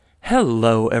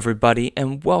Hello, everybody,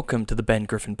 and welcome to the Ben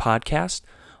Griffin Podcast.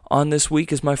 On this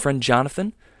week is my friend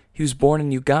Jonathan. He was born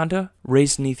in Uganda,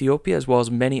 raised in Ethiopia, as well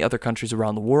as many other countries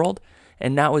around the world,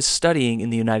 and now is studying in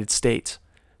the United States.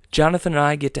 Jonathan and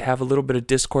I get to have a little bit of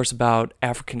discourse about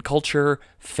African culture,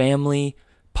 family,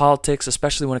 politics,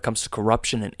 especially when it comes to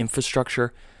corruption and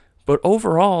infrastructure. But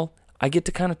overall, I get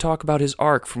to kind of talk about his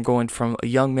arc from going from a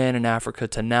young man in Africa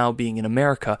to now being in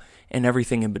America and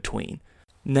everything in between.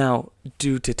 Now,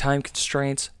 due to time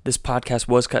constraints, this podcast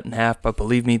was cut in half, but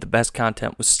believe me, the best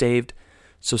content was saved.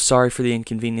 So sorry for the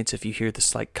inconvenience if you hear the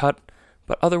slight cut.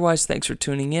 But otherwise, thanks for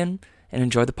tuning in and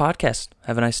enjoy the podcast.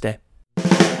 Have a nice day.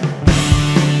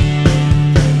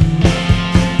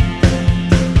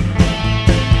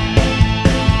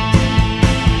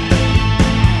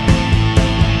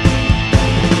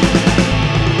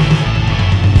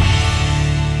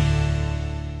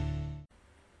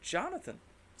 Jonathan,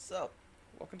 What's up?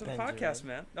 welcome to Benjamin. the podcast,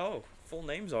 man. Oh, full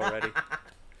names already.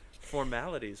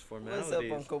 Formalities. What's up,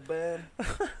 Uncle Ben?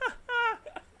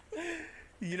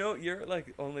 You know, you're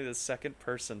like only the second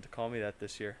person to call me that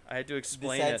this year. I had to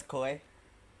explain Besides it. Koi?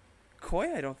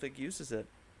 Koi, I don't think uses it.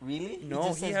 Really? No,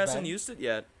 just he says hasn't Ben? used it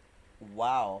yet.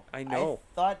 Wow. I know.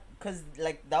 I thought, because,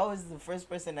 that was the first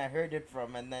person I heard it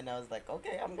from, and then I was like,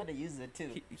 okay, I'm going to use it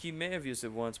too. He may have used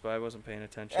it once, but I wasn't paying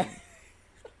attention.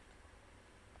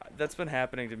 That's been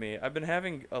happening to me. I've been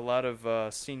having a lot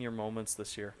of senior moments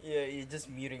this year. Yeah, you're just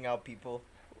muting out people.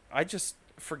 I just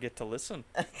forget to listen.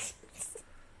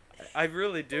 I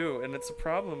really do, and it's a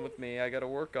problem with me I got to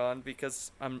work on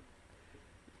because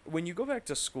when you go back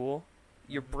to school,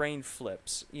 your brain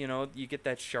flips. You know, you get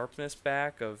that sharpness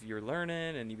back of your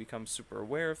learning and you become super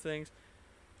aware of things.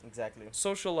 Exactly.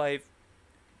 Social life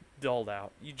dulled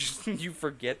out. You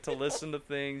forget to listen to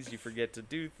things, you forget to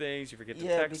do things, you forget to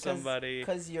text somebody.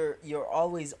 Because you're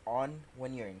always on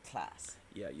when you're in class.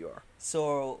 Yeah, you are.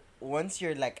 So once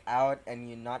you're out and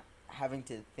you're not having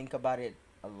to think about it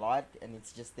a lot and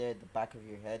it's just there at the back of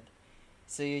your head,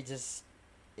 so you're just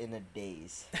in a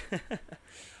daze.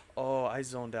 Oh, I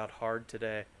zoned out hard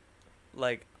today.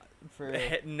 For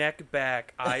Neck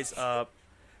back, eyes up,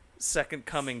 second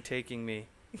coming taking me,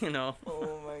 you know.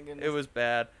 oh my goodness. It was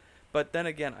bad. But then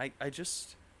again, I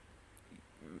just,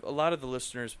 a lot of the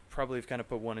listeners probably have kind of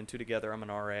put one and two together. I'm an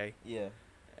RA. Yeah.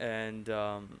 And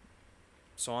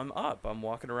so I'm up. I'm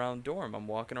walking around the dorm. I'm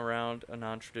walking around a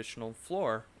non-traditional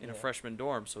floor in a freshman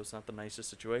dorm, so it's not the nicest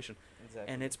situation.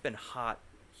 Exactly. And it's been hot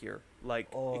here,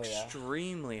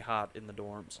 extremely hot in the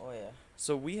dorms. Oh, yeah.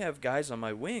 So we have guys on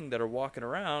my wing that are walking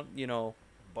around,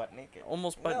 Butt naked.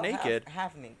 almost butt naked.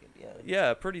 Half naked, yeah.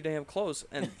 Yeah, pretty damn close.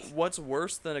 And what's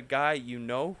worse than a guy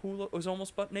who was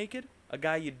almost butt naked? A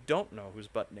guy you don't know who's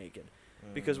butt naked.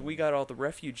 Because we got all the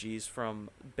refugees from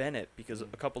Bennett because a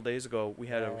couple days ago we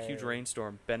had a huge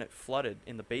rainstorm. Bennett flooded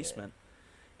in the basement.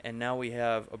 And now we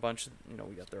have a bunch of,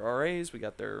 we got their RAs, we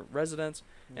got their residents,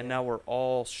 and now we're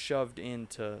all shoved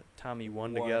into Tommy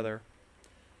 1 together.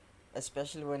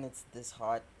 Especially when it's this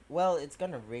hot. Well, it's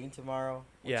going to rain tomorrow,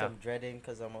 which Yeah. I'm dreading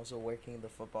because I'm also working the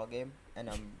football game. And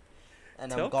I'm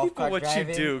Tell golf people cart what driving.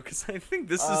 you do, because I think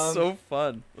this is so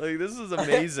fun. This is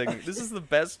amazing. This is the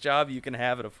best job you can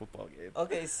have at a football game.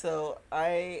 Okay, so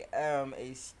I am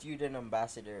a student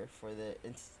ambassador for the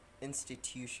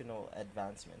institutional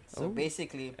advancement. So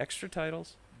basically, Extra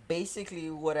titles?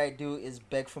 what I do is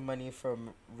beg for money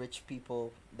from rich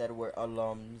people that were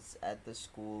alums at the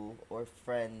school or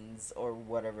friends or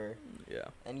whatever. Yeah.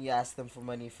 And you ask them for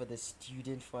money for the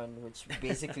student fund, which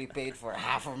basically paid for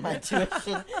half of my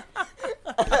tuition.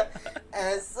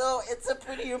 And so it's a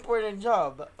pretty important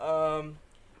job.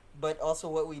 But also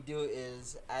what we do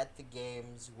is at the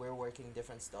games, we're working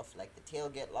different stuff like the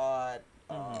tailgate lot.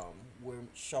 We're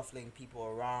shuffling people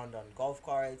around on golf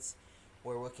carts.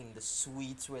 We're working the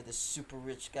suites where the super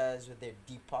rich guys with their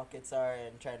deep pockets are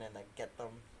and trying to get them.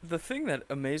 The thing that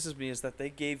amazes me is that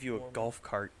they gave you a golf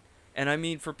cart. And I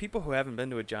mean, for people who haven't been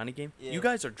to a Johnny game, you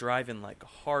guys are driving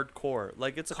hardcore.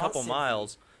 It's a couple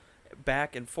miles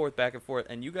back and forth,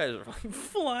 and you guys are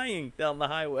flying down the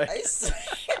highway. I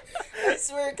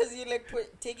swear, because you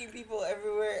taking people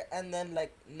everywhere, and then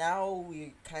now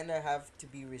we kind of have to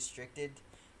be restricted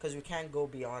because we can't go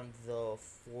beyond the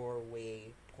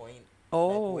 4-way point.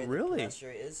 Oh, where really? The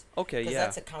pressure is. Okay, Because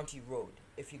that's a county road.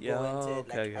 If you go into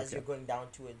it, as you're going down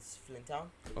towards Flint Town.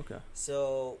 Okay.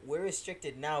 So we're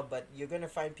restricted now, but you're gonna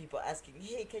find people asking,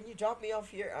 "Hey, can you drop me off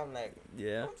here?" I'm like,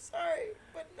 yeah. I'm sorry,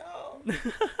 but no.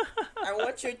 I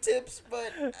want your tips,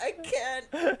 but I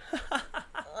can't.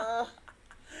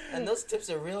 And those tips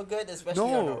are real good, especially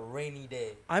on a No. rainy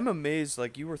day. I'm amazed,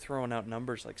 like, you were throwing out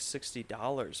numbers like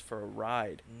 $60 for a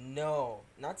ride. No,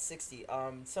 not 60.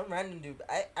 Some random dude.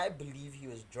 I believe he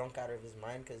was drunk out of his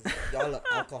mind because y'all are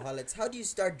alcoholics. How do you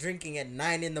start drinking at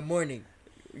 9 in the morning?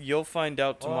 You'll find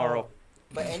out tomorrow. Oh.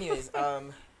 But anyways,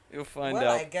 You'll find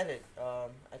well, out. I get it.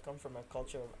 I come from a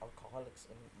culture of alcoholics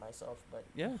in myself, but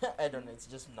Yeah. I don't know. It's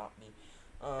just not me.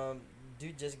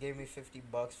 Dude just gave me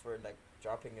 $50 for like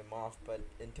dropping him off, but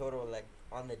in total, like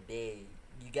on the day,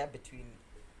 you get between.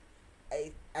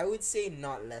 I would say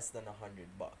not less than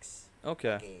 $100 Okay.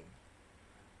 a game.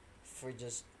 For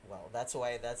just that's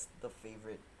why that's the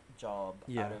favorite job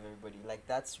Yeah. out of everybody. Like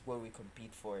that's what we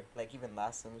compete for. Like even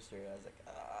last semester, I was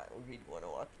like, I really want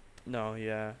to No,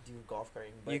 yeah. do golf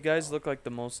carting. But You guys look like the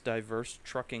most diverse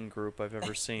trucking group I've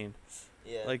ever seen.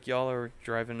 yeah. Like, y'all are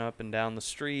driving up and down the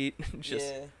street,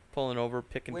 just yeah. pulling over,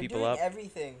 picking We're people doing up.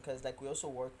 everything because like we also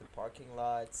work the parking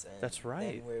lots and That's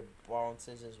right. then we're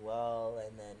bouncers as well,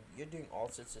 and then you're doing all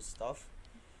sorts of stuff,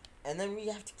 and then we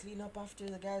have to clean up after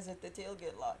the guys at the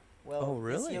tailgate lot. Well, Oh,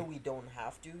 really? this year we don't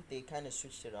have to. They kind of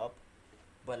switched it up,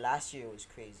 but last year it was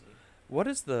crazy. What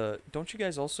is don't you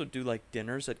guys also do, like,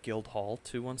 dinners at Guildhall,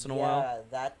 too, once in a while? Yeah,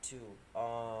 that too.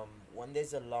 When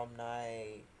there's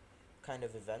alumni kind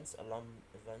of events,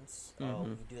 Mhm.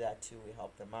 we do that too. We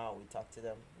help them out. We talk to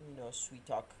them. Sweet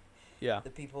talk Yeah.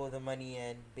 the people with the money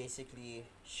and basically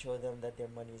show them that their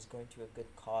money is going to a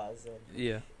good cause and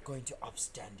Yeah. going to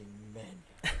upstanding men.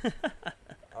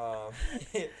 um,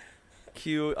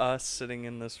 Cue us sitting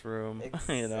in this room,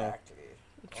 exactly.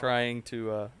 trying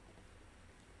to,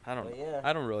 I don't But know. yeah.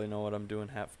 I don't really know what I'm doing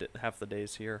half the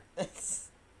days here.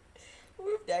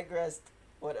 We've digressed.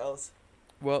 What else?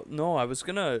 Well, no, I was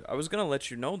gonna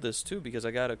let you know this too because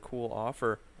I got a cool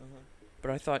offer, Mm-hmm.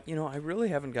 but I thought, I really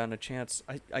haven't gotten a chance.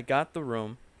 I got the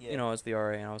room, Yeah. as the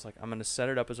RA, and I was like, I'm gonna set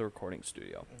it up as a recording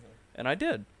studio, Mm-hmm. and I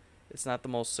did. It's not the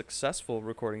most successful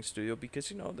recording studio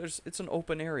because it's an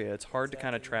open area. It's hard to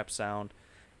kind of Exactly. trap sound.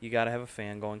 You gotta have a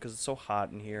fan going because it's so hot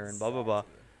in here and blah blah blah.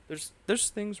 Exactly. There's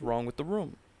things wrong with the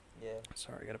room. Yeah.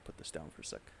 Sorry, I gotta put this down for a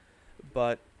sec.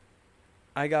 But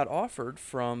I got offered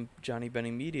from Johnny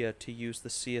Benny Media to use the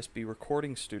CSB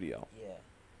recording studio. Yeah.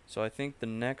 So I think the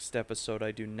next episode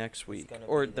I do next week, gonna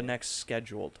or be the there. next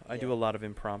scheduled, I do Yeah. a lot of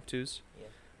impromptus, Yeah.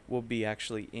 will be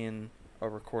actually in a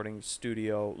recording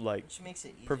studio, like, Which makes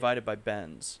it easier. provided by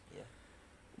Ben's. Yeah.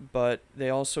 But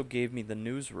they also gave me the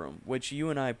newsroom, which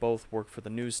you and I both work for the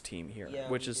news team here, Yeah,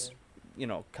 which we is,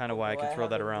 do. kind of why I Although can throw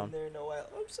that haven't around. been there in a while.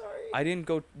 I'm sorry. I didn't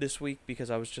go this week because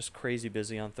I was just crazy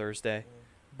busy on Thursday. Mm.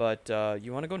 But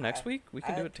you want to go next week? We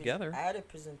can do it together. I had a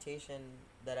presentation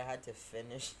that I had to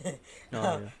finish. Oh,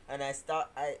 yeah. And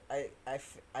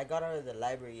I got out of the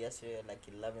library yesterday at like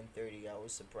 11:30. I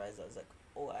was surprised. I was like,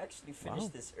 "Oh, I actually finished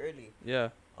Wow. this early." Yeah.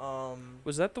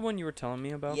 Was that the one you were telling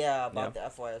me about? Yeah, about the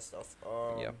FYS stuff.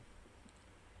 Yeah.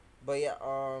 But yeah,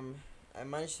 I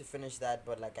managed to finish that,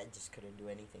 but like I just couldn't do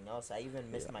anything else. I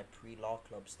even missed Yeah. my pre-law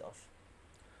club stuff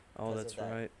Oh, 'cause that's of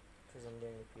that. right. because I'm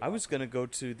doing the I pre-law was club. gonna go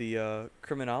to the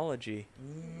criminology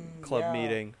club Yeah.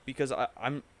 meeting because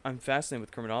I'm fascinated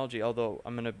with criminology. Although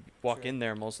I'm gonna walk Sure. in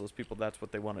there, most of those people, that's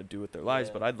what they want to do with their lives.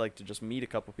 Yeah. But I'd like to just meet a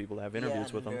couple people to have interviews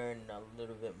and with them. learn a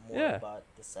little bit more Yeah. about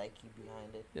the psyche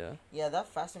behind it. Yeah. Yeah, that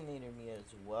fascinated me as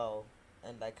well,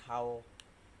 and like how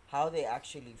they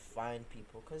actually find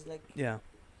people. Cause like Yeah.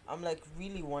 I'm like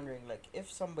really wondering like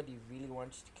if somebody really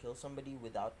wants to kill somebody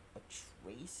without a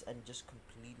trace and just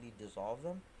completely dissolve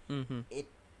them, Mm-hmm. it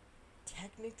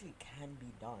technically can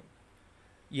be done.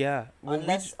 Yeah. Well,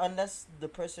 Unless the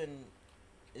person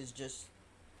is just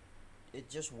it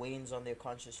just wanes on their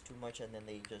conscience too much and then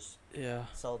they just yeah.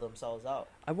 sell themselves out.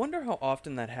 I wonder how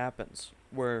often that happens.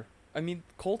 Where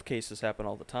cold cases happen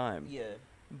all the time. Yeah.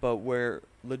 But where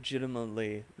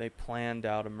legitimately they planned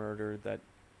out a murder that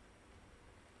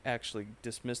actually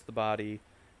dismissed the body,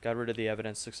 got rid of the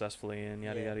evidence successfully, and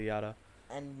yada Yeah. yada yada.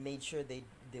 And made sure they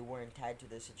weren't tied to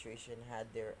the situation,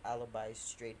 had their alibis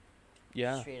straight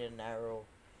Yeah. and narrow,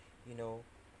 you know.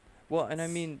 Well, and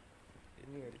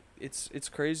Weird. it's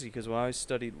crazy because when I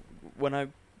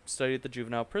studied at the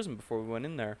juvenile prison before we went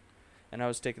in there, and I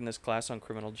was taking this class on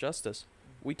criminal justice,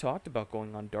 we talked about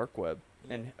going on dark web.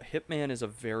 Yeah. And hitman is a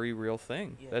very real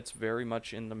thing. Yeah. That's very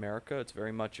much in America. It's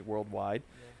very much worldwide.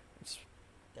 Yeah. It's,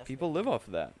 Definitely. people live off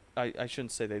of that. I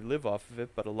shouldn't say they live off of it,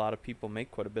 but a lot of people make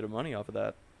quite a bit of money off of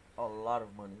that. A lot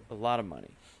of money. A lot of money.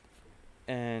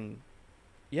 And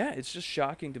yeah, it's just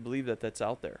shocking to believe that that's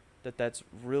out there. That's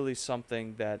really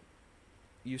something that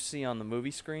you see on the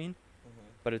movie screen, Mm-hmm.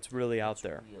 but it's really out It's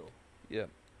there. real. Yeah.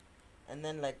 And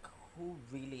then like who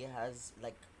really has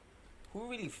like who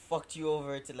really fucked you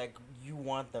over to like you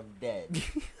want them dead,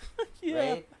 Yeah.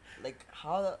 right? Like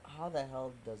how the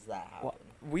hell does that happen? Well,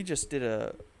 we just did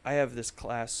I have this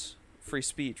class, free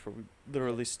speech, where we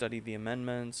literally study the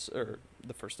amendments or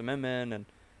the First Amendment and,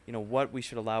 what we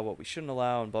should allow, what we shouldn't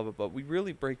allow, and blah, blah, blah. We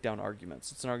really break down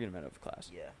arguments. It's an argumentative class.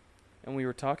 Yeah. And we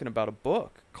were talking about a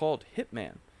book called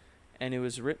Hitman. And it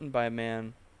was written by a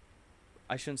man.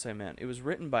 I shouldn't say man. It was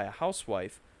written by a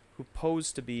housewife who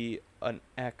posed to be an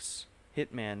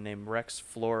ex-hitman named Rex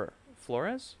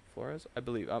Flores, I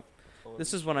believe.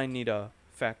 This is when I need a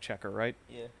fact checker, right?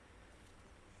 Yeah.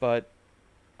 But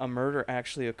a murder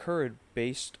actually occurred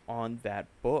based on that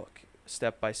book,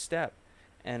 step by step.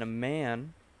 And a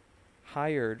man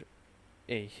hired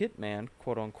a hitman,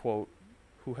 quote unquote,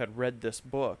 who had read this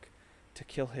book to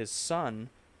kill his son,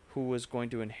 who was going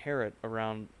to inherit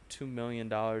around $2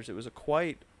 million. It was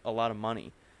quite a lot of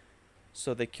money.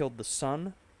 So they killed the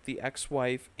son, the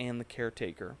ex-wife, and the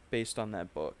caretaker based on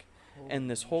that book.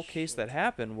 And this whole case that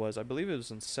happened was, I believe it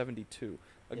was in 72.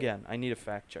 Again, I need a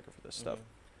fact checker for this stuff.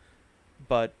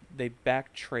 But they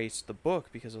back-traced the book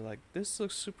because they're like, this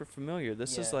looks super familiar.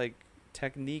 This is like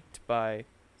techniqued by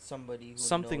somebody who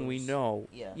something knows. we know,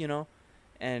 Yeah.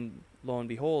 And lo and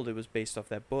behold, it was based off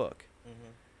that book.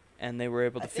 And they were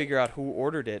able to figure out who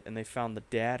ordered it, and they found the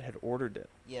dad had ordered it.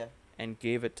 Yeah. And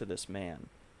gave it to this man.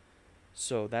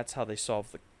 So that's how they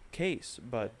solved the case.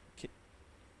 But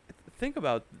think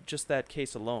about just that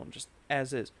case alone, just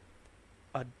as is.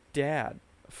 A dad,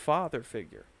 a father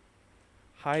figure,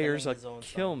 hires a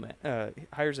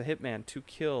hires a hitman to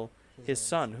kill his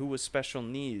son, who was special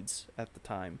needs at the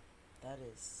time. That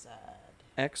is sad.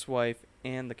 Ex-wife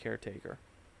and the caretaker.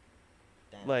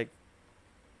 Damn. Like,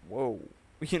 whoa.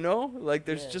 Like,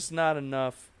 there's just not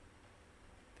enough.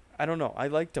 I don't know. I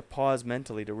like to pause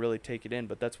mentally to really take it in,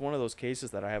 but that's one of those cases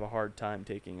that I have a hard time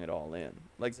taking it all in.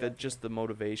 Like, just the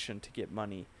motivation to get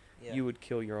money. Yeah. You would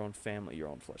kill your own family, your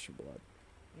own flesh and blood.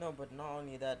 No, but not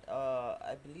only that,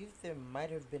 I believe there might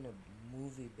have been a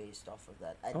movie based off of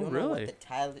that. I don't know what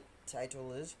the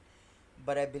title is,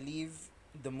 but I believe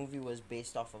the movie was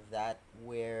based off of that,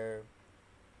 where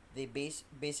they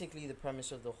basically the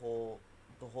premise of the whole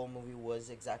movie was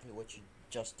exactly what you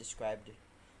just described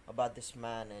about this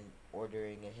man and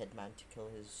ordering a hitman to kill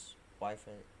his wife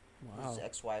and his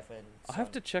ex-wife and son. I'll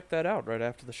have to check that out right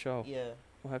after the show. Yeah.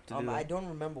 We'll have to do that. I don't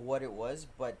remember what it was,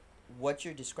 but what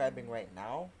you're describing right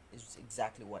now is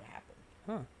exactly what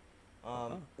happened.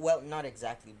 Huh. Well, not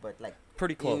exactly, but like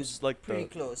pretty close. Like pretty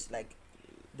close. Like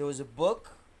there was a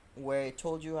book where it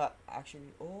told you how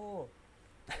actually. Oh,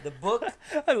 the book.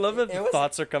 I love that the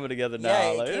thoughts are coming together now.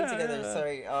 Yeah, it came together.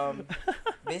 Sorry.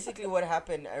 Basically, what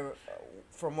happened,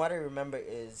 from what I remember,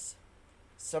 is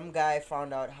some guy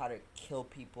found out how to kill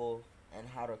people and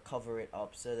how to cover it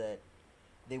up so that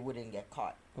they wouldn't get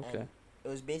caught. Okay. And it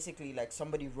was basically like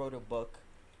somebody wrote a book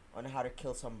on how to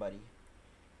kill somebody,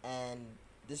 and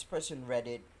this person read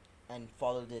it and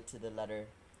followed it to the letter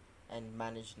and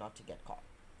managed not to get caught.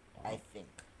 I think.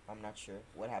 I'm not sure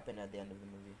what happened at the end of the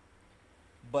movie.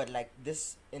 But like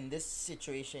in this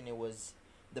situation, it was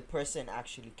the person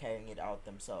actually carrying it out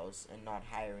themselves and not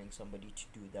hiring somebody to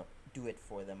do it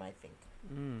for them, I think.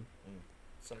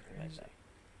 Something like that.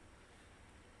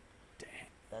 Dang.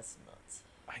 That's nuts.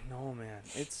 I know, man.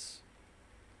 It's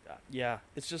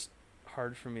it's just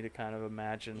hard for me to kind of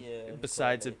imagine. Yeah,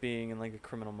 besides it being in like a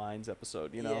Criminal Minds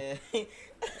episode, Yeah.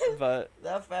 But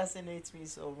that fascinates me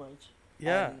so much.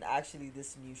 Yeah. And actually,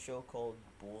 this new show called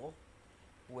Bull,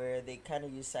 where they kind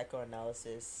of use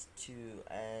psychoanalysis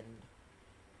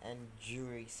and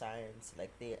jury science.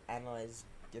 Like they analyze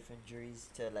different juries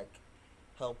to like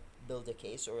help build a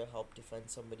case or help defend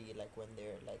somebody, like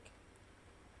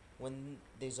when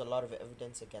there's a lot of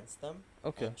evidence against them.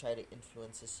 Okay. And try to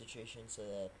influence the situation so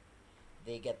that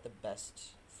they get the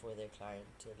best for their client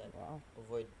to like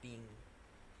avoid being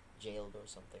jailed or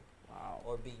something. Wow.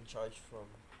 Or being charged from.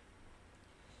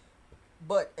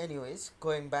 But anyways,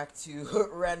 going back to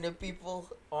random people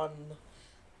on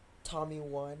Tommy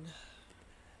 1.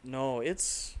 No,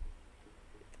 it's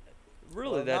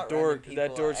really Well, that not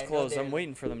random door's people. closed. I'm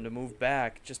waiting for them to move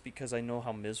back just because I know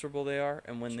how miserable they are,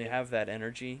 and when they have that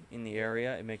energy in the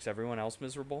area, it makes everyone else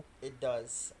miserable. It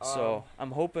does. So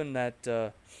I'm hoping that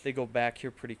they go back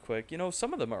here pretty quick.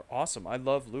 Some of them are awesome. I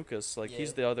love Lucas. Like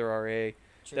he's the other RA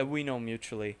that we know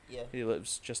mutually. Yeah. He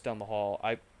lives just down the hall.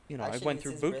 I Actually, went it's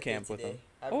through his boot birthday camp with today. him.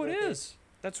 Happy Oh, birthday. it is.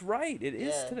 That's right. It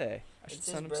is Yeah. today. I should It's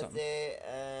send his him something. birthday,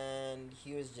 and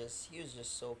he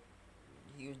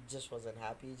just wasn't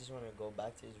happy. He just wanted to go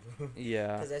back to his room.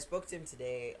 Yeah. Because I spoke to him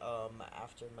today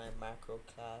after my macro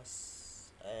class,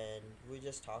 and we were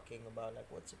just talking about like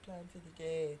what's the plan for the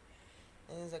day,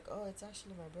 And he's like, oh, it's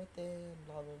actually my birthday, and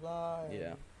blah, blah, blah. And,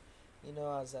 Yeah. you know,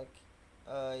 I was like,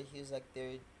 he was like,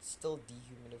 they're still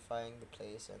dehumidifying the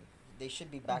place, and they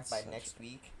should be back by next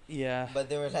week. Yeah. But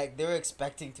they were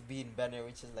expecting to be in Bennett,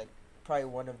 which is like probably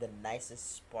one of the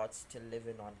nicest spots to live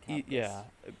in on campus. Yeah.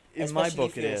 In Especially my book,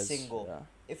 if you're it is. single. Yeah.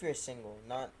 If you're single,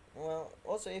 not well.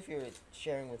 Also, if you're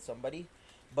sharing with somebody,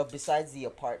 but besides the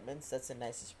apartments, that's the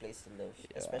nicest place to live,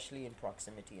 Yeah. especially in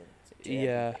proximity and to Yeah,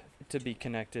 everything. to be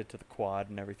connected to the quad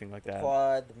and everything like that.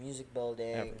 Quad, the music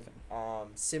building.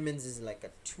 Everything. Simmons is like a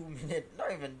 2 minute,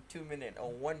 not even 2 minute, a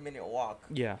 1 minute walk.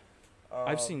 Yeah.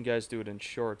 I've seen guys do it in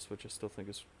shorts, which I still think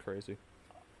is crazy.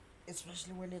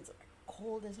 Especially when it's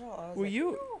cold as hell. I was Well, like,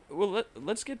 you. "No." Well,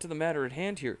 let's get to the matter at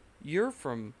hand here. You're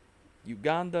from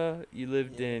Uganda. You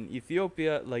lived Yeah. in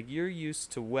Ethiopia. Like, you're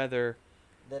used to weather.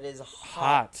 That is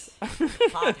Hot.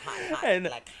 hot, And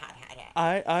like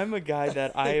hot. I'm a guy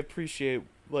that I appreciate.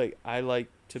 Like, I like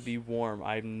to be warm.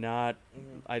 Mhm.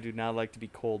 I do not like to be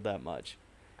cold that much.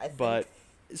 I think, But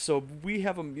so we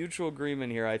have a mutual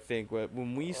agreement here. I think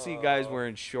when we see guys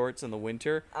wearing shorts in the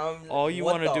winter, all you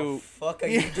what want to the do. fuck are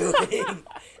you doing?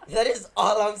 That is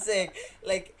all I'm saying.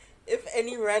 Like, if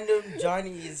any random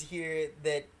Johnny is here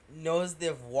that knows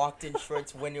they've walked in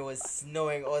shorts when it was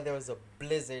snowing or there was a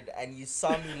blizzard and you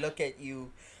saw me look at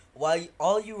you while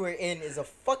all you were in is a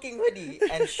fucking hoodie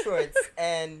and shorts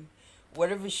and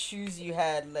whatever shoes you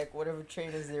had, like whatever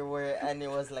trainers there were, and it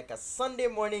was like a Sunday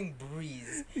morning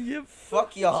breeze. Yep.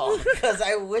 Fuck y'all, because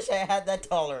I wish I had that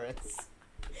tolerance.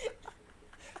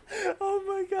 Oh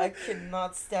my god. I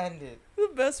cannot stand it. The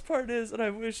best part is, and I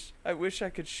wish I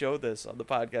could show this on the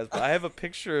podcast, but I have a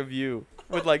picture of you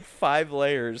with like 5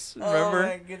 layers. Remember? Oh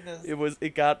my goodness.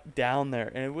 It got down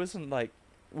there, and it wasn't like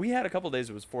we had a couple days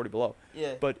it was 40 below,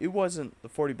 Yeah. but it wasn't the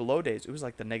 40 below days. It was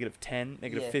like the -10, Yeah.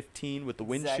 -15 with the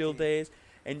windshield Exactly. days,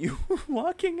 and you were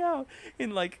walking out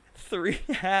in like 3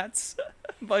 hats,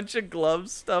 a bunch of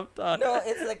gloves stuffed on. No,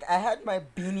 it's like I had my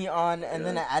beanie on, and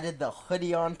then I added the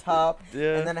hoodie on top,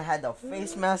 Yeah. and then I had the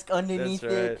face mask underneath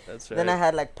That's right. it. That's right. Then I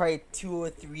had like probably two or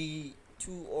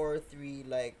three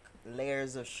like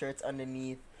layers of shirts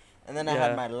underneath, and then I Yeah.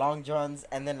 had my long johns,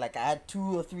 and then like I had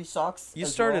 2 or 3 socks. You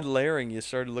as started well. layering. You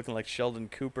started looking like Sheldon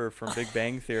Cooper from Big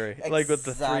Bang Theory, like with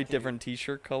the 3 Exactly. different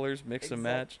T-shirt colors mixed and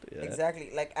matched. Yeah. Exactly.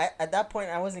 Like at that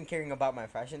point, I wasn't caring about my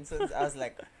fashion sense. I was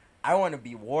like, I want to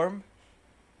be warm.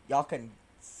 Y'all can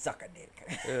suck a dick.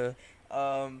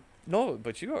 Yeah. No,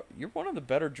 but you're one of the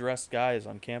better dressed guys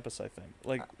on campus, I think.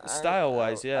 Like style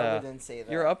wise, I yeah. wouldn't say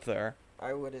that. You're up there.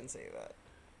 I wouldn't say that.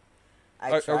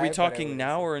 Are we talking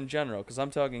now or in general? Because I'm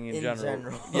talking in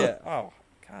general. Yeah. Oh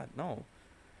God, no.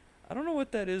 I don't know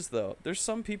what that is though. There's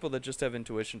some people that just have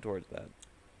intuition towards that.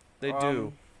 They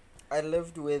do. I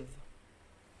lived with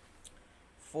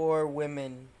 4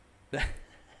 women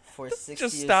for 6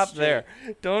 Just years stop straight. there.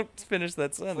 Don't finish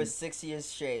that For sentence. 6 years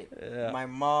straight. Yeah. My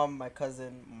mom, my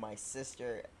cousin, my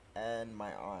sister, and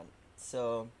my aunt.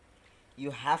 So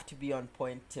you have to be on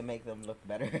point to make them look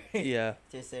better. Yeah.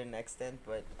 To a certain extent,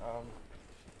 but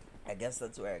I guess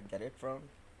that's where I get it from.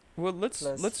 Well, let's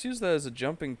Plus- use that as a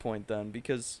jumping point then,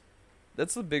 because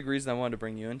that's the big reason I wanted to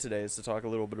bring you in today is to talk a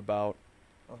little bit about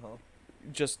Uh-huh.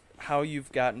 just how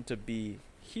you've gotten to be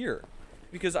here,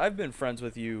 because I've been friends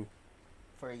with you.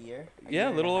 For a year? Yeah,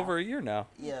 a little over a year now.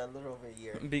 Yeah, a little over a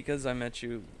year. Because I met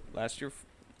you last year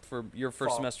for your first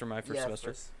Fall. semester, my first Yeah,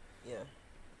 semester. Yeah.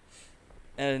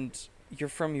 And you're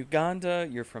from Uganda,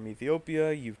 you're from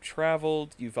Ethiopia, you've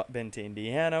traveled, you've been to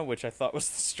Indiana, which I thought was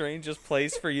the strangest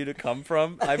place for you to come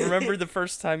from. I remember the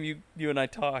first time you and I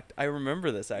talked. I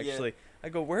remember this actually. I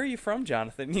go, "Where are you from,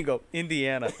 Jonathan?" And you go,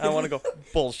 "Indiana." I want to go,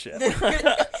 "Bullshit."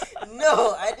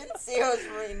 No, I didn't say I was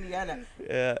from Indiana.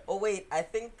 Yeah. Oh wait, I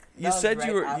think that You was said right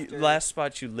you were after- last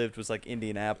spot you lived was like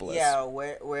Indianapolis. Yeah,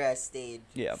 where I stayed.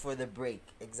 Yeah. For the break,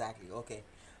 exactly. Okay.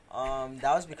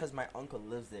 That was because my uncle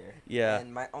lives there. Yeah.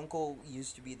 And my uncle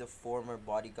used to be the former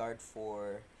bodyguard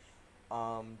for,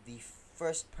 the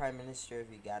first prime minister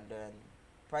of Uganda and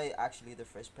probably actually the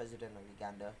first president of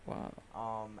Uganda.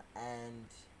 Wow. And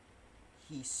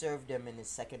he served him in his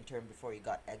second term before he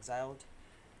got exiled,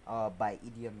 by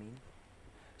Idi Amin.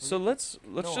 So let's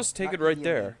No, just take not it right Idi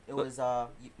there. Amin. It was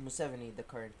Museveni, the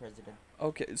current president.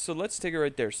 Okay, so let's take it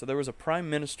right there. So there was a prime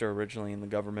minister originally in the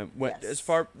government. Yes.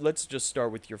 Let's just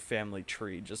start with your family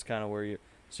tree, just kind of where you.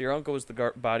 So your uncle was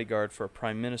the bodyguard for a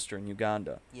prime minister in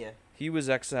Uganda. Yeah. He was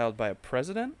exiled by a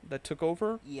president that took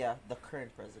over. Yeah, the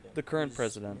current president. The current who's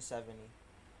president. Museveni.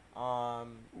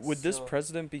 Would this so-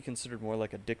 president be considered more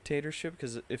like a dictatorship?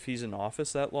 Because if he's in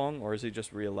office that long, or is he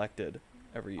just reelected?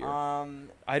 every year?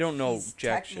 I don't know He's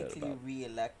jack shit technically about.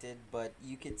 re-elected, but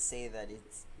you could say that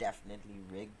it's definitely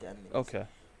rigged, and there's Okay.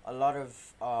 a lot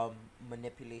of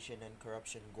manipulation and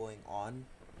corruption going on,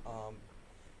 um,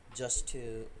 just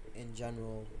to, in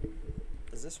general,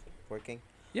 is this working?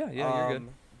 Yeah, you're good.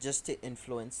 Just to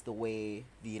influence the way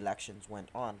the elections went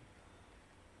on.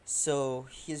 So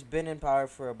he's been in power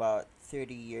for about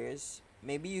 30 years.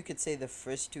 Maybe you could say the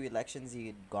first two elections he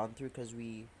had gone through, because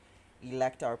we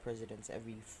elect our presidents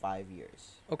every 5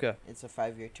 years. Okay. It's a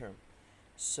 5 year term.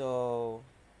 So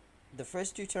the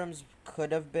first two terms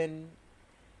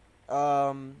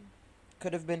um,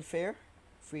 could have been fair,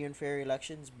 free and fair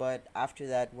elections. But after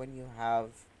that, when you have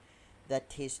that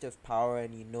taste of power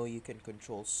and you know you can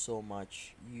control so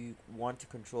much, you want to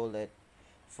control it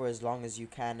for as long as you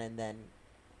can, and then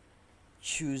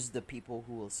choose the people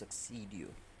who will succeed you.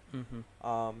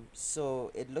 Mm-hmm.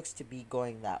 So it looks to be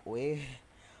going that way,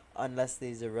 unless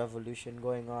there's a revolution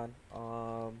going on.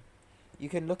 You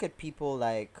can look at people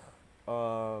like,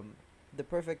 the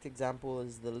perfect example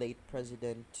is the late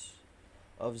president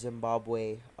of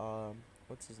Zimbabwe.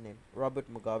 What's his name? Robert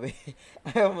Mugabe.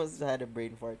 I almost had a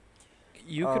brain fart.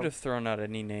 You could have thrown out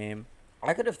any name.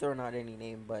 I could have thrown out any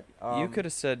name, but You could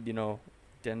have said,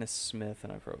 Dennis Smith,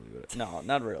 and I probably would have. No,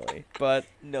 not really. But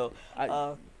no.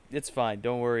 it's fine.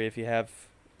 Don't worry if you have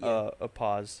Yeah. a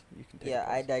pause. You can take Yeah, a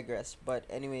pause. I digress. But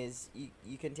anyways,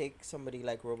 you can take somebody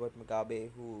like Robert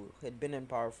Mugabe, who had been in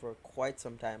power for quite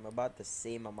some time, about the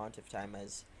same amount of time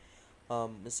as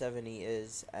Museveni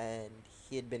is, and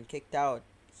he had been kicked out.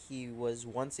 He was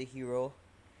once a hero,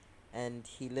 and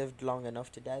he lived long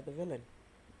enough to die the villain.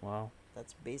 Wow.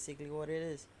 That's basically what it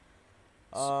is.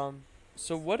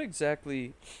 So what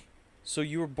exactly? So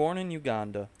you were born in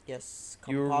Uganda. Yes,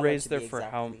 You were Kampala raised to there be for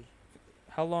exactly.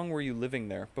 how long were you living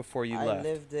there before you I left?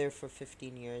 lived there for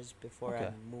 15 years before I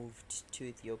Okay. moved to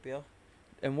Ethiopia.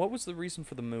 And what was the reason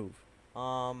for the move?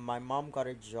 My mom got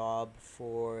a job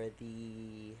for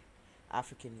the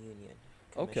African Union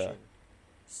Okay. Commission.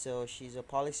 So she's a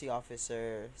policy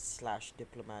officer slash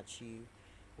diplomat. She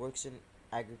works in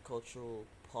agricultural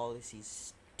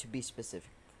policies, to be specific.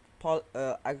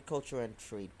 Agriculture and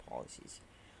trade policies.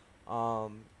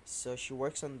 So she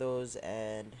works on those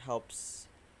and helps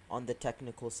on the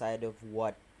technical side of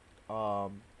what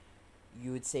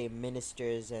you would say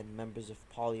ministers and members of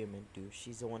parliament do.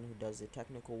 She's the one who does the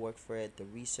technical work for it, the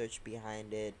research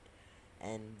behind it,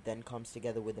 and then comes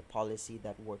together with a policy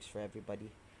that works for everybody.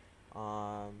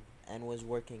 And was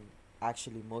working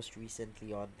actually most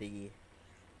recently on the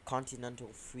continental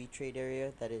free trade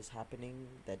area that is happening,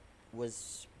 that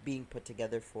was being put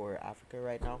together for Africa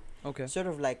right now. Okay. Sort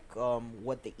of like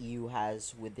what the EU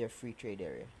has with their free trade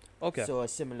area. Okay. So a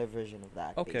similar version of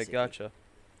that. Okay, basically. gotcha.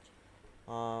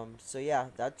 So yeah,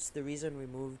 that's the reason we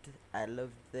moved. I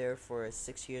lived there for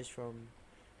 6 years, from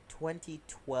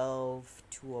 2012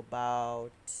 to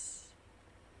about,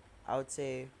 I would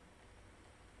say,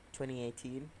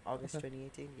 2018, August Okay.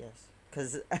 2018. Yes,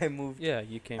 because I moved. Yeah,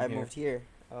 you came I here. moved here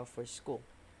for school.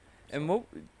 And So- what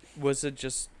was it?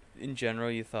 Just in general,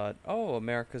 you thought, oh,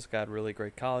 America's got really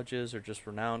great colleges, or just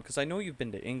renowned? Because I know you've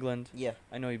been to England. Yeah.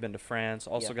 I know you've been to France.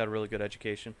 Also Yeah. got a really good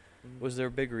education. Mhm. Was there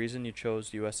a big reason you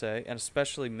chose USA, and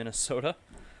especially Minnesota?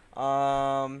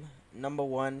 Number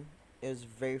one, it was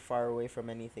very far away from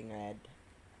anything I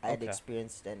had Okay.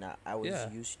 experienced and I was Yeah.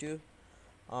 used to.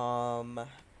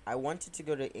 I wanted to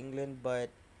go to England, but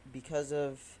because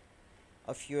of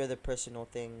a few other personal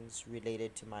things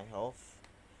related to my health,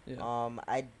 Yeah.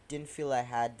 I didn't feel I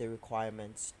had the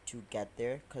requirements to get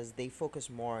there, because they focus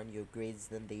more on your grades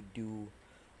than they do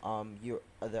your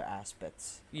other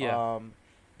aspects. Yeah.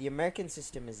 The American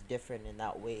system is different in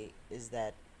that way, is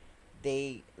that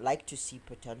they like to see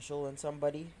potential in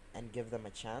somebody and give them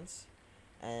a chance.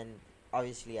 And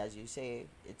obviously, as you say,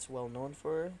 it's well known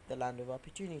for the land of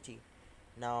opportunity.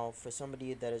 Now, for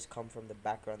somebody that has come from the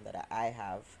background that I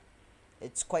have,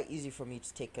 it's quite easy for me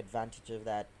to take advantage of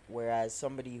that, whereas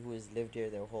somebody who has lived here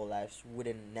their whole lives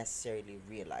wouldn't necessarily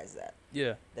realize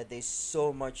Yeah. that there's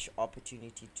so much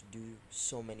opportunity to do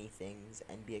so many things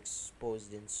and be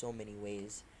exposed in so many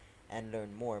ways and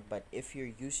learn more. But if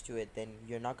you're used to it, then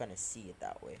you're not going to see it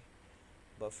that way.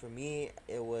 But for me,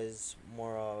 it was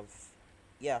more of,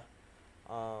 yeah,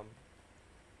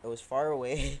 it was far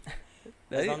away.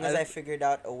 As long as I figured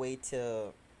out a way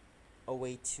to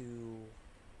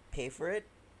pay for it,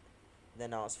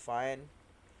 then I was fine.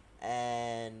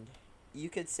 And you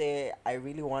could say I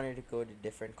really wanted to go to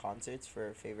different concerts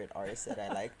for favorite artists that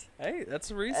I liked. Hey,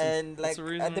 that's a reason. And That's like a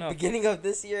reason at the enough. beginning of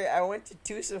this year, I went to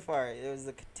two so far. It was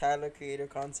the Tyler Creator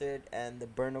concert and the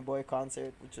Burna Boy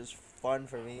concert, which was fun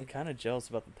for me. I'm kind of jealous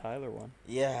about the Tyler one.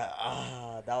 Yeah,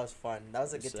 that was fun. That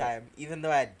was a good Sick. time. Even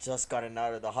though I had just gotten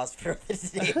out of the hospital the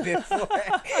day before.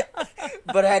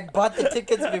 But I had bought the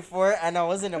tickets before and I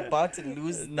wasn't about to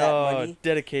lose that money.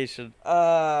 Dedication.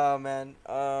 Man.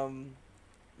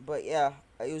 But yeah,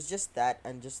 it was just that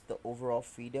and just the overall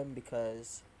freedom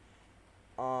because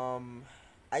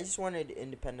I just wanted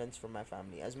independence from my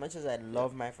family. As much as I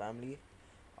love my family,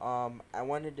 I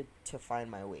wanted to find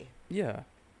my way. Yeah.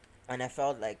 And I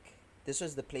felt like this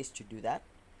was the place to do that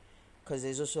because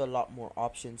there's also a lot more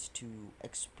options to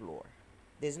explore.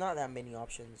 There's not that many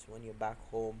options when you're back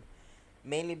home,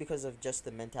 mainly because of just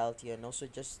the mentality and also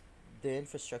just the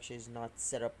infrastructure is not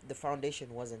set up. The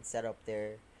foundation wasn't set up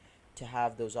there to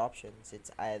have those options.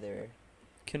 It's either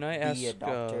Can I be ask a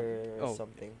doctor or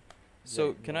something. So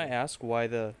Yeah, can no. I ask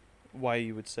why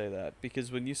you would say that?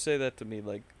 Because when you say that to me,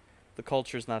 like, the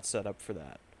culture's not set up for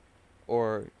that,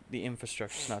 or the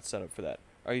infrastructure's not set up for that.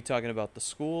 Are you talking about the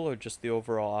school, or just the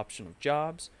overall option of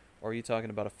jobs, or are you talking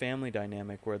about a family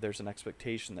dynamic where there's an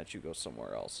expectation that you go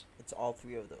somewhere else? It's all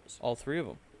three of those. All three of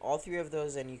them. All three of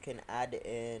those, and you can add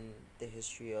in the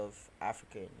history of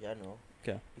Africa in general.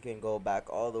 Okay. You can go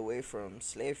back all the way from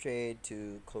slave trade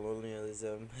to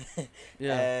colonialism,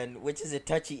 Yeah. and which is a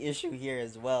touchy issue here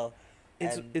as well.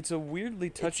 It's a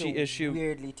weirdly touchy it's a issue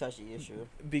Weirdly touchy issue.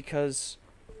 because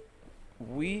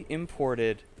we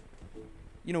imported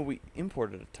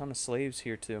a ton of slaves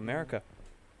here to America.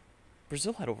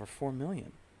 Brazil had over 4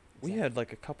 million. We had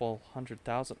like a couple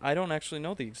 100,000. I don't actually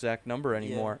know the exact number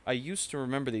anymore. I used to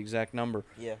remember the exact number,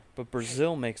 Yeah. but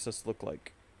Brazil makes us look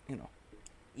like,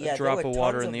 Yeah, drop there were of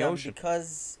water tons in the them ocean.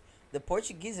 Because the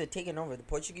Portuguese had taken over. The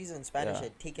Portuguese and Spanish Yeah.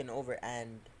 had taken over,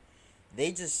 and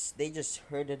they just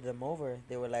herded them over.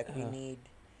 They were like, Yeah.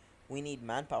 we need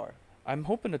manpower. I'm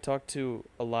hoping to talk to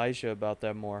Elijah about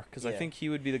that more because I Yeah. think he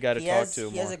would be the guy to He talk has to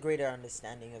he more. has a greater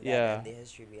understanding of that Yeah. and the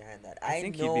history behind that. I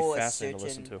think he'd know be a fascinating to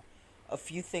listen certain to. a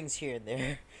few things here and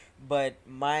there, but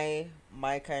my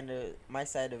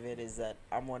side of it is that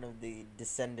I'm one of the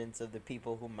descendants of the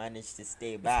people who managed to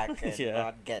stay back and Yeah.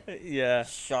 not get Yeah.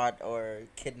 shot or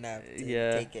kidnapped and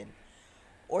Yeah. taken,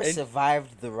 or And-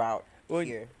 survived the route Well,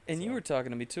 here. And you so, were talking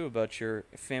to me too about your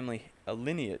family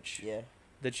lineage. yeah.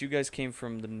 That you guys came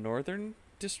from the northern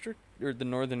district or the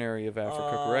northern area of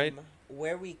Africa, right?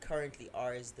 Where we currently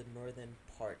are is the northern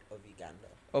part of Uganda.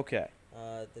 Okay.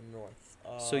 The north.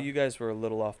 So you guys were a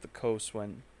little off the coast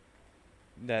when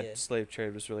that Yeah. slave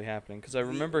trade was really happening. Because I We-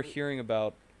 remember we- hearing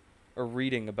about or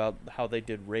reading about how they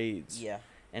did raids. Yeah.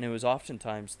 And it was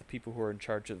oftentimes the people who were in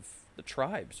charge of the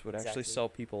tribes would actually Exactly. sell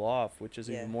people off, which is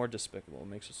Yeah. even more despicable. It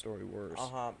makes the story worse.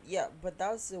 Yeah, but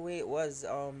that was the way it was.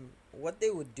 What they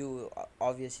would do,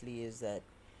 obviously, is that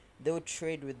they would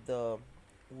trade with the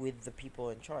people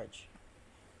in charge.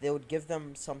 They would give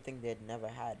them something they'd never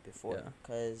had before. Yeah.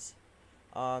 Because,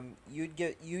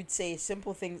 you'd say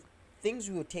simple things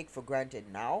we would take for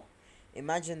granted now.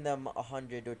 Imagine them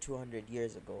 100 or 200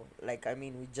 years ago. Like, I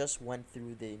mean, we just went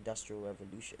through the Industrial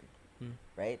Revolution,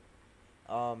 right?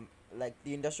 Like,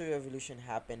 the Industrial Revolution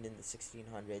happened in the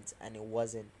 1600s, and it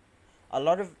wasn't a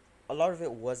lot of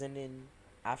it wasn't in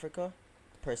Africa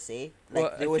per se. Like,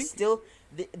 Well, they I were think- still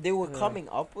they were coming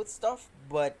up with stuff,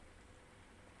 but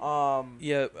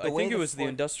Yeah, I way think it the was the for-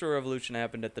 Industrial Revolution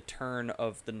happened at the turn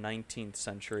of the 19th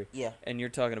century. yeah, And you're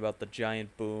talking about the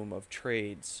giant boom of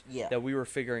trades yeah. that we were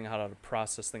figuring out how to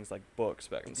process things like books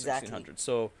back in Exactly. the 1600s.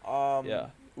 So, yeah,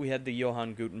 we had the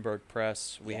Johann Gutenberg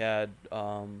press. We Yeah. had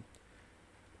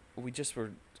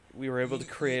we were able to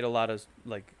create a lot of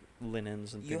like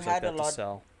linens and You things like had a that to lot-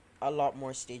 sell. a lot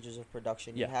more stages of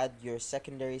production. Yeah. You had your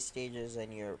secondary stages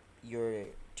and your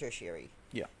tertiary.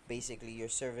 Yeah. Basically your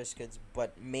service goods,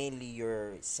 but mainly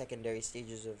your secondary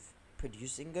stages of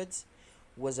producing goods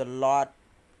was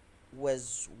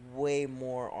way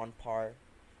more on par.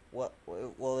 Well,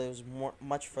 it was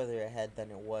much further ahead than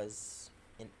it was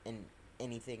in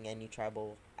anything any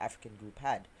tribal African group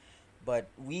had. But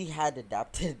we had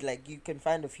adapted, like, you can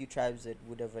find a few tribes that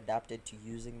would have adapted to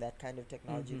using that kind of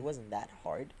technology. Mhm. It wasn't that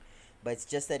hard, but it's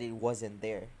just that it wasn't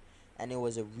there. And it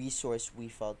was a resource we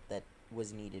felt that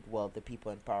was needed. Well, the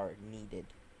people in power needed,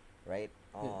 right?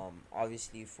 Yeah.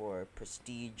 Obviously for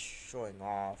prestige, showing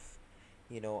off,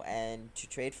 and to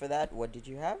trade for that, what did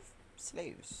you have?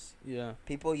 Slaves. Yeah.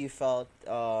 People you felt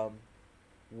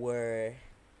were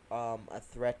a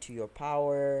threat to your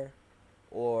power,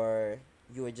 or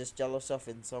you were just jealous of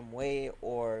in some way,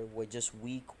 or were just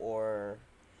weak, or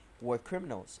were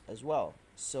criminals as well.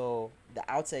 So the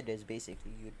outsiders,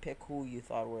 basically, you'd pick who you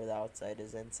thought were the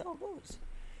outsiders and sell those.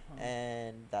 Oh.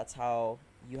 And that's how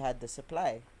you had the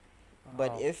supply.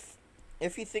 But Wow.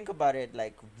 if you think about it,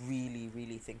 like really,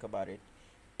 really think about it,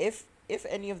 if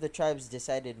any of the tribes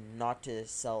decided not to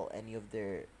sell any of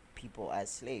their people as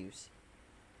slaves,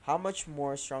 how much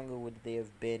more stronger would they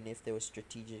have been if they were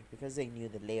strategic because they knew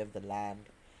the lay of the land,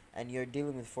 and you're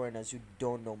dealing with foreigners who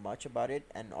don't know much about it,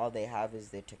 and all they have is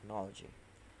their technology.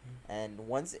 And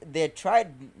once they had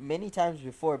tried many times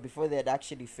before they had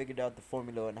actually figured out the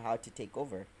formula on how to take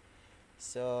over.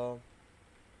 So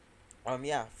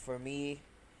yeah, for me,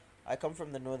 I come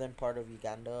from the northern part of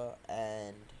Uganda,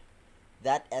 and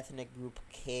that ethnic group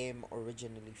came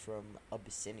originally from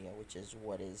Abyssinia, which is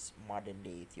what is modern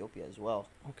day Ethiopia as well.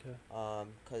 Okay.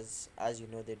 Because as you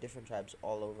know, there are different tribes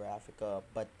all over Africa,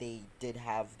 but they did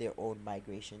have their own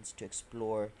migrations to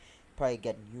explore, probably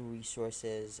get new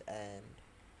resources, and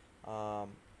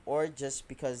or just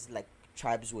because like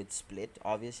tribes would split,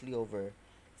 obviously over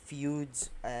feuds,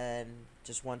 and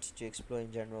just wanted to explore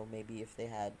in general. Maybe if they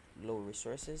had low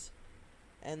resources,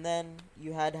 and then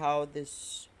you had how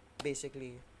this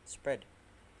basically spread.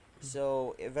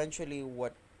 So eventually,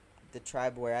 what the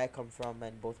tribe where I come from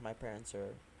and both my parents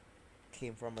are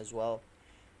came from as well,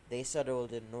 they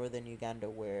settled in northern Uganda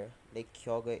where Lake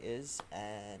Kyoga is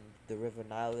and the River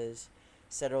Nile is.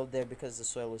 Settled there because the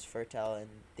soil was fertile, and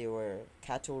they were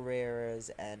cattle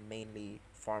rearers and mainly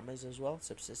farmers as well,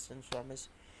 subsistence farmers.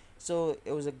 So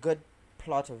it was a good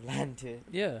plot of land to,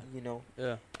 Yeah. you know,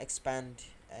 Yeah. expand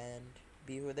and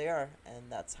be who they are,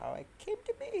 and that's how I came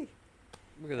to be.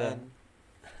 Look at that.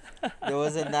 And there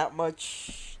wasn't that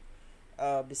much,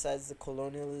 besides the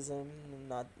colonialism,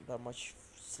 not that much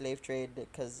slave trade,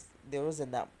 because there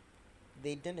wasn't that.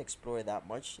 They didn't explore that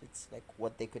much. It's like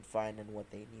what they could find and what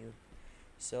they knew.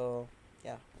 So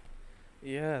yeah,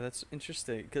 Yeah, that's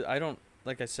interesting. Cause I don't,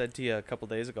 like I said to you a couple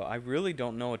days ago, I really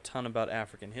don't know a ton about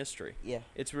African history. yeah.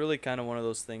 It's really kind of one of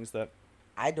those things that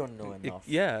I don't know enough.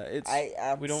 we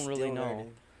don't really still know.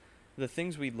 learning. The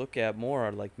things we look at more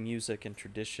are like music and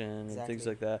tradition and things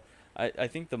Exactly. like that. I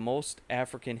think the most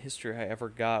African history I ever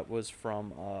got was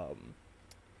from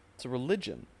it's a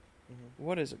religion. Mm-hmm.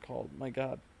 What is it called? My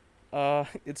God.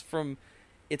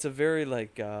 It's a very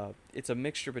like it's a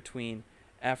mixture between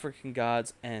African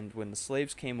gods and when the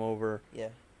slaves came over Yeah,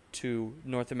 to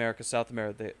North America, South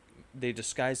America, they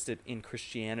disguised it in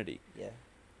Christianity. yeah,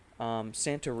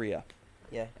 Santeria.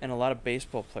 yeah. And a lot of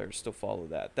baseball players still follow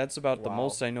that. That's about the Wow.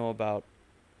 most I know about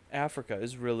Africa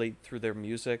is really through their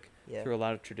music, Yeah, through a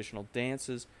lot of traditional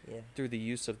dances, yeah. through the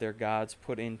use of their gods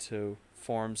put into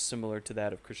forms similar to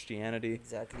that of Christianity.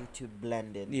 Exactly, to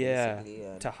blend in. Yeah, Basically,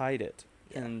 and to hide it.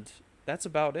 yeah. And that's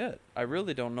about it. I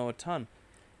really don't know a ton.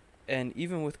 And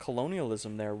even with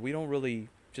colonialism there, we don't really,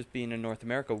 just being in North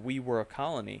America, we were a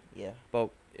colony. Yeah,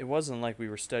 But it wasn't like we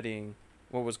were studying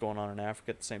what was going on in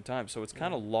Africa at the same time. So it's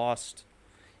kind of lost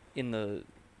in the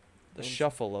Int-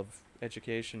 shuffle of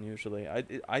education usually.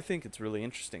 I think it's really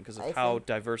interesting because of I how think-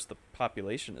 diverse the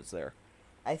population is there.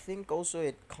 I think also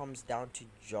it comes down to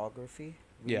geography,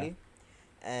 Yeah. really,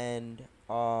 and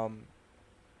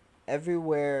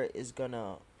everywhere is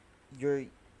gonna, you're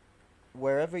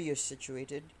wherever you're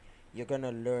situated, you're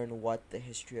gonna learn what the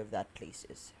history of that place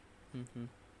is.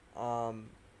 Mm-hmm.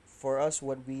 For us,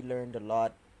 what we learned a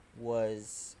lot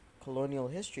was colonial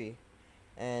history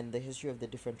and the history of the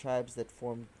different tribes that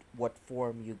formed what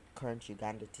form current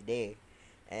Uganda today,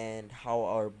 and how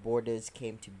our borders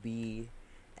came to be,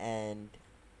 and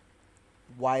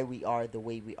why we are the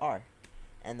way we are.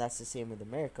 And that's the same with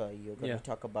America. You're going to Yeah.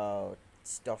 talk about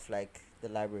stuff like the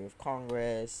Library of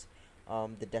Congress,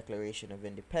 the Declaration of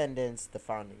Independence, the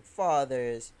Founding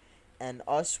Fathers, and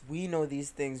us, we know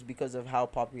these things because of how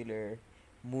popular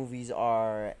movies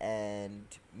are and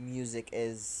music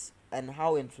is and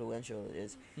how influential it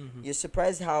is. Mm-hmm. You're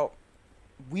surprised how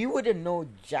we wouldn't know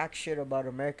jack shit about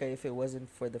America if it wasn't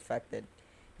for the fact that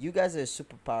you guys are a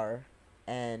superpower,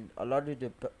 and a lot of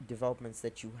the developments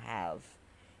that you have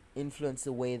influence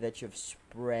the way that you've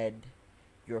spread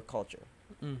your culture.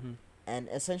 Mm-hmm. And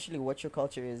essentially what your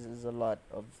culture is a lot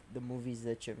of the movies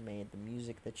that you've made, the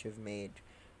music that you've made,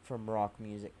 from rock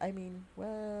music. I mean,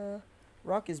 well,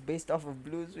 rock is based off of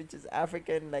blues, which is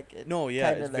African. Like, it No, yeah,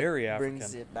 kinda, it's like, very brings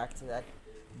African. it back to that.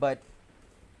 But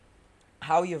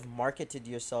how you've marketed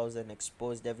yourselves and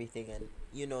exposed everything, and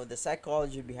the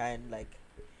psychology behind like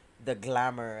the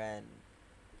glamour and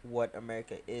what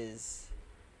America is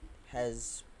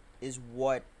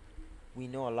what we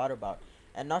know a lot about.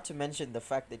 And not to mention the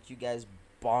fact that you guys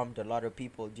bombed a lot of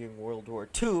people during World War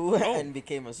II and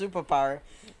became a superpower.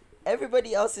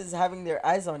 Everybody else is having their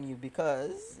eyes on you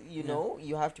because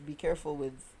you have to be careful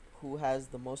with who has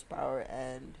the most power,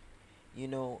 and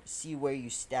see where you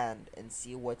stand and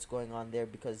see what's going on there,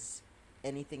 because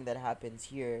anything that happens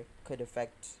here could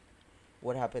affect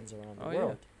what happens around the Oh,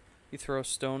 world. yeah. You throw a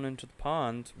stone into the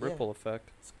pond, Yeah. ripple effect.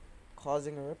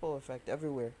 Causing a ripple effect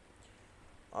everywhere.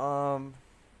 Um,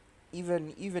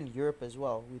 even Europe as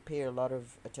well. We pay a lot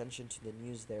of attention to the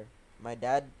news there. My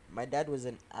dad was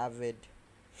an avid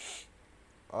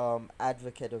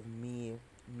advocate of me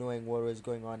knowing what was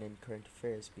going on in current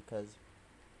affairs, because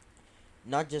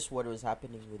not just what was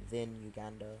happening within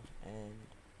Uganda and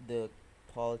the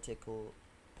political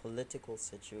political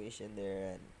situation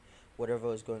there, and whatever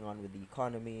was going on with the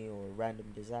economy or random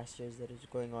disasters that is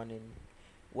going on in,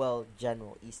 well,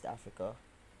 general East Africa,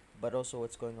 but also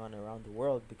what's going on around the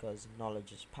world, because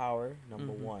knowledge is power,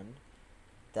 number Mhm. one.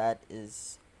 That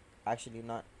is actually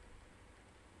not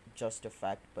just a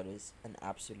fact, but is an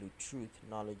absolute truth.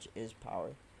 Knowledge is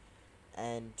power.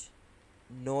 And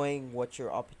knowing what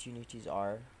your opportunities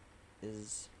are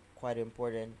is quite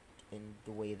important in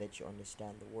the way that you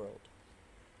understand the world.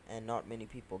 And not many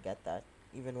people get that.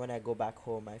 Even when I go back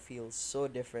home, I feel so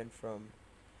different from.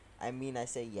 I mean, I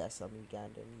say yes, I'm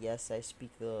Ugandan. Yes, I speak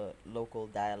the local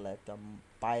dialect. I'm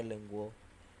bilingual,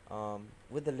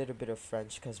 with a little bit of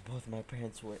French because both my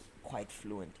parents were quite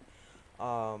fluent.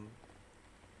 Um,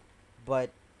 but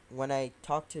when I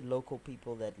talk to local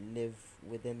people that live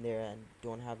within there and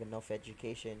don't have enough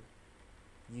education,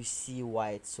 you see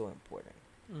why it's so important.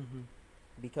 Mm-hmm.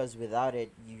 Because without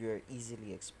it, you're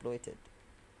easily exploited.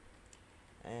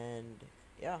 And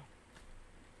yeah,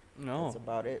 No. that's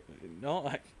about it. No,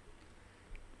 I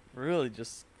really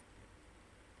just,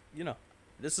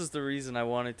 this is the reason I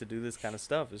wanted to do this kind of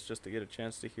stuff, is just to get a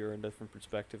chance to hear a different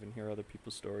perspective and hear other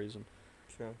people's stories. And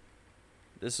True.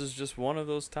 this is just one of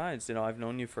those times. I've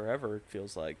known you forever, it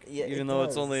feels like. Yeah, Even it though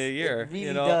it's does. only a year. It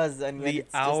really does. And yet The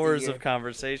it's just a hours year. of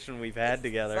conversation we've had It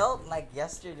together. felt like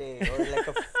yesterday or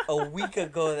like a week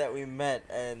ago that we met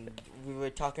and we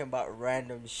were talking about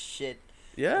random shit.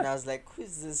 And Yeah. I was like,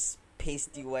 who's this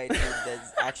pasty white dude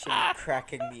that's actually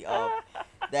cracking me up?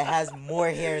 That has more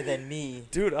hair than me.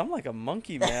 Dude, I'm like a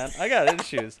monkey, man. I got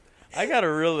issues. I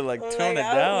gotta really I'm tone it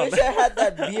I down. wish I had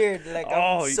that beard. Like,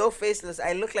 Oh, I'm so faceless.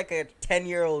 I look like a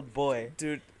 10-year-old boy.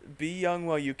 Dude, be young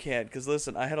while you can. Because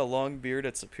listen, I had a long beard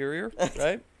at Superior,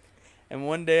 right? And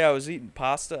one day I was eating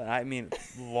pasta. I mean,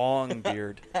 long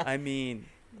beard. I mean,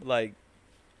 like,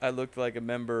 I looked like a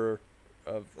member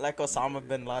of. Like Osama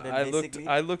bin Laden, I basically.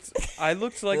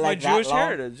 looked like my Like that Jewish long?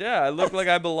 heritage. Yeah, I looked like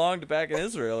I belonged back in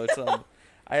Israel or something.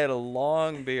 I had a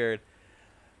long beard,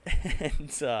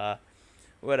 and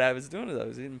what I was doing is I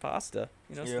was eating pasta,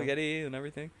 Yeah. spaghetti and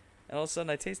everything, and all of a sudden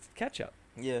I tasted ketchup.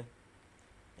 Yeah.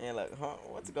 And you're like, huh?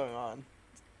 What's going on?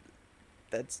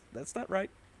 That's not right,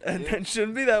 and Yeah. it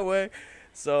shouldn't be that way.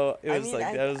 So it I was mean,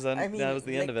 that was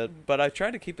the end of it. But I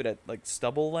tried to keep it at like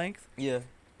stubble length. Yeah.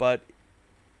 But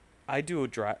I do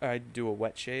a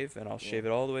wet shave, and I'll shave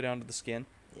Yeah. it all the way down to the skin.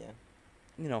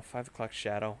 Yeah. 5 o'clock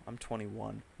shadow. I'm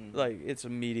 21. Mhm. Like, it's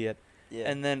immediate. Yeah.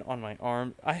 And then on my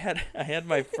arm, I had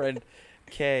my friend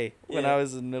Kay when Yeah. I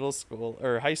was in middle school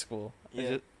or high school.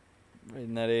 Yeah.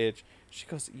 In that age. She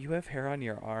goes, "You have hair on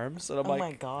your arms?" And I'm Oh like,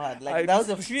 my god! I Like that was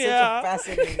just- such yeah. a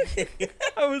fascinating thing.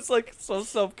 I was like so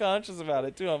self-conscious about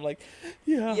it too. I'm like,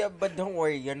 yeah. Yeah, but don't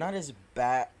worry, you're not as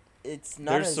bad. It's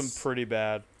not There's as some pretty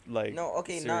bad no.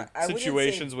 Okay, seri- not I wouldn't say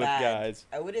situations with bad. guys.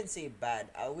 I wouldn't say bad.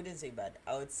 I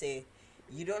would say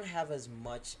you don't have as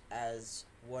much as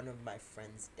one of my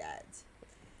friend's dads.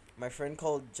 My friend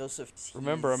called Joseph.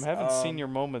 Remember, I'm having senior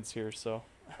moments here, so.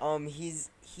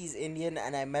 He's Indian,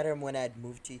 and I met him when I'd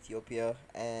moved to Ethiopia,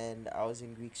 and I was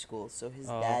in Greek school. So his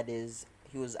Oh. dad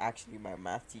he was actually my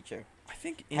math teacher. I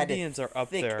think Had a Indians are up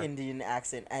thick there. Indian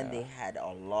accent, and Yeah. they had a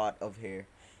lot of hair.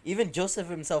 Even Joseph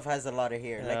himself has a lot of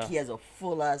hair. Yeah. Like he has a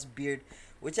full ass beard,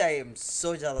 which I am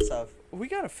so jealous of. We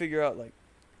gotta figure out like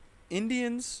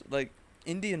Indians, like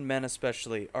Indian men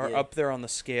especially, are Yeah. up there on the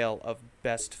scale of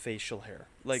best facial hair.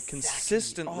 Like Exactly.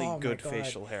 consistently Oh my good God.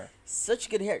 facial hair. Such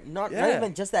good hair. Not Yeah.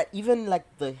 even just that. Even like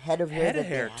the head of hair. Head that of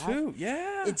hair they have, too.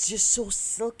 Yeah. It's just so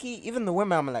silky. Even the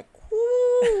women, I'm like,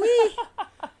 whoo-wee.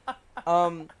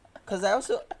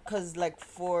 Cause like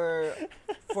for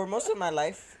most of my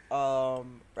life,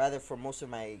 rather for most of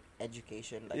my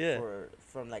education, like Yeah.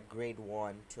 from like grade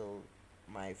 1 till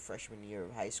my freshman year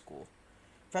of high school,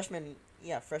 freshman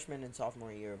and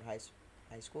sophomore year of high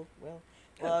school. Well,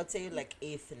 I'd say like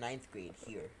 8th, 9th grade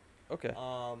here. Okay.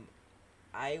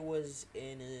 I was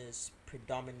in a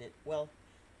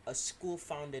school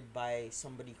founded by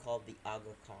somebody called the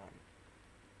Aga Khan.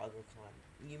 Aga Khan.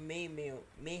 You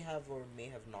may have or may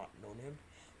have not known him,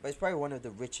 but he's probably one of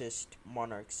the richest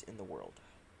monarchs in the world.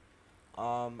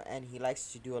 And he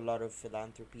likes to do a lot of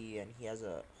philanthropy, and he has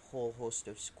a whole host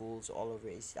of schools all over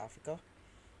East Africa.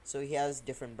 So he has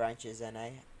different branches, and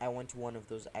I went to one of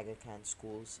those Aga Khan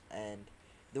schools, and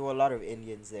there were a lot of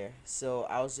Indians there. So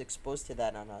I was exposed to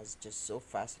that, and I was just so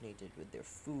fascinated with their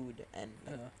food and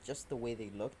like, Yeah. just the way they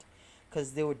looked,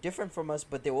 because they were different from us,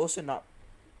 but they were also not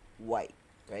white,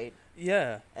 right?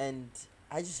 Yeah. And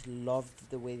I just loved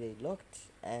the way they looked,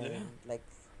 and Yeah. like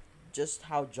just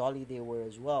how jolly they were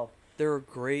as well. They're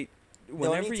great.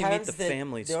 Whenever you meet the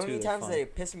families, the too, only they're times fun. that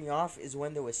it pissed me off is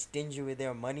when they were stingy with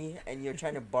their money and you're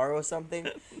trying to borrow something.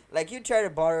 Like you try to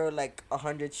borrow like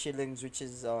 100 shillings, which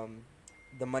is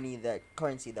the money, that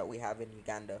currency that we have in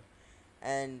Uganda,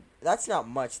 and that's not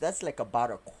much. That's like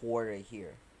about a quarter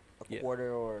here, Yeah.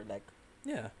 quarter or like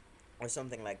Yeah. or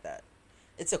something like that.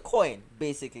 It's a coin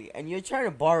basically, and you're trying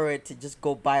to borrow it to just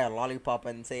go buy a lollipop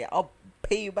and say I'll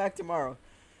pay you back tomorrow.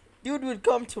 Dude would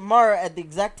come tomorrow at the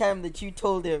exact time that you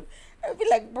told him. I'd be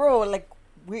like, bro, like,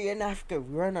 we're in Africa.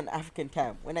 We run on African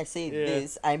time. When I say Yeah.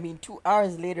 this, I mean 2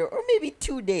 hours later or maybe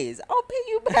 2 days. I'll pay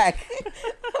you back.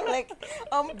 I'm like,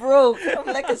 I'm broke. I'm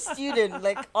like a student.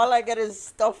 Like, all I get is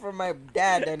stuff from my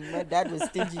dad. And my dad was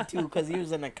stingy, too, because he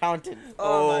was an accountant.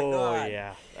 Oh, my God.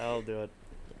 yeah. That'll do it.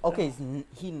 Okay,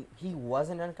 he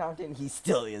wasn't an accountant. He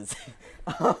still is.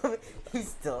 He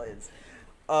still is.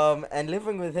 And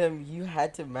living with him, you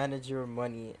had to manage your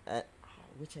money,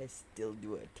 which I still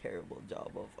do a terrible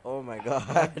job of. Oh my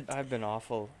God. I've been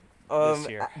awful Um, this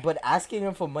year. but asking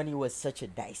him for money was such a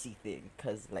dicey thing,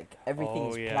 cause like everything Oh,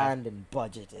 is yeah. planned and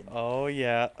budgeted. Oh,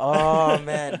 yeah. Oh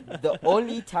man, the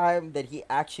only time that he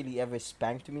actually ever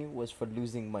spanked me was for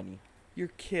losing money.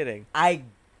 You're kidding. I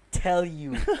tell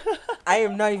you, I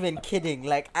am not even kidding.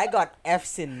 Like, I got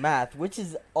F's in math, which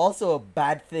is also a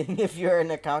bad thing if you're an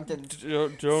accountant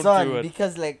Don't son, do it.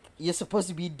 because like you're supposed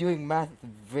to be doing math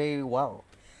very well.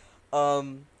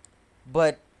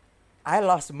 But I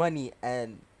lost money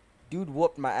and dude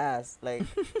whooped my ass. Like,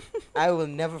 I will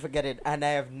never forget it, and I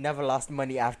have never lost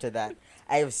money after that.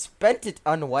 I have spent it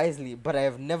unwisely, but I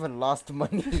have never lost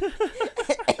money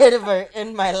ever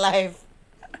in my life.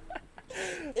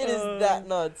 It is that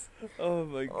nuts. Oh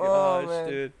my Oh, gosh, man.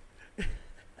 dude.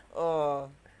 Oh,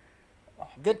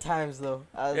 good times though.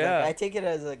 I was Yeah. like, I take it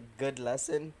as a good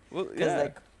lesson, Well, cause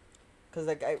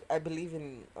yeah. I believe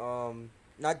in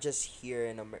not just here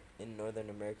in Northern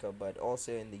America, but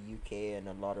also in the UK and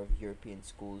a lot of European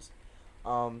schools,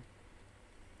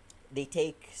 they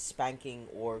take spanking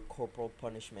or corporal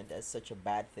punishment as such a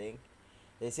bad thing.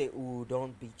 They say, "Ooh,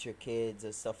 don't beat your kids"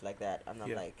 or stuff like that, and I'm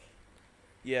Yeah. like,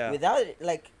 Yeah. without it,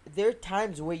 like, there are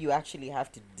times where you actually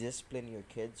have to discipline your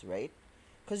kids, right?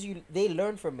 Because they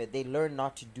learn from it. They learn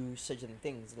not to do certain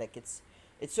things. Like, it's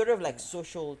sort of like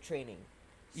social training.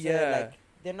 So Yeah. like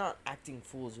they're not acting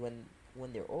fools when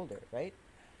they're older, right?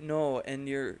 No, and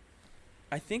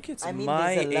I think it's I mean,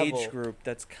 my there's a age level. group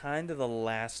that's kind of the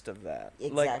last of that.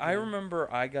 Like, Exactly. I remember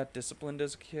I got disciplined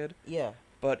as a kid, Yeah,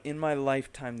 but in my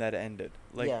lifetime that ended.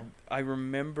 Like, Yeah. I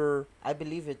remember I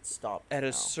believe it stopped at a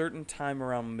now. certain time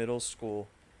around middle school,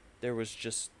 there was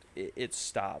just, it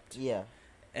stopped. Yeah,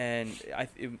 And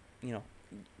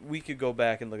we could go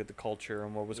back and look at the culture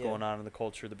and what was Yeah. going on in the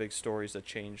culture, the big stories that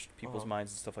changed people's Uh-huh.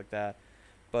 minds and stuff like that.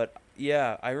 But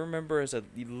yeah, I remember as a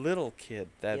little kid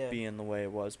that Yeah. being the way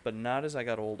it was, but not as I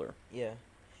got older. yeah.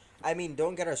 I mean,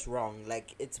 don't get us wrong.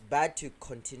 Like, it's bad to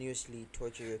continuously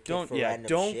torture your kid for random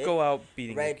Don't shit, go out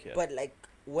beating right? your kid. But like,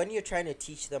 when you're trying to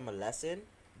teach them a lesson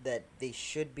that they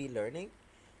should be learning,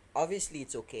 obviously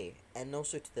it's okay, and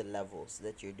also to the levels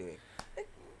that you're doing.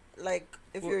 Like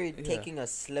if Well, you're yeah. taking a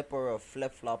slip or a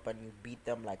flip flop and you beat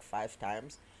them like 5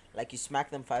 times, like you smack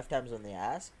them 5 times on the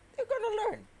ass, they're gonna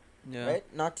learn, yeah.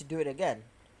 right? Not to do it again.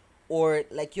 Or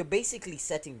like you're basically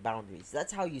setting boundaries.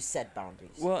 That's how you set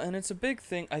boundaries. Well, and it's a big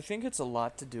thing. I think it's a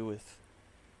lot to do with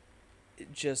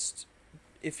just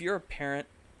if you're a parent,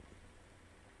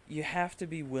 you have to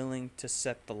be willing to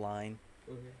set the line.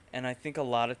 And I think a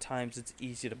lot of times it's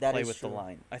easy to That play is with true. the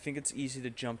line. I think it's easy to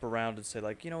jump around and say,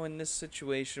 like, in this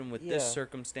situation with Yeah. this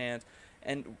circumstance.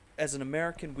 And as an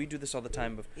American, we do this all the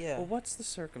time. Of, Yeah. well, what's the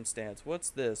circumstance? What's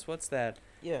this? What's that?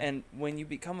 Yeah. And when you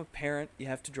become a parent, you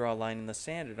have to draw a line in the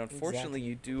sand. And unfortunately, Exactly.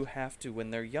 you do have to,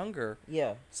 when they're younger,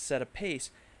 Yeah. set a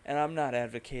pace. And I'm not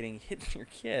advocating hitting your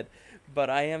kid, but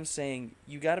I am saying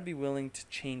you got to be willing to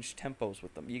change tempos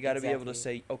with them. You got to be able to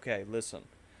say, okay, listen,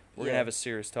 we're going to Yeah. have a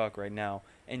serious talk right now,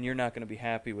 and you're not going to be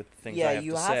happy with the things Yeah, I have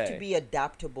you to have say. to be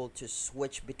adaptable to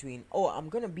switch between, oh, I'm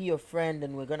going to be your friend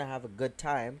and we're going to have a good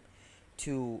time,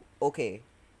 to, okay,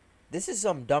 this is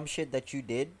some dumb shit that you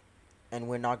did and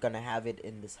we're not going to have it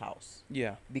in this house.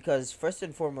 Yeah. Because first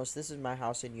and foremost, this is my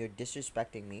house and you're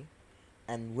disrespecting me,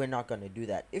 and we're not going to do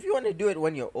that. If you want to do it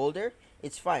when you're older,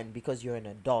 it's fine because you're an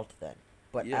adult then.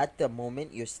 But Yeah. at the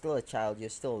moment, you're still a child. You're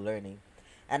still learning.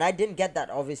 And I didn't get that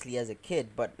obviously as a kid.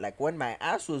 But like when my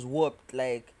ass was whooped,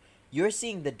 like you're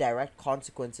seeing the direct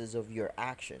consequences of your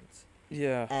actions.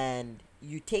 Yeah. And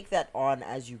you take that on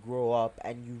as you grow up,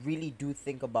 and you really do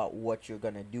think about what you're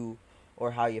gonna do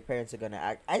or how your parents are gonna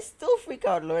act. I still freak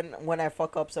out when I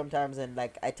fuck up sometimes, and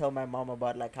like I tell my mom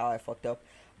about like how I fucked up.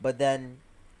 But then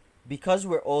because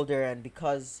we're older and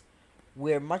because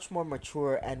we're much more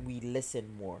mature and we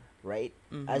listen more, right?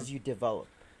 Mm-hmm. As you develop,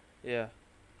 Yeah.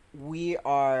 we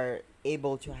are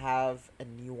able to have a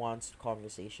nuanced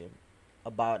conversation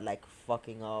about like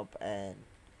fucking up and,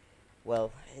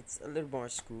 well, it's a little more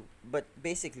but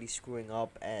basically screwing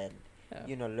up and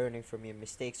Yeah. learning from your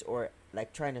mistakes or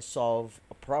like trying to solve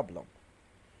a problem.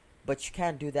 But you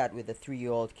can't do that with a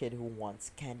 3-year-old kid who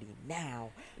wants candy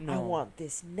now. I No. want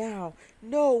this now.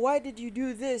 No, why did you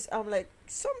do this? I'm like,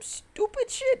 some stupid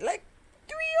shit. Like,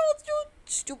 3-year-olds do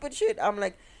stupid shit. I'm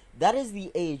like, that is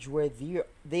the age where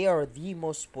they are the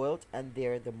most spoiled and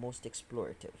they're the most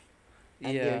explorative.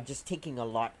 And Yeah. they're just taking a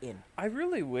lot in. I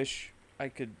really wish I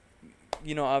could,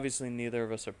 obviously neither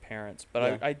of us are parents, but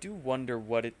Yeah. I do wonder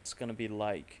what it's going to be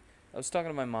like. I was talking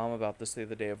to my mom about this the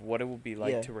other day of what it would be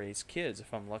like Yeah. to raise kids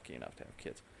if I'm lucky enough to have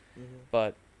kids. Mm-hmm.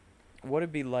 But what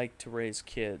it'd be like to raise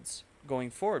kids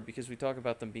going forward, because we talk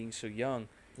about them being so young,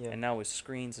 Yeah. and now with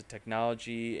screens and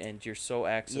technology and you're so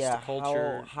access Yeah, to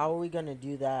culture. how are we gonna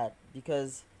do that?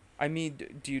 Because I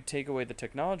mean, do you take away the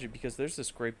technology? Because there's this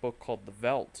great book called The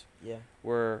Veldt, yeah,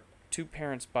 where two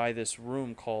parents buy this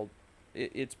room called,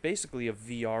 it's basically a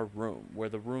VR room, where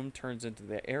the room turns into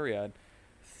the area, and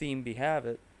theme have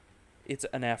it, it's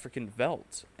an African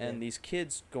veldt. And Yeah. these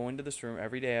kids go into this room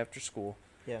every day after school,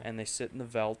 yeah, and they sit in the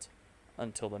veldt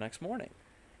until the next morning.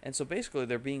 And so basically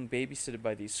they're being babysitted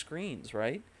by these screens,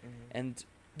 right? mm-hmm. And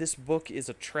this book is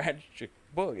a tragic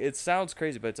book. It sounds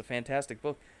crazy, but it's a fantastic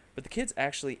book. But the kids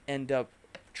actually end up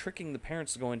tricking the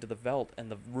parents to go into the veldt,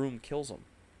 and the room kills them.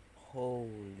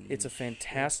 Holy. It's a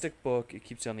fantastic book. It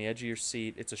keeps you on the edge of your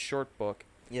seat. It's a short book.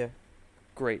 Shit. Yeah.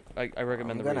 Great. I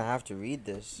recommend I'm the gonna read. have to read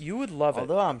this. You would love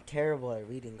Although I'm terrible at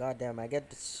reading, goddamn, I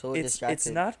get so it. distracted. It's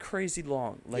not crazy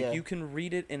long. Like Yeah. you can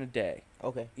read it in a day.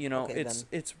 Okay. Okay, it's then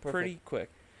it's perfect. pretty quick.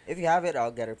 If you have it,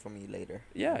 I'll get it from you later.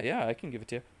 Yeah, I can give it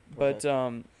to you. Perfect.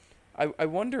 But I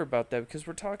wonder about that, because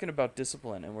we're talking about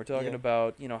discipline, and we're talking Yeah.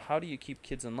 about, how do you keep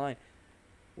kids in line?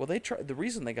 Well, the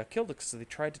reason they got killed is because they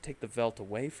tried to take the veldt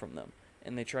away from them,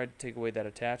 and they tried to take away that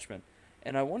attachment.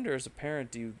 And I wonder, as a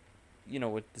parent,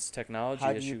 with this technology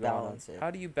How do you issue going on, balance it? how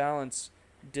do you balance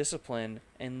discipline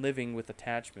and living with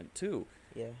attachment too?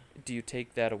 Yeah. Do you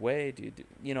take that away?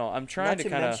 I'm trying Not to to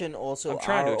kind of, mention also I'm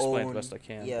trying to our explain own, the best I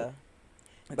can. Yeah.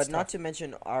 But But it's not tough. to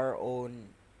mention our own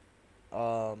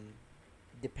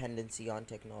dependency on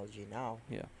technology now.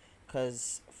 Yeah.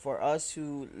 Because for us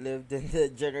who lived in the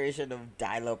generation of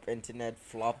dial-up internet,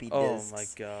 floppy Oh disks, my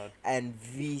God. and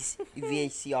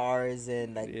VCRs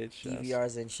and like VHS.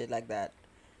 DVRs and shit like that,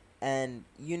 and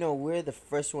we're the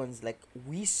first ones. Like,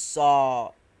 we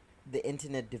saw the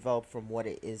internet develop from what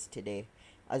it is today.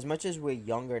 As much as we're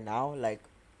younger now, like,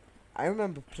 I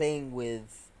remember playing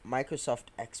with Microsoft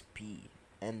XP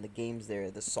and the games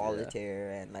there, the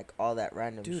solitaire and like all that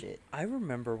random Dude, shit. I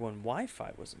remember when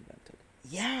Wi-Fi was invented.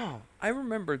 Yeah. I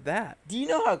remember that. Do you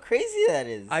know how crazy that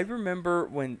is? I remember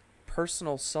when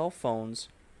personal cell phones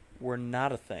were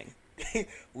not a thing.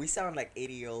 We sound like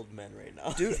 80-year-old men right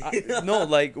now. Dude, no,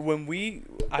 like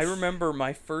I remember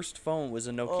my first phone was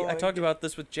a Nokia. Oh I my talked about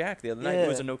this with Jack the other night. It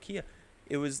was a Yeah. Nokia.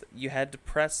 It was, you had to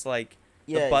press like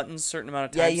Yeah. the buttons a certain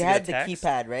amount of Yeah, times you to get had a the text.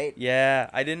 keypad, right? Yeah,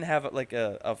 I didn't have like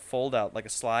a fold out, like a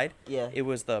slide. Yeah. It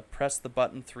was the press the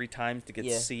button 3 times to get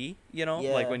Yeah. C, Yeah.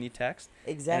 like when you text.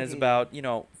 Exactly. And it's about,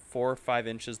 4 or 5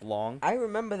 inches long. I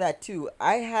remember that too.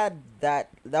 I had that.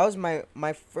 That was my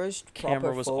first proper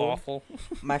Camera was phone. awful.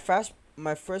 my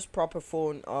first proper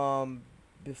phone.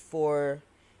 Before,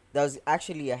 that was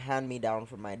actually a hand me down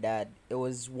from my dad. It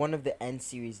was one of the N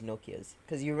series Nokias.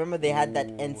 Cause you remember they had that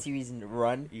N Ooh. series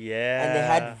run, Yeah. and they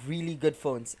had really good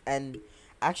phones. And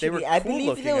actually, were I cool believe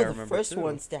looking, they I were the remember, first too.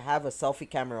 ones to have a selfie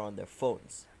camera on their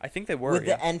phones I think they were. with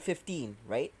Yeah. the N15,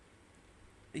 right?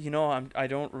 I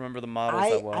don't remember the models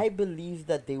that well. I believe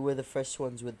that they were the first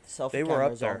ones with selfie They were up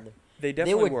cameras there. on them. They They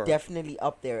definitely were definitely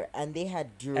up there, and they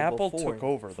had durable Apple took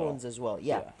over, though. phones as well.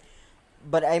 Yeah.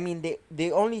 But I mean,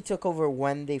 they only took over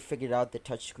when they figured out the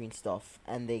touchscreen stuff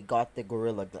and they got the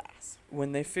Gorilla Glass.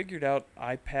 When they figured out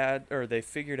they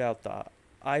figured out the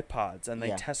iPods, and they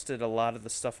Yeah. tested a lot of the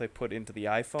stuff they put into the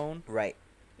iPhone, Right.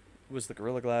 was the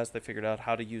Gorilla Glass. They figured out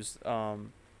how to use,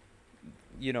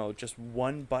 just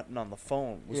one button on the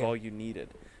phone was Yeah. all you needed.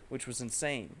 which was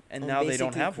insane. And And now they don't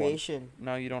basically have creation, one.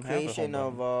 Now you don't have a creation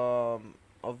home button.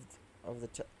 of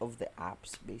of the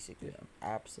apps, basically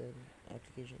apps and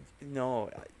applications.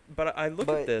 No, but I look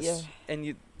But at this, yeah. and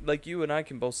you and I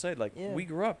can both say, like, Yeah. we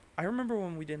grew up. I remember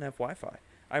when we didn't have Wi-Fi.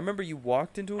 I remember you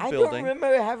walked into a I building. don't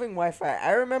remember having Wi-Fi.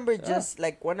 I remember just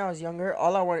like when I was younger,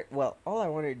 all I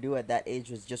wanted to do at that age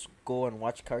was just go and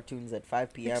watch cartoons at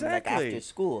 5 p.m. like Exactly. after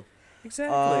school.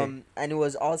 Exactly. And it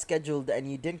was all scheduled,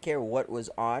 and you didn't care what was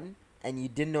on, and you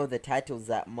didn't know the titles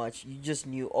that much. You just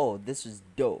knew, oh, this was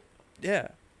dope. Yeah.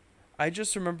 I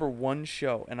just remember one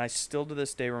show, and I still to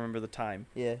this day remember the time.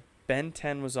 Yeah. Ben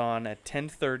 10 was on at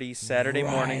 10:30 Saturday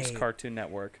mornings, Right. Cartoon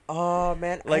Network. Oh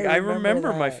man, Like, I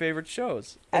remember my that. favorite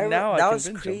shows, and now I that can was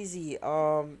binge 'em. crazy. The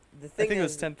I thing think it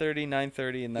was is, 10:30,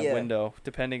 9:30 in that Yeah. window,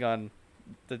 depending on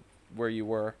where you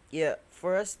were. yeah,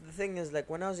 for us, the thing is, like,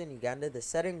 when I was in Uganda, the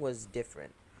setting was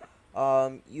different.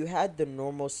 You had the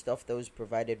normal stuff that was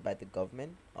provided by the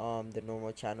government, the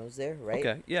normal channels there, right?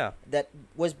 Okay, yeah. That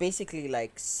was basically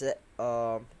like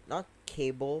not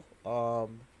cable,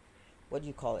 what do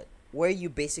you call it? Where you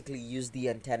basically use the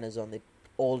antennas on the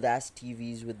old ass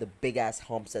TVs with the big ass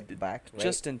humps at the back, right?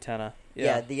 Just antenna. Yeah,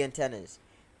 Yeah. the antennas.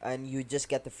 And you just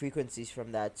get the frequencies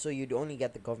from that. So you'd only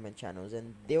get the government channels,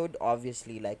 and they would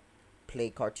obviously like play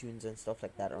cartoons and stuff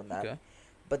like that on that. Okay.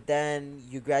 But then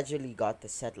you gradually got the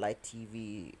satellite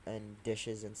TV and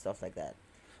dishes and stuff like that.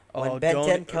 When Ben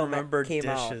 10 came out,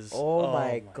 dishes. oh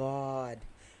my god.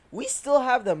 We still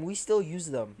have them. We still use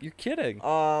them. You're kidding.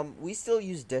 We still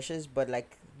use dishes, but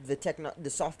like the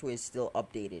software is still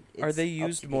updated. Are It's they up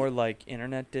used to more date. like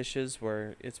internet dishes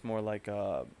where it's more like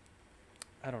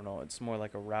I don't know, it's more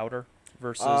like a router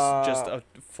versus just a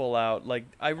full out, like,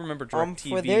 I remember DirecTV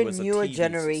for their was a newer TV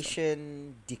system.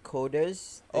 generation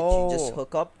decoders that you just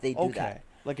hook up, they do Okay. that.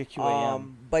 Like a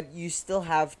QAM. But you still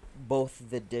have both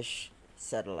the dish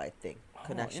satellite thing Oh,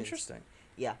 connections. interesting.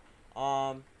 Yeah.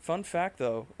 Fun fact,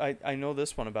 though, I know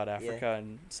this one about Africa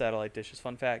and satellite dishes.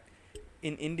 Fun fact,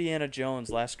 in Indiana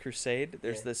Jones' Last Crusade,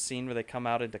 there's Yeah. this scene where they come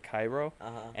out into Cairo,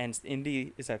 and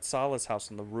Indy is at Salah's house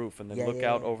on the roof, and they Yeah, look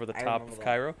yeah, out yeah. over the I top remember of that.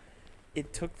 Cairo.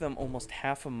 It took them almost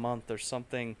half a month or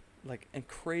something, like a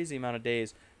crazy amount of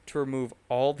days, to remove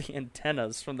all the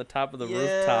antennas from the top of the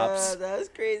rooftops. Yeah, that was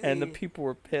crazy. And the people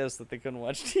were pissed that they couldn't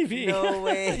watch TV. No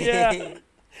way. Yeah.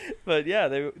 But yeah,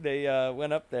 they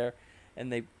went up there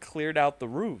and they cleared out the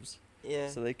roofs Yeah.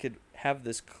 so they could have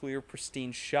this clear,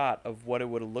 pristine shot of what it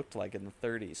would have looked like in the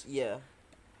 30s. Yeah.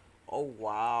 Oh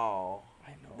wow.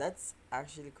 I know. That's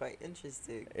actually quite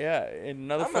interesting. Yeah, and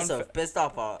another That fun must have pissed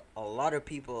off a lot of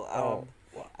people. well,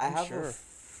 I I'm have sure. a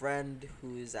friend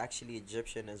who is actually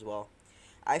Egyptian as well.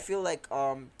 I feel like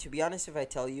to be honest, if I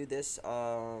tell you this,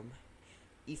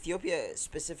 Ethiopia,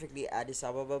 specifically Addis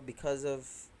Ababa, because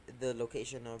of the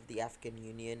location of the African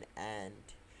Union and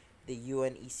the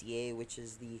UNECA, which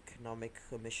is the Economic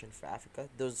Commission for Africa,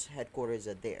 those headquarters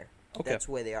are there. Okay. That's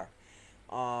where they are.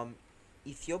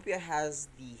 Ethiopia has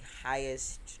the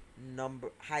highest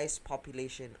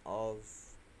population of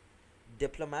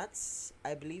diplomats,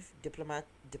 I believe,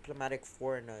 diplomatic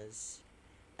foreigners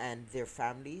and their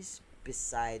families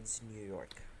besides New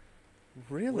York.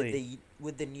 Really?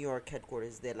 With the New York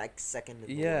headquarters, they're like second in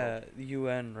the Yeah, world. the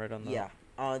UN right on the... Yeah.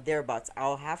 Thereabouts.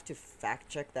 I'll have to fact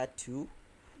check that too.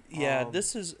 Yeah,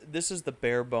 this is the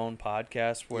bare bone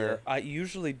podcast where Yeah. I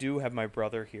usually do have my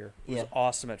brother here, who's Yeah.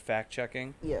 awesome at fact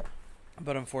checking. Yeah.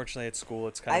 But unfortunately, at school,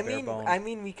 it's kind of bare bone. I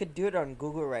mean, we could do it on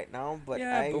Google right now, but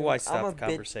Yeah, but why stop I'm a the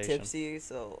conversation? bit tipsy,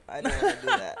 so I don't want to do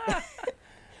that.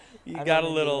 You I got a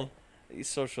don't little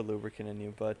social lubricant in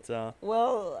you, but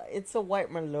Well, it's a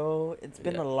white Merlot. It's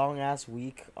been Yeah. a long ass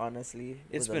week, honestly.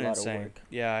 it's with been a lot insane. Of work.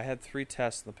 Yeah, I had 3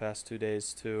 tests in the past 2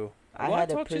 days too. I Well,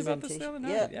 had a talked to you about this presentation. the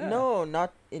other night. Yeah, no,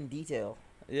 not in detail.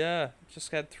 Yeah,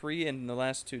 just had 3 in the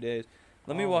last 2 days.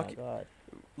 Let me Oh walk. my God.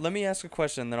 Let me ask a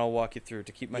question, and then I'll walk you through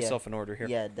to keep Yeah. myself in order here.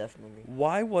 Yeah, definitely.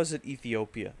 Why was it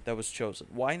Ethiopia that was chosen?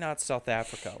 Why not South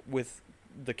Africa with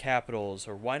the capitals,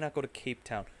 or why not go to Cape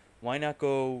Town? Why not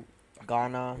go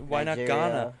Ghana. Why not Nigeria,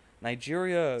 Ghana?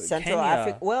 Nigeria, Central Kenya?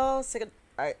 Africa. Well,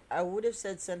 I would have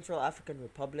said Central African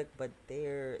Republic, but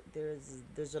there's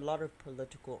a lot of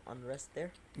political unrest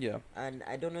there, Yeah. and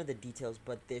I don't know the details,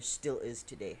 but there still is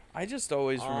today. I just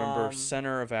always remember Um,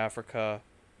 center of Africa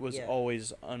was yeah.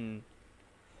 always an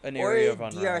Or area of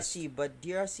unrest. DRC, but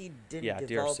DRC didn't Yeah,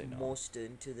 develop DRC, no. most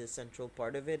into the central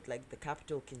part of it. Like the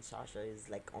capital, Kinshasa, is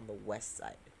like on the west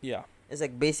side. Yeah. It's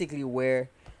like basically where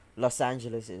Los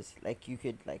Angeles is. Like you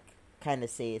could like kind of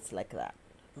say it's like that.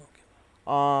 Okay.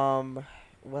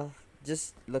 Well,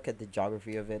 just look at the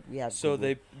geography of it. We have So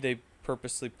Google. they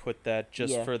purposely put that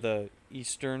just Yeah. for the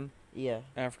eastern Yeah.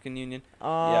 African Union. Yeah,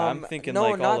 I'm thinking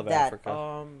like all of that.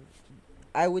 Africa.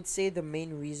 I would say the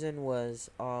main reason was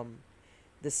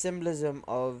the symbolism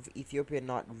of Ethiopia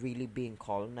not really being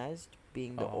colonized,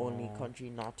 being the only Oh. country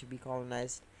not to be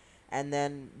colonized, and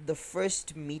then the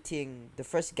first meeting, the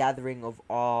first gathering of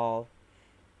all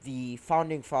the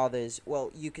founding fathers.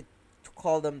 Well, you could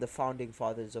call them the founding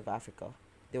fathers of Africa.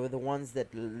 They were the ones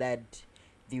that led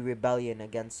the rebellion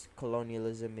against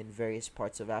colonialism in various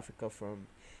parts of Africa, from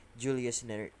Julius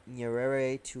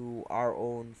Nyerere to our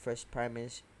own first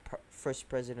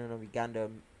president of Uganda,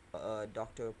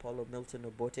 Dr. Apollo Milton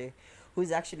Obote, who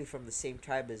is actually from the same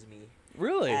tribe as me.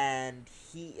 Really? And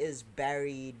he is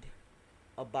buried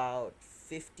about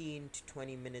 15 to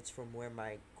 20 minutes from where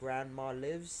my grandma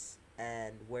lives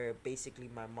and where basically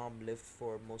my mom lived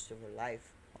for most of her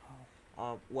life.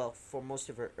 Well, for most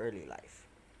of her early life.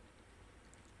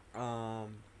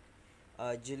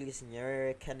 Julius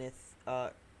Nyerere, Kenneth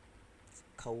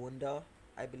Kaunda,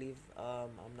 I believe.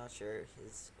 I'm not sure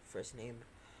his first name.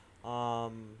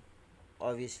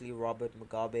 Obviously Robert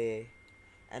Mugabe,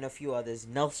 and a few others.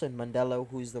 Nelson Mandela,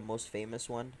 who's the most famous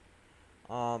one.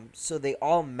 So they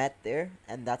all met there,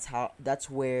 and that's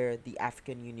where the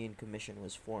African Union Commission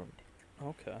was formed.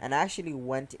 Okay. And I actually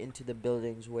went into the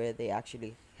buildings where they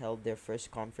actually held their first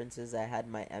conferences. I had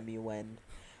my MUN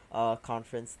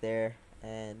conference there,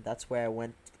 and that's where I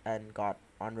went and got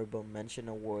honorable mention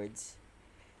awards.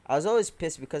 I was always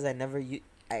pissed because I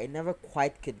never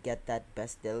quite could get that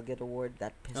best delegate award.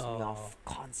 That pissed me off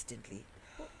constantly.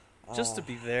 Just to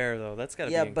be there though, that's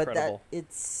gotta be Yeah, incredible. but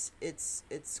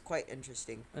it's quite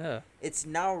interesting. Yeah. It's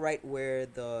now right where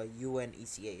the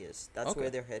UNECA is. That's Okay. where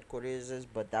their headquarters is,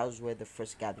 but that was where the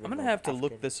first gathering. I'm gonna of have to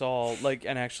look African- this all like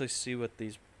and actually see what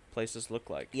these places look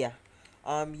like. Yeah.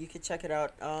 You could check it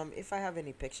out. If I have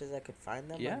any pictures, I could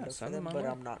find them. Yeah, and look send for them, them but my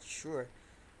way. I'm not sure.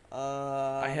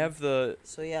 I have the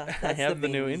So yeah, I that's have the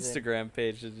main new reason. Instagram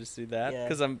page. Did you see that? Yeah.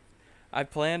 Because I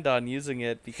planned on using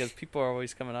it because people are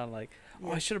always coming on like, oh,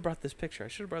 Yeah. I should have brought this picture. I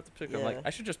should have brought the picture. I'm like, Yeah. I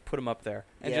should just put them up there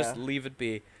and just Yeah. leave it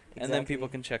be, and then people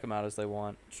can check them out as they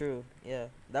want. True. Yeah,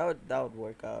 that would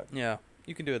work out. Yeah,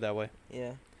 you can do it that way.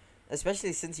 Yeah,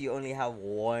 especially since you only have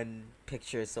one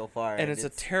picture so far, And it's a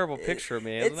terrible picture of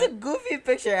me, isn't It's a it? goofy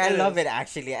picture. I It love is. it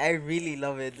actually. I really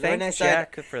love it. Thank when I saw it,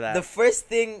 Jack for that. the first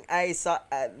thing I saw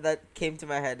that came to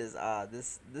my head is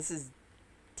this is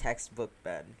textbook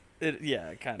Ben.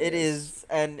 Yeah, kind of. It is,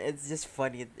 and it's just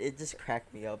funny. It just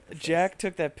cracked me up. Jack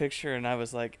took that picture, and I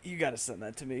was like, "You gotta send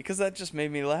that to me," because that just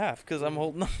made me laugh. Because I'm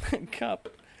holding up that cup,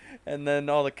 and then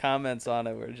all the comments on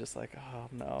it were just like, "Oh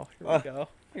no, here we go,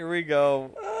 here we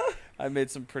go." I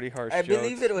made some pretty harsh I jokes.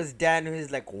 believe it was Dan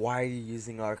who's like, "Why are you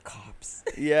using our cops?"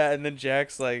 Yeah, and then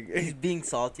Jack's like, He's being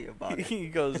salty about it. he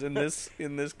goes, "In this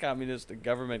communist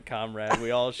government, comrade,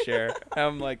 we all share."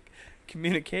 I'm like,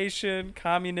 communication,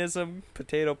 communism,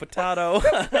 potato.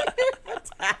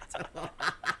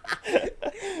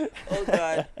 Oh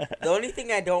god. The only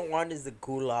thing I don't want is the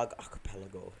Gulag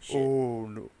Archipelago shit. Oh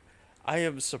no, I am I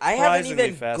haven't surprisingly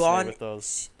even fascinated gone with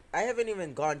those. I haven't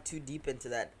even gone too deep into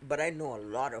that, but I know a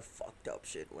lot of fucked up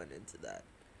shit went into that.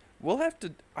 We'll have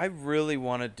to. I really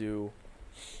want to do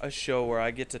a show where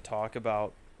I get to talk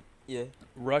about Yeah.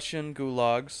 Russian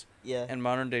gulags Yeah. and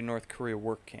modern day North Korea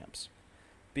work camps,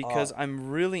 because I'm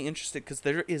really interested. Because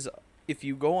there is, if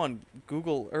you go on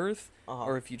Google Earth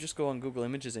or if you just go on Google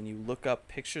Images and you look up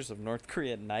pictures of North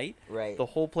Korea at night, right. the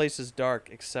whole place is dark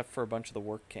except for a bunch of the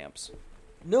work camps.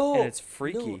 No. And it's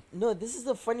freaky. No, this is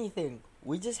the funny thing.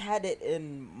 We just had it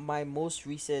in my most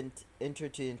recent Intro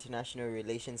to International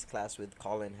Relations class with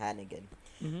Colin Hannigan.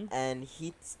 Mm-hmm. And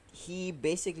he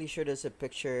basically showed us a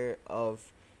picture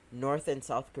of North and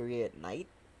South Korea at night,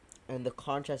 and the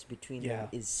contrast between them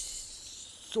is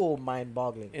so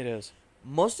mind-boggling. It is.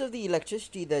 Most of the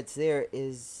electricity that's there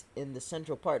is in the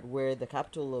central part where the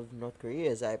capital of North Korea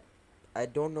is. I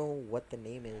don't know what the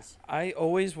name is. I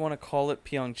always want to call it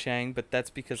Pyeongchang, but that's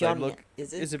because I look.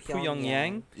 Is it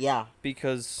Pyongyang? Yeah,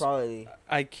 Because probably.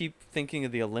 I keep thinking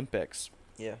of the Olympics,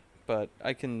 Yeah. but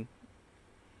I can.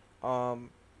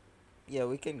 Yeah,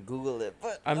 we can Google it,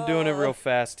 but I'm doing it real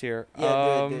fast here.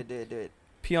 Yeah, do it.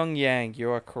 Pyongyang, you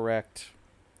are correct.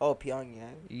 Oh,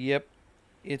 Pyongyang. Yep.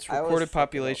 Its I always recorded fuck it up.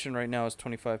 population right now is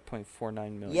 25.49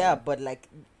 million. Yeah, but like,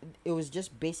 it was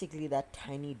just basically that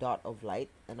tiny dot of light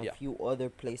and a Yeah. few other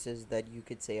places that you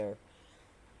could say are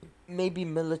maybe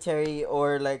military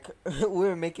or like we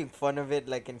were making fun of it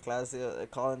like in class.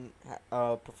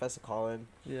 Professor Colin.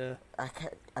 Yeah.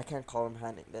 I can't call him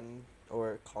Hannigan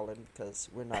or Colin because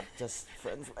we're not just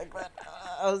friends like that.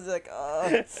 I was like,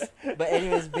 but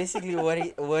anyways, basically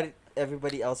what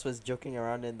everybody else was joking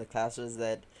around in the class was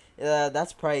that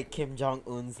That's probably Kim Jong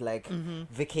Un's like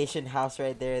vacation house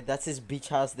right there. That's his beach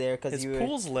house there, cause His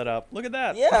pool's lit up. Look at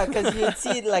that. Yeah, because you'd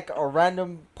see like a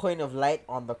random point of light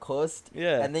on the coast.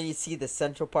 Yeah. And then you'd see the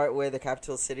central part where the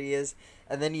capital city is.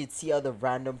 And then you'd see other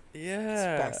random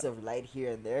specks of light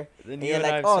here and there. Then and you you're and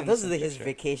like, I've oh, seen those some are his picture.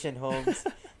 vacation homes.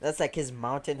 That's like his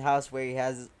mountain house where he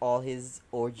has all his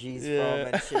orgies from Yeah.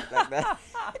 and shit like that.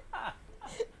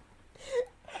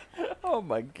 Oh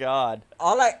my god.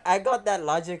 I got that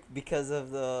logic because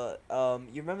of the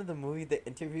you remember the movie The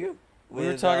Interview? We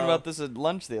were talking about this at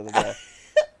lunch the other day.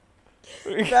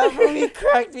 That movie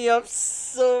cracked me up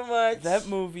so much. That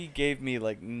movie gave me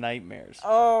like nightmares.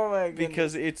 Oh my god.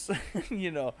 Because it's,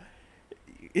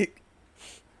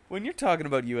 when you're talking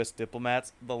about U.S.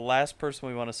 diplomats, the last person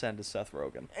we want to send is Seth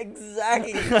Rogen.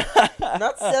 Exactly.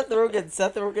 Not Seth Rogen.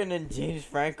 Seth Rogen and James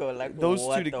Franco. Like Those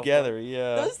what two the together, fuck?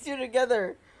 yeah. Those two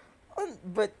together.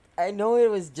 But I know it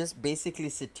was just basically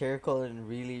satirical and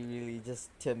really, really just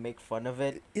to make fun of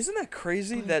it. Isn't that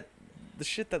crazy that the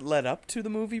shit that led up to the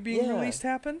movie being Yeah. released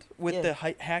happened? With Yeah. the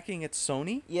hacking at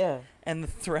Sony Yeah. and the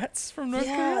threats from North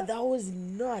Yeah, Korea? that was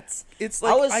nuts. It's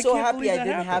like, I was so can't happy believe I that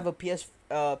didn't have happened.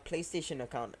 a PlayStation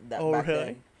account back really?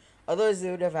 then. Otherwise,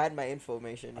 they would have had my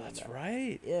information. on That's that.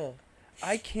 right. Yeah.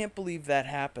 I can't believe that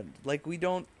happened. Like, we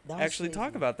don't That was actually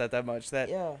talk crazy. about that much. That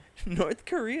Yeah. North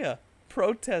Korea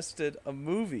protested a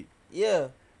movie. Yeah.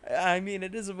 I mean,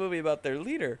 it is a movie about their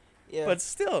leader. Yeah. But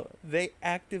still, they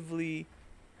actively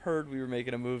heard we were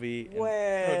making a movie and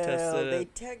well, protested they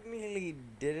it. technically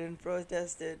didn't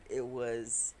protest it. It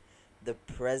was the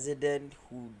president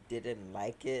who didn't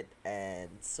like it, and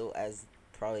so as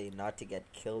probably not to get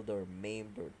killed or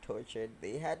maimed or tortured,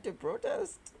 they had to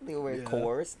protest. They were Yeah.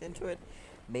 coerced into it.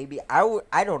 Maybe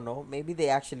I don't know. Maybe they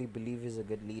actually believe he's a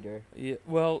good leader. Yeah,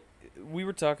 well, we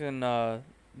were talking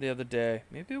the other day.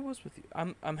 Maybe it was with you.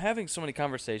 I'm having so many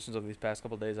conversations over these past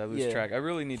couple of days. I lose Yeah. track. I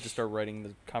really need to start writing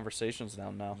the conversations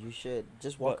down now. You should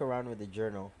just walk But- around with a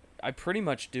journal. I pretty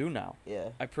much do now. Yeah.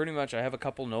 I have a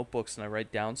couple notebooks and I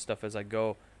write down stuff as I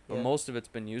go. But Yeah. most of it's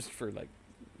been used for like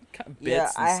bits Yeah,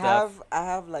 and I stuff.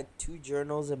 have like 2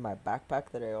 journals in my backpack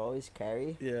that I always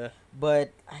carry. Yeah.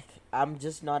 But I'm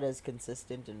just not as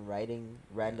consistent in writing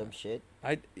random shit.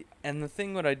 And the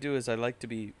thing what I do is I like to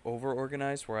be over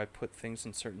organized, where I put things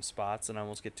in certain spots and I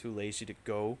almost get too lazy to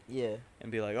go Yeah.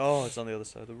 and be like, oh, it's on the other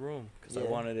side of the room because I Yeah.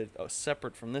 wanted it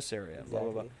separate from this area. Exactly.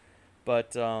 Blah blah blah.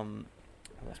 But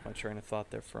I lost my train of thought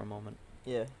there for a moment.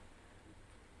 Yeah.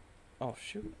 Oh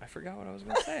shoot, I forgot what I was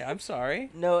gonna say. I'm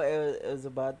sorry. No, it was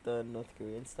about the North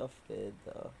Korean stuff with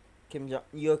Kim Jong.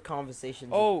 Your conversations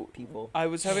Oh, with people. I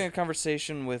was having a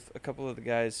conversation with a couple of the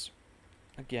guys.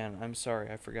 Again, I'm sorry,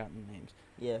 I've forgotten names.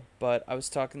 Yeah. But I was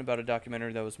talking about a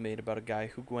documentary that was made about a guy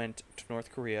who went to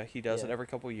North Korea. He does it Yeah. every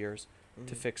couple of years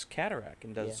to Mhm. fix cataract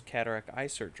and does Yeah. cataract eye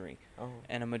surgery. Oh.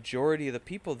 And a majority of the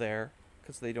people there,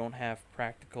 because they don't have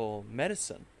practical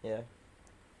medicine, Yeah.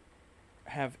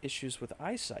 have issues with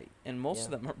eyesight, and most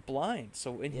of Yeah. them are blind.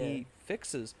 So when Yeah. he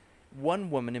fixes,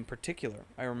 one woman in particular,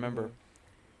 I remember,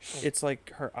 Mhm. it's like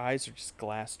her eyes are just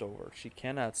glassed over. She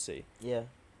cannot see. Yeah.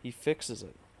 He fixes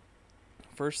it.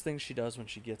 First thing she does when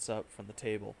she gets up from the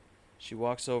table, she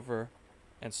walks over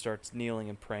and starts kneeling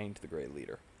and praying to the great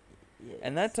leader. Yeah.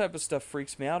 And that type of stuff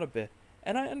freaks me out a bit.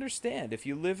 And I understand, if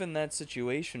you live in that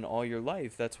situation all your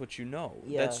life, that's what you know.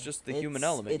 Yeah, That's just the human it's-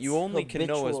 element. You it's only can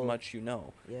know as habitual. much you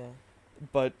know. Yeah.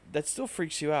 But that still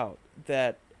freaks you out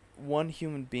that one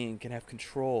human being can have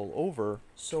control over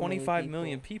So 25 many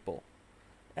million people. people.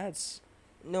 That's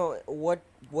No, what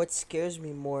scares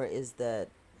me more is that,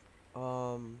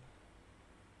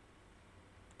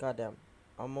 goddamn,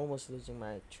 I'm almost losing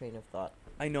my train of thought.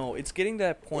 I know, it's getting to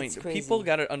that point. It's People crazy.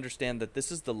 got to understand that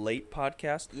this is the late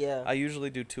podcast. Yeah. I usually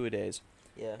do 2 a days,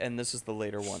 Yeah. and this is the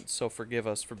later one. So forgive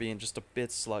us for being just a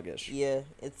bit sluggish. Yeah,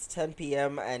 it's 10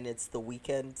 p.m. and it's the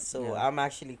weekend, so Yeah. I'm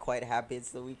actually quite happy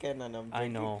it's the weekend and I'm I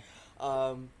drinking. know.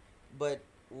 But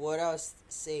what I was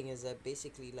saying is that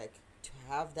basically, like, to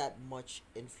have that much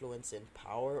influence and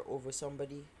power over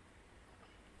somebody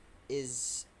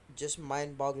is just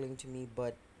mind-boggling to me,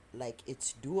 but, like,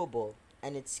 it's doable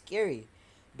and it's scary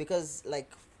because,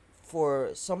 like,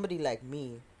 for somebody like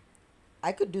me,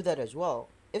 I could do that as well.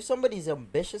 If somebody's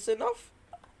ambitious enough,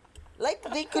 like,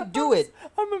 they could do it.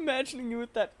 I'm imagining you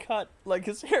with that cut, like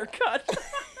his haircut.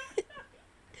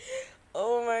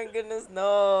 Oh my goodness,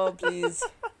 no, please. It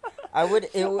I've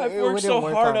worked wouldn't so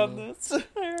work hard on on me. this.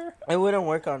 It wouldn't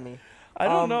work on me. I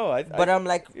don't know. But I'm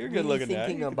like you're really good looking now.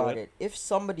 thinking You can do about it. it. If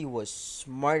somebody was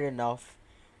smart enough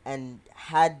and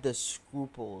had the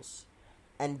scruples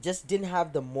and just didn't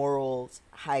have the morals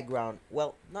high ground.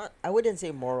 Well, not I wouldn't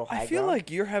say moral high I feel ground.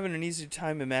 like you're having an easy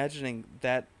time imagining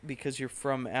that because you're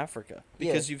from Africa.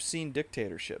 Because you've seen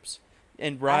dictatorships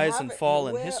and rise and haven't- fall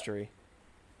in well, history.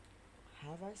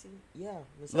 Have I seen? Yeah,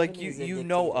 Like Museveni is a you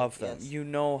know dictator, of them. yes. You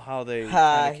know how they kind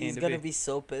Ha, of came he's to gonna be. be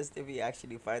so pissed if he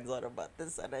actually finds out about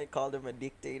this and I called him a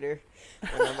dictator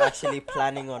when I'm actually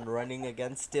planning on running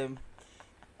against him.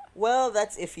 Well,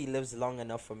 that's if he lives long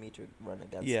enough for me to run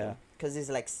against him. Because he's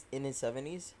like in his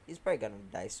 70s. He's probably gonna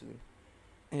die soon.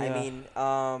 Yeah. I mean,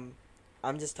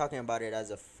 I'm just talking about it as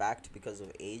a fact because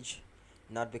of age,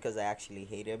 not because I actually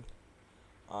hate him.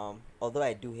 Although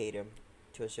I do hate him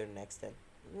to a certain extent.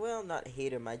 Well, not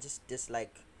hate him. I just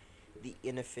dislike the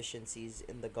inefficiencies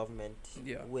in the government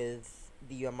Yeah. with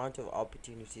the amount of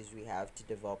opportunities we have to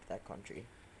develop that country.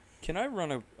 Can I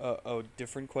run a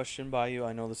different question by you?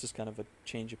 I know this is kind of a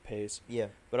change of pace. Yeah.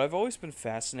 But I've always been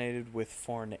fascinated with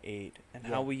foreign aid and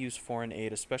how Yeah. we use foreign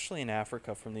aid, especially in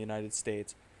Africa from the United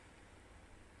States.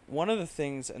 One of the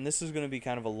things, and this is going to be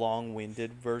kind of a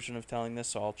long-winded version of telling this,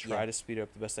 so I'll try Yeah. to speed it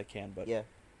up the best I can. But Yeah.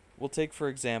 we'll take, for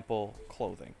example,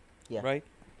 clothing. Yeah. Right?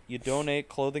 You donate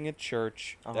clothing at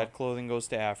church. Uh-huh. That clothing goes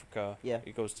to Africa. Yeah.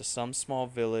 It goes to some small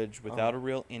village without a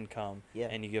real income, Yeah.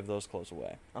 and you give those clothes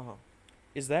away. Uh-huh.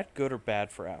 Is that good or bad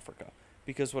for Africa?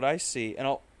 Because what I see, and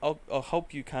I'll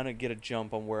help you kind of get a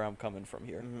jump on where I'm coming from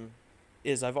here, Mm-hmm.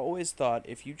 is I've always thought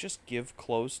if you just give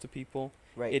clothes to people,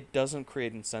 Right. it doesn't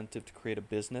create incentive to create a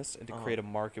business and to Uh-huh. create a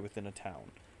market within a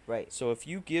town. Right. So if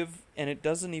you give, and it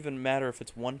doesn't even matter if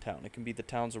it's one town, it can be the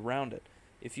towns around it.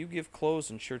 If you give clothes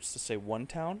and shirts to, say, one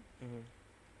town, Mm-hmm.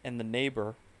 and the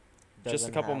neighbor just a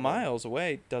Doesn't couple have it. miles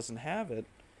away doesn't have it,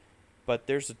 but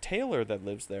there's a tailor that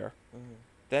lives there, Mm-hmm.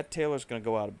 that tailor's going to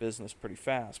go out of business pretty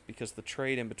fast because the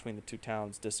trade in between the two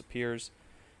towns disappears,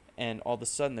 and all of a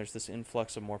sudden there's this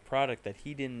influx of more product that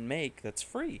he didn't make that's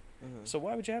free. Mm-hmm. So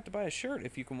why would you have to buy a shirt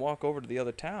if you can walk over to the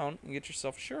other town and get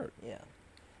yourself a shirt? Yeah.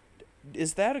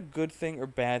 Is that a good thing or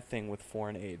bad thing with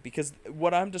foreign aid? Because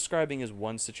what I'm describing is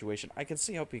one situation. I can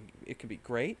see how it can be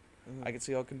great. Mm-hmm. I can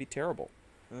see how it can be terrible.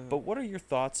 Mm-hmm. But what are your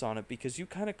thoughts on it? Because you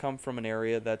kind of come from an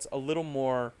area that's a little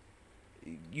more...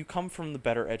 You come from the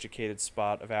better educated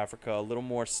spot of Africa, a little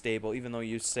more stable, even though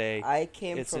you say... I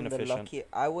came it's from the inefficient. lucky.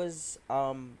 I was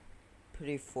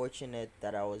pretty fortunate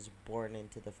that I was born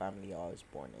into the family I was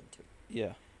born into,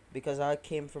 Yeah. because I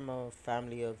came from a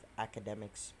family of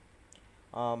academics.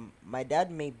 My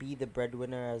dad may be the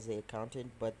breadwinner as the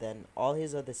accountant, but then all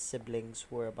his other siblings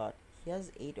were about... He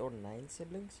has 8 or 9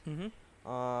 siblings.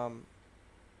 Mm-hmm.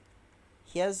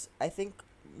 He has, I think,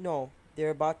 no, there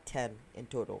are about 10 in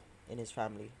total in his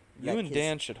family. You and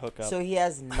Dan should hook up. So he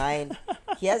has 9.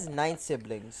 He has 9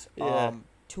 siblings. Yeah.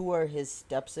 2 are his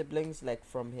step siblings, like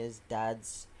from his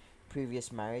dad's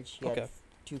previous marriage. He Okay. had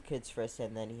 2 kids first,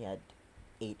 and then he had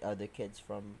 8 other kids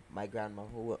from my grandma,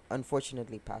 who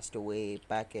unfortunately passed away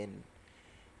back in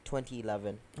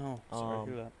 2011. Oh, sorry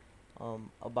to hear that.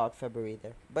 About February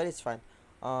there, but it's fine.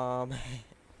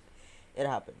 It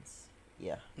happens.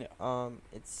 Yeah. Yeah.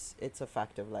 It's a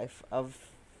fact of life. I've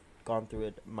gone through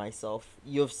it myself.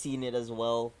 You've seen it as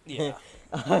well. Yeah.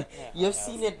 You've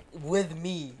seen it with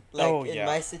me, like Oh, in yeah.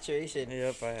 my situation.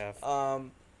 Yep, I have.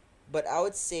 But I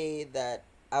would say that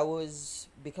I was,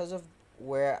 because of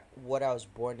what I was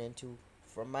born into,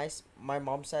 from my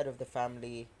mom's side of the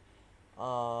family,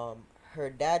 her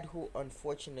dad, who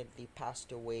unfortunately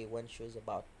passed away when she was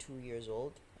about 2 years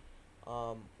old,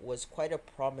 was quite a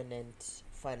prominent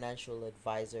financial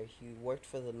advisor. He worked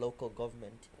for the local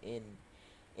government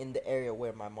in the area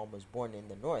where my mom was born, in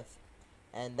the north,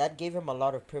 and that gave him a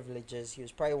lot of privileges. He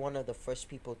was probably one of the first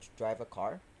people to drive a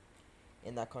car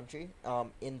in that country,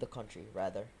 in the country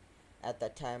rather, at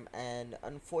that time. And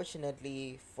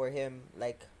unfortunately for him,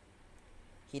 like,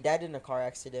 he died in a car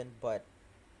accident, but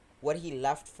what he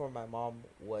left for my mom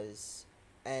was,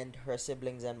 and her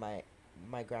siblings and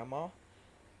my grandma,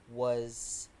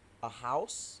 was a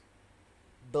house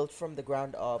built from the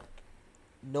ground up,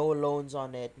 no loans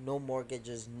on it, no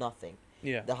mortgages, nothing.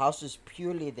 Yeah. The house was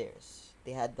purely theirs.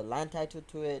 They had the land title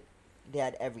to it. They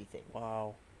had everything.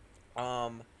 Wow.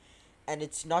 And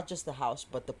it's not just the house,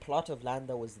 but the plot of land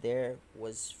that was there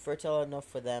was fertile enough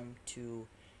for them to,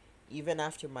 even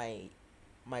after my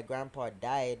grandpa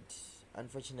died,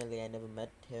 unfortunately I never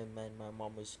met him, and my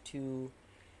mom was 2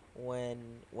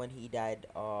 when he died.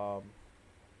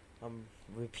 I'm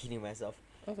repeating myself.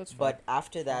 Oh, that's fine. But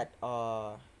after that,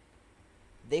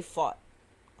 they fought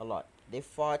a lot. They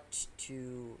fought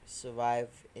to survive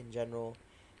in general.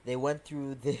 They went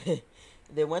through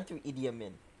they went through Idi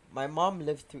Amin. My mom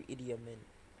lived through Idi Amin.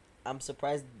 I'm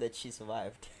surprised that she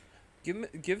survived.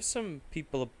 Give some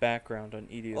people a background on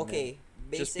Idi Amin. Okay,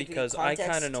 Just basically, because I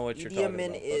kind of know what you're Idi talking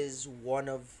Amin about. is one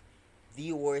of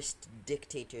the worst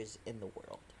dictators in the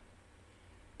world,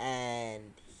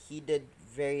 and he did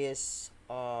various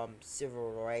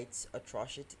civil rights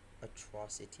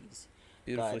atrocities.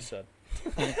 Beautifully God. said.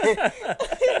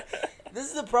 This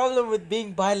is the problem with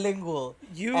being bilingual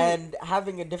You and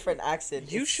having a different accent.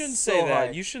 you It's shouldn't so say that.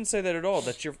 hard. You shouldn't say that at all.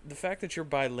 The fact that you're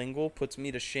bilingual puts me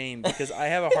to shame because I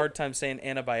have a hard time saying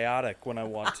antibiotic when I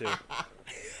want to.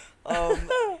 Um.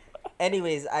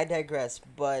 Anyways, I digress.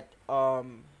 But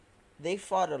they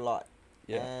fought a lot,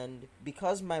 Yeah. and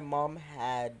because my mom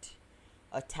had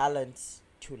a talent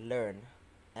to learn,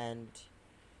 and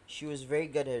she was very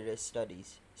good at her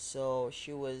studies, so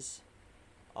she was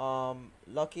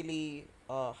luckily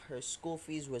her school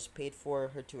fees was paid for,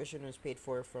 her tuition was paid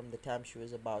for from the time she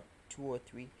was about 2 or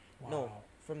 3. No, Wow.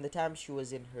 from the time she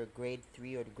was in her grade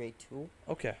 3 or grade 2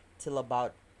 Okay. till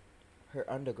about her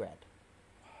undergrad.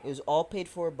 It was all paid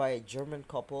for by a German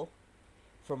couple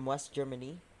from West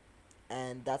Germany,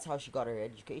 and that's how she got her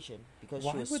education, because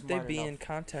Why she was would they smart be enough. in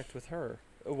contact with her?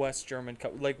 A West German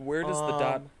like where does the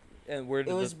dot and where It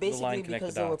did was the basically line connect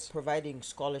because the they were dots? providing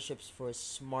scholarships for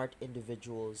smart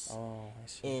individuals Oh, I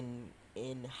see.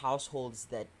 in households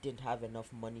that didn't have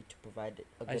enough money to provide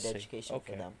a I good see. education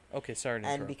Okay. for them. Okay, sorry to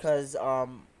And interrupt. because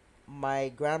my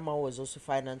grandma was also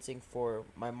financing for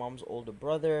my mom's older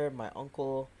brother, my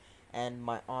uncle, and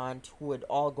my aunt, who had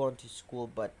all gone to school,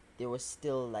 but they were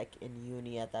still like in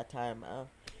uni at that time.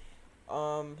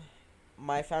 Um,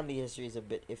 my family history is a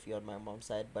bit iffy on my mom's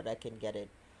side, but I can get it.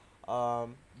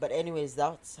 But anyways,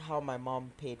 that's how my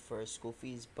mom paid for her school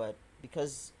fees. But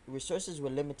because resources were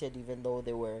limited, even though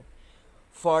they were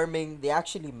farming, they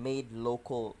actually made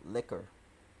local liquor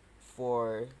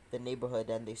for the neighborhood,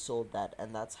 and they sold that,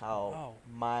 and that's how Wow.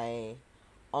 my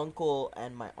uncle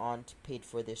and my aunt paid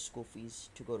for their school fees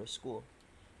to go to school.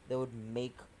 They would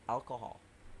make alcohol.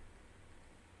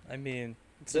 I mean,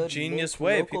 it's They a would genius make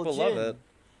way. local People love gin. it.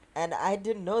 And I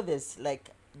didn't know this. Like,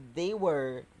 they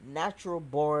were natural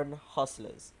born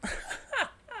hustlers.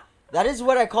 That is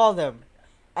what I call them.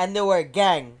 And they were a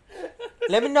gang.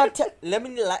 Let me not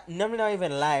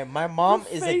even lie. My mom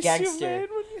is a gangster.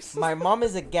 My mom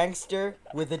is a gangster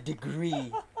with a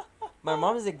degree. My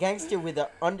mom is a gangster with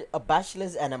a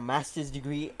bachelor's and a master's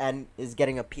degree, and is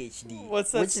getting a PhD.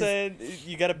 What's that which saying?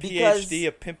 You got a because- PhD,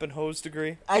 a pimp and hose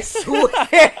degree? I swear.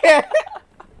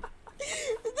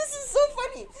 This is so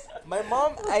funny. My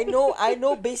mom, I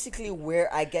know basically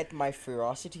where I get my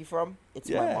ferocity from. It's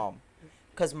my Yeah. mom.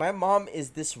 Cuz my mom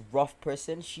is this rough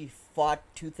person. She fought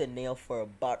tooth and nail for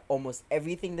about almost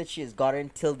everything that she has gotten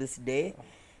till this day,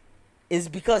 is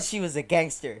because she was a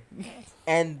gangster.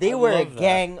 And they I were a love that.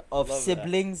 gang of Love that.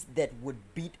 siblings that would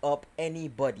beat up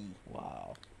anybody.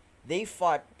 Wow. They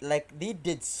fought, like, they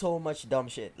did so much dumb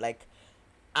shit. Like,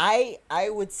 I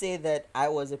would say that I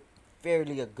was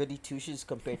fairly a goody two shoes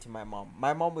compared to my mom.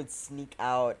 My mom would sneak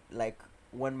out, like,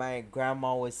 when my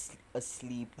grandma was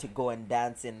asleep, to go and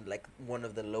dance in, like, one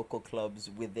of the local clubs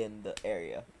within the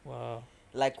area, Wow.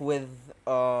 like with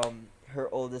her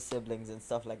older siblings and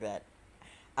stuff like that.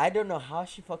 I don't know how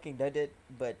she fucking did it,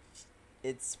 but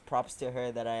it's props to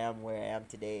her that I am where I am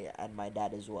today, and my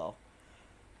dad as well.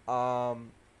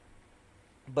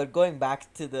 But going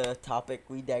back to the topic,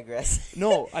 we digress.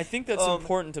 No, I think that's Um,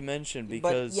 important to mention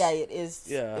because but yeah, it is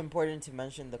yeah. important to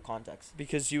mention the context.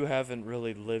 because you haven't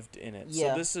really lived in it.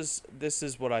 Yeah. So this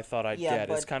is what I thought I'd Yeah, get.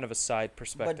 It's but- kind of a side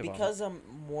perspective But on it. because I'm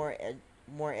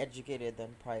more educated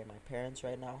than probably my parents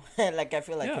right now, like, I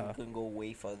feel like Yeah. I can go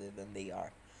way further than they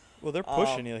are. Well, they're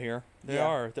pushing you here. They yeah.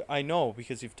 are. I know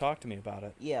because you've talked to me about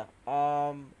it. Yeah.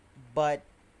 But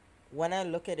when I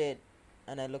look at it,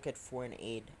 and I look at foreign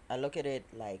aid, I look at it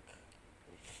like,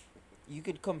 you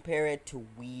could compare it to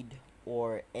weed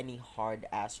or any hard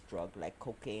ass drug like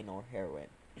cocaine or heroin.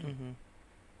 Mm-hmm.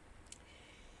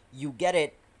 You get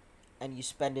it, and you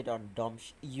spend it on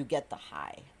you get the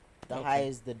high. The high Okay.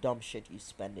 is the dumb shit you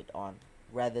spend it on.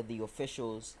 Rather, the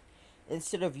officials,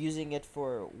 instead of using it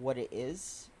for what it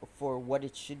is, for what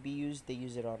it should be used, they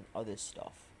use it on other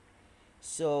stuff.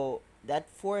 So that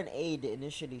foreign aid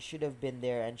initially should have been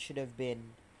there and should have been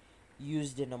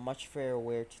used in a much fairer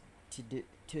way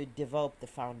to develop the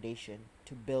foundation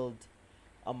to build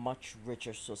a much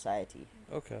richer society.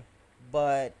 Okay.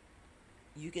 But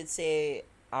you could say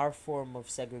our form of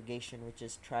segregation, which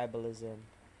is tribalism,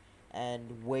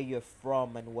 and where you're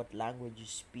from and what language you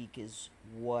speak, is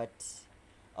what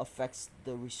affects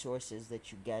the resources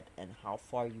that you get and how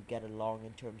far you get along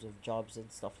in terms of jobs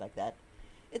and stuff like that.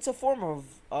 It's a form of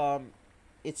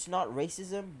it's not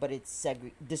racism, but it's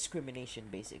discrimination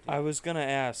basically. I was gonna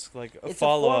ask like a It's a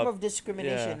follow form up. of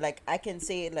discrimination. Yeah. Like I can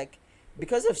say like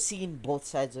because I've seen both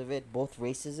sides of it, both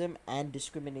racism and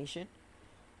discrimination,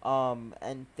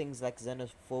 and things like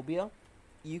xenophobia,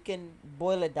 you can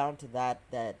boil it down to that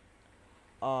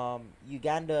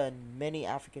Uganda and many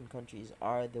African countries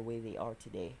are the way they are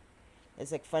today.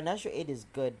 It's like financial aid is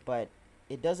good, but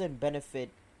it doesn't benefit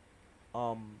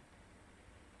um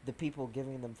the people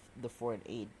giving them the foreign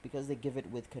aid because they give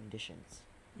it with conditions.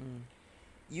 Mm.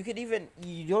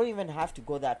 You don't even have to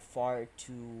go that far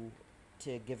to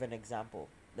give an example.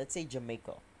 Let's say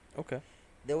Jamaica. Okay.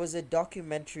 There was a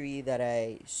documentary that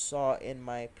I saw in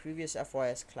my previous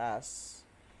FYS class,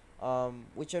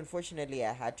 which unfortunately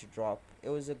I had to drop. It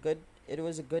was a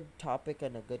good topic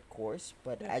and a good course,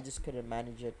 but Yeah. I just couldn't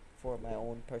manage it for my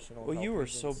own personal. Well, health you were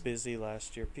so reasons. busy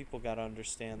last year. People got to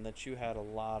understand that you had a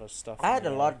lot of stuff. I in had a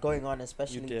your lot life. going on,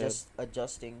 especially did. just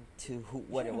adjusting to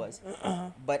what it was.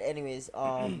 Uh-huh. But anyways,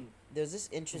 there's this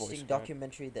interesting crack.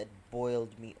 documentary that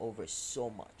boiled me over so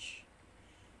much.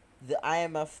 The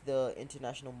IMF, the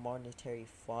International Monetary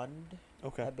Fund,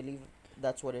 Okay. I believe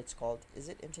that's what it's called. Is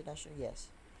it international? Yes.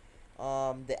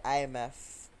 The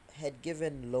IMF had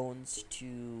given loans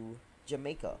to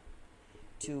Jamaica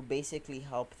to basically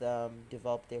help them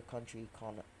develop their country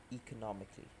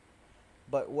economically.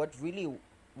 But what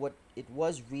it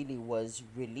was really was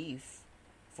relief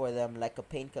for them, like a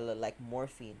painkiller, like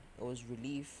morphine. It was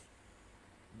relief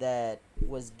that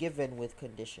was given with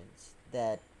conditions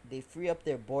that they free up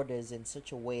their borders in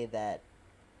such a way that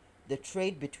the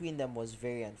trade between them was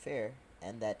very unfair,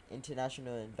 and that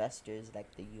international investors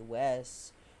like the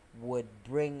US would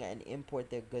bring and import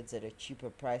their goods at a cheaper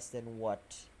price than what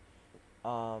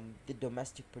the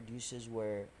domestic producers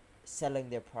were selling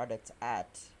their products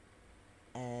at,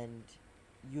 and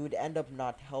you would end up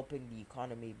not helping the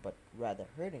economy but rather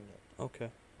hurting it. Okay.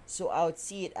 So I would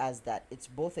see it as that it's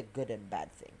both a good and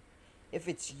bad thing. If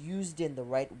it's used in the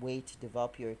right way to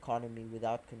develop your economy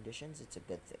without conditions, it's a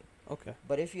good thing. Okay.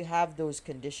 But if you have those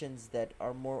conditions that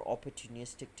are more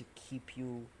opportunistic to keep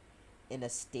you in a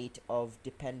state of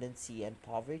dependency and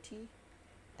poverty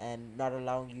and not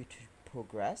allowing you to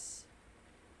progress,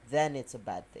 then it's a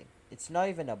bad thing. It's not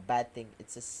even a bad thing,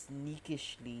 it's a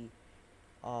sneakishly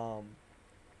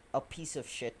a piece of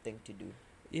shit thing to do,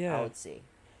 I Yeah. would say.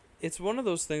 It's one of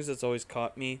those things that's always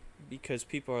caught me because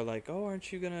people are like, "Oh,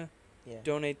 aren't you gonna Yeah.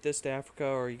 donate this to Africa,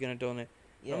 or are you gonna donate?"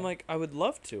 Yeah. I'm like, I would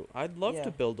love to. I'd love Yeah.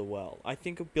 to build a well. I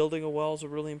think of building a well is a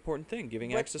really important thing,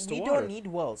 giving But access to we water. don't need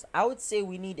wells. I would say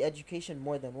we need education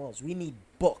more than wells. We need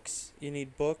books. You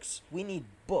need books, We need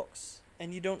books.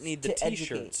 and you don't need the To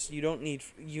educate. T-shirts.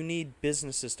 You need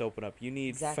businesses to open up. You need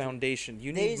Exactly. foundation.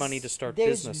 You need money to start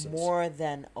there's businesses. more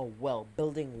than a well.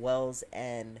 Building wells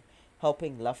and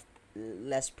helping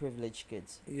less privileged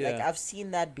kids. Like Yeah. I've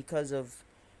seen that because of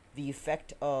the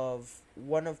effect of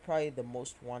one of probably the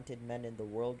most wanted men in the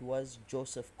world was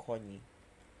Joseph Kony.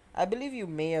 I believe you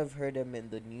may have heard him in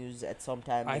the news at some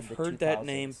time. I've in the heard that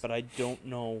name, 2000s. but I don't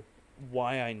know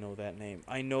why I know that name.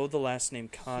 I know the last name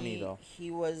Connie though. He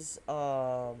was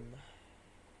how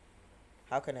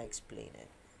can I explain it?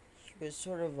 He was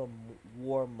sort of a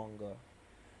warmonger.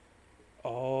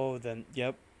 Oh, then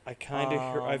yep. I kind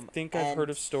of I think I've heard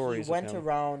of stories He went of him.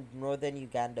 around northern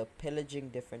Uganda pillaging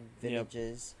different Yep.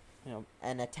 villages Yep.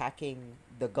 and attacking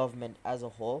the government as a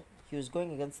whole. He was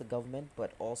going against the government,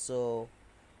 but also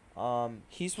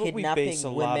He's what we kidnapping base a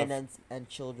lot women of. and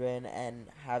children and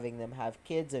having them have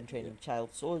kids and training child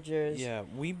soldiers. Yeah,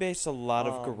 we base a lot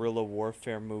of Um, guerrilla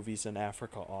warfare movies in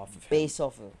Africa off of him. Based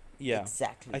off of Yeah.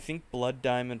 exactly. I think Blood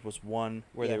Diamond was one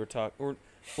where they Yeah. were talking, or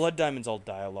Blood Diamond's all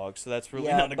dialogue, so that's really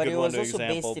yeah, not a but good it one was to also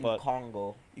example. based in But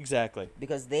Congo. exactly,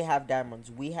 Because they have diamonds.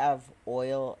 We have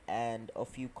oil and a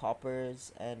few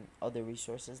coppers and other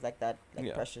resources like that, like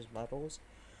Yeah. precious metals.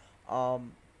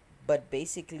 But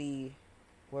basically,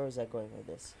 where was I going with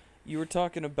this? you were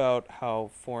talking about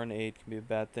how foreign aid can be a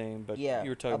bad thing, but Yeah, you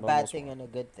were talking a about bad most thing more. and a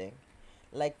good thing.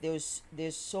 Like there's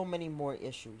so many more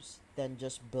issues than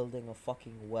just building a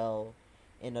fucking well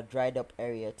in a dried up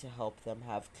area to help them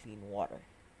have clean water.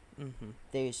 Mm-hmm.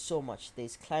 There is so much.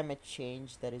 There's climate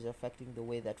change that is affecting the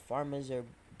way that farmers are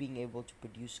being able to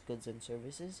produce goods and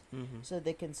services Mm-hmm. so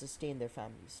they can sustain their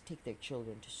families, take their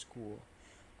children to school,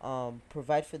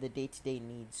 provide for the day-to-day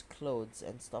needs, clothes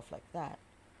and stuff like that.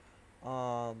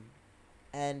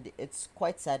 And it's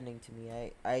quite saddening to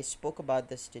me. I spoke about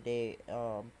this today,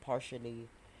 partially,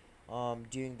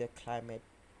 during the climate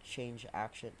change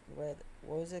action. What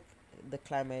was it? The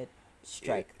climate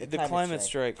strike. The climate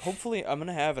strike. Hopefully, I'm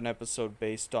gonna have an episode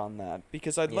based on that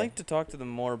because I'd Yeah. like to talk to them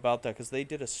more about that because they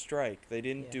did a strike. They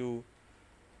didn't Yeah. do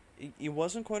it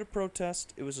wasn't quite a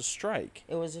protest. It was a strike.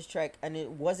 It was a strike, and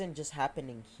it wasn't just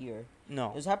happening here. No.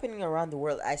 It was happening around the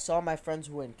world. I saw my friends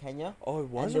who were in Kenya. Oh, it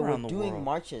was and they around were the doing world.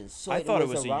 marches. So I thought it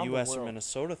was a around the U.S. or world.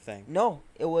 Minnesota thing. No,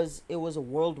 it was a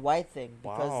worldwide thing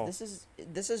because Wow.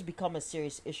 this has become a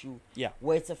serious issue. Yeah.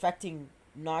 Where it's affecting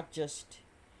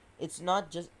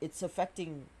it's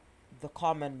affecting the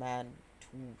common man to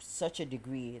such a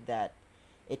degree that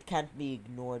it can't be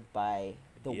ignored by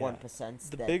the Yeah. 1%.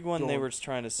 The big one they don't were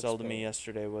trying to sell to me experience.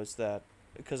 yesterday was that,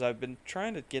 because I've been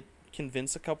trying to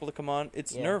convince a couple to come on.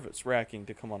 It's Yeah. nervous wracking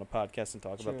to come on a podcast and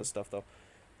talk about True. this stuff though.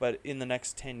 But in the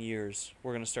next 10 years,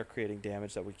 we're going to start creating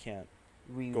damage that we can't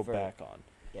Revert. go back on.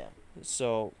 Yeah.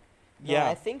 So, No, yeah.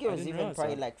 I think it was didn't even realize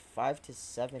probably that. like 5 to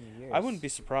 7 years. I wouldn't be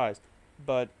surprised.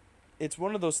 But it's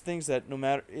one of those things that no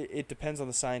matter, it depends on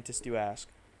the scientist you ask.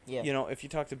 Yeah. You know, if you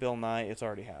talk to Bill Nye, it's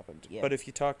already happened. Yeah. But if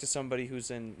you talk to somebody who's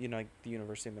in, like the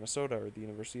University of Minnesota or the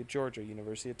University of Georgia,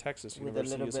 University of Texas, with a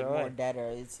University little of bit UCLA, more data,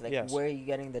 it's like Yes. where are you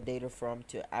getting the data from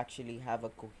to actually have a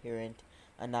coherent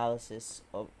analysis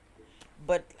of?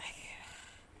 But like,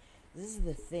 this is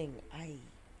the thing.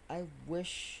 I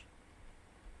wish.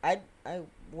 I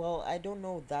don't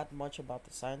know that much about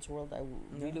the science world. I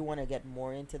really Yeah. want to get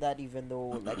more into that, even though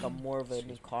like I'm more of an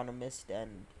economist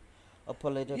and a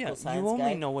political yeah, science you only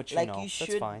guy. know what you Like know. you That's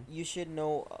should, fine. you should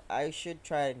know. I should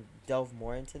try and delve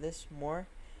more into this more,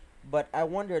 but I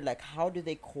wonder like how do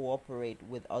they cooperate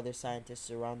with other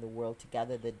scientists around the world to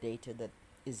gather the data that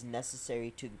is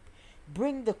necessary to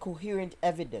bring the coherent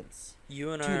evidence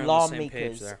You and I are to on the same page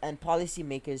lawmakers there. and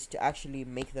policymakers to actually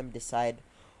make them decide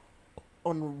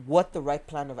on what the right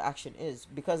plan of action is.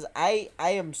 Because I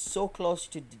am so close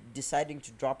to deciding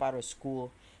to drop out of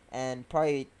school and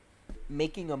probably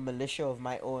making a militia of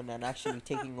my own and actually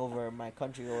taking over my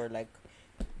country or like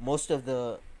most of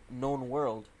the known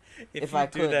world. if you I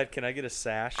do could. that, can I get a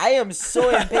sash? I am so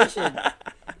impatient.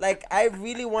 Like I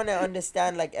really want to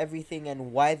understand like everything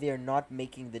and why they're not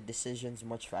making the decisions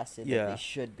much faster Yeah. than they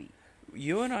should be.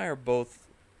 You and I are both,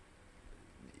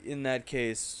 in that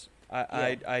case,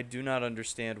 I do not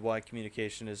understand why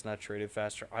communication is not traded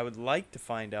faster. I would like to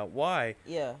find out why,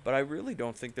 Yeah. but I really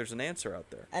don't think there's an answer out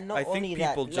there. And not I think only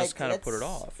people that, just like, kind of put it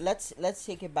let's- off. Let's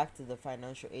take it back to the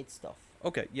financial aid stuff.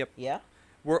 Okay, yep. Yeah.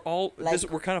 We're all Like-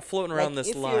 we're kind of floating around Like, this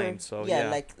if you're- line, so yeah.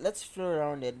 like let's float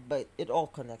around it, but it all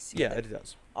connects Yeah, together. it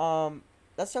does.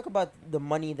 Let's talk about the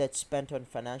money that's spent on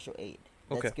financial aid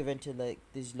that's Okay. given to like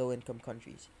these low income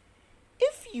countries.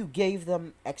 If you gave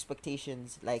them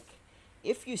expectations, like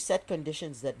if you set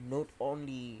conditions that not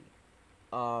only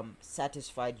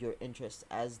satisfied your interest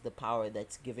as the power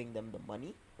that's giving them the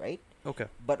money, right? Okay.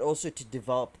 But also to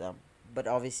develop them. But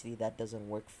obviously that doesn't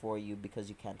work for you because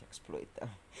you can't exploit them.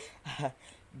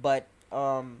 but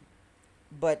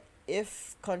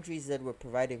if countries that were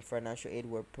providing financial aid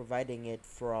were providing it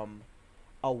from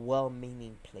a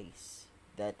well-meaning place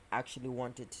that actually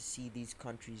wanted to see these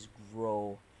countries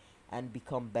grow and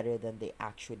become better than they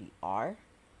actually are,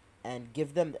 and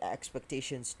give them the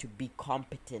expectations to be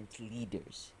competent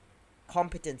leaders.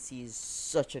 Competency is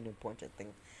such an important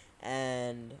thing.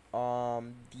 And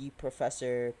the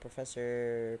professor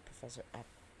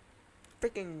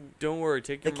freaking Don't worry,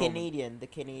 take your moment. the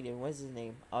Canadian, what's his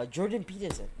name? Jordan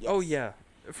Peterson. Yes. Oh yeah,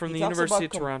 from He the talks University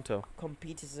of about Toronto.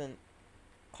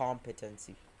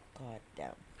 Competency. God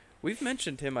damn. We've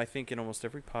mentioned him, I think, in almost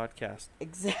every podcast.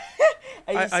 Exactly.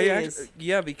 Are you serious?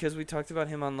 Yeah, because we talked about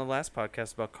him on the last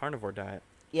podcast about carnivore diet.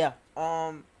 Yeah.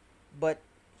 But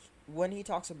when he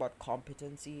talks about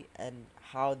competency and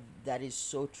how that is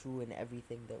so true in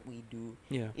everything that we do,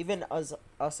 Yeah. even us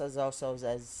as ourselves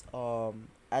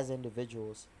as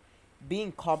individuals,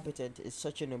 being competent is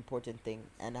such an important thing,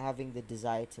 and having the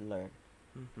desire to learn,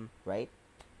 Mm-hmm. right?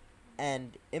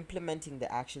 And implementing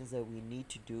the actions that we need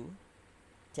to do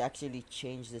to actually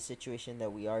change the situation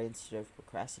that we are instead of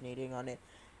procrastinating on it.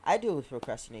 I deal with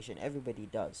procrastination, everybody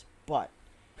does. But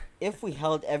if we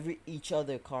held each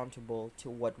other accountable to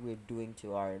what we're doing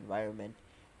to our environment,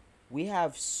 we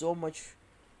have so much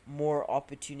more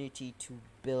opportunity to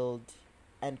build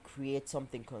and create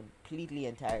something completely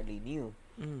entirely new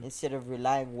instead of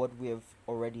relying what we have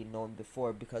already known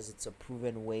before because it's a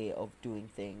proven way of doing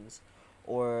things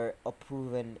or a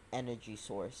proven energy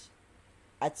source.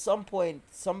 At some point,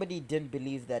 somebody didn't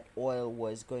believe that oil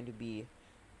was going to be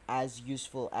as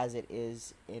useful as it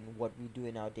is in what we do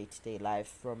in our day-to-day life,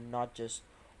 from not just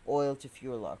oil to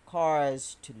fuel our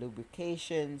cars, to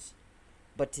lubrications,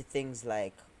 but to things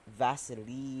like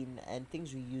Vaseline and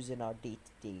things we use in our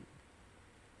day-to-day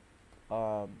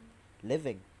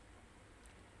living.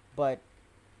 But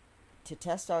to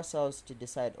test ourselves to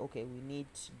decide, okay, we need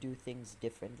to do things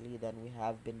differently than we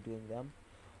have been doing them,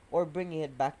 or bringing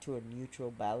it back to a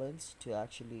neutral balance to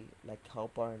actually like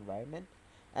help our environment,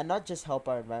 and not just help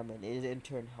our environment, it in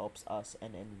turn helps us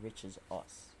and enriches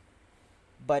us.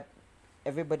 But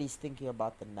everybody's thinking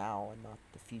about the now and not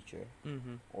the future,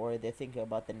 or they're thinking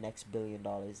about the next $1 billion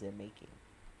they're making,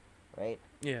 right?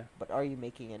 Yeah. But are you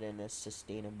making it in a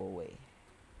sustainable way?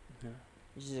 Yeah.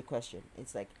 Which is a question.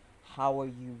 It's like, how are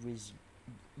you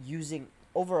using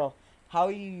overall? How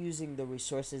are you using the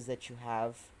resources that you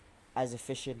have as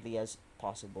efficiently as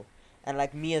possible? And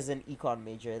like me as an econ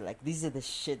major, like these are the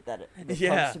shit that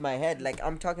comes to my head. Like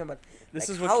I'm talking about, This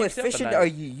like, is what how keeps you up at efficient night. are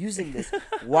you using this?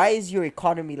 Why is your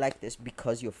economy like this?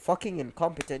 Because you're fucking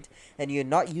incompetent and you're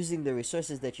not using the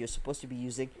resources that you're supposed to be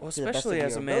using Well, to the best of especially your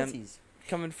as a man abilities.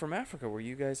 coming from Africa, where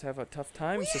you guys have a tough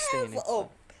time We sustaining. have, stuff.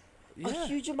 a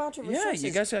huge amount of Yeah, resources.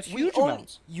 you guys got We huge only-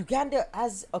 amounts. Uganda,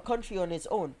 as a country on its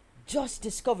own, just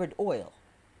discovered oil.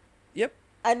 Yep.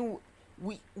 And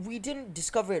we didn't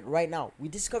discover it right now. We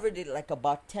discovered it like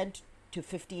about 10 to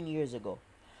 15 years ago.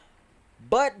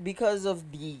 But because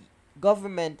of the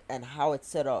government and how it's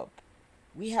set up,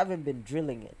 we haven't been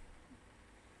drilling it.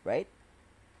 Right?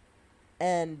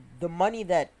 And the money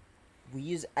that we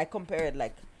use, I compare it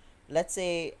like, let's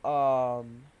say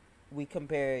we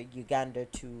compare Uganda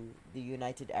to the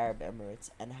United Arab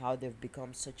Emirates and how they've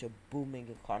become such a booming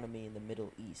economy in the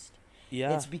Middle East.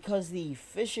 Yeah. It's because they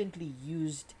efficiently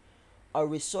used a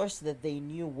resource that they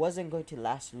knew wasn't going to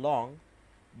last long,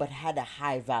 but had a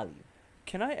high value.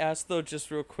 Can I ask though, just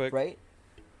real quick, Right?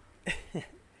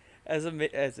 as an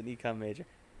econ major,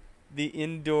 the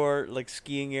indoor like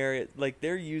skiing area, like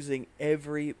they're using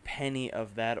every penny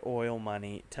of that oil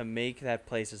money to make that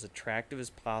place as attractive as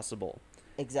possible.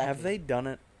 Exactly. Have they done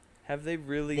it? Have they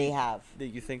really? They have. That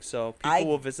you think so? People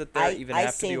will visit there even I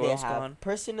after say the they oil's have. gone.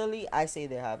 Personally, I say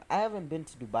they have. I haven't been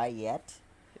to Dubai yet.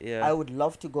 Yeah. I would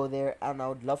love to go there, and I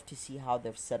would love to see how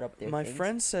they've set up their My things.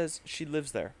 friend says she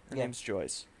lives there. Her Yeah. name's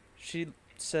Joyce. She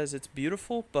says it's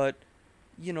beautiful, but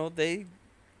you know they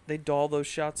doll those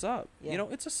shots up. Yeah. You know,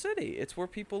 it's a city. It's where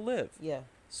people live. Yeah,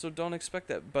 So don't expect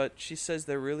that. But she says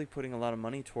they're really putting a lot of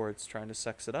money towards trying to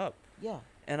sex it up. yeah,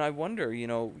 And I wonder, you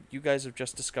know, you guys have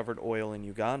just discovered oil in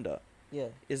Uganda. yeah.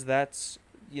 Is that,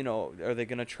 you know, are they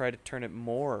going to try to turn it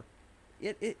more?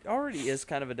 It already is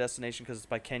kind of a destination because it's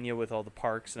by Kenya with all the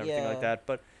parks and everything like Yeah. that.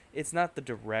 But it's not the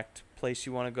direct place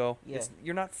you want to go. Yeah.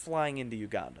 You're not flying into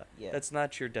Uganda. Yeah. That's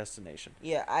not your destination.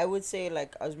 Yeah, I would say,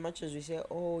 like, as much as we say,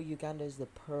 oh, Uganda is the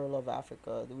pearl of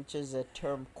Africa, which is a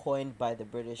term coined by the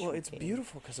British. Well, it's who came.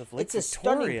 beautiful because of Lake It's a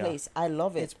Victoria. stunning place. I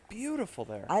love it. It's beautiful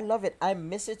there. I love it. I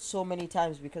miss it so many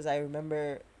times because I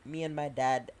remember me and my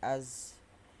dad as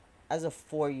a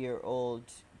 4-year-old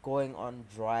going on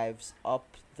drives up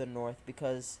the north,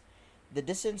 because the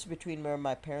distance between where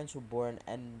my parents were born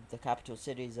and the capital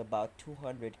city is about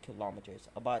 200 kilometers.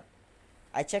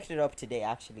 I checked it up today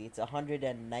actually. It's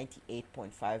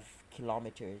 198.5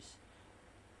 kilometers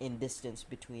in distance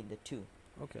between the two.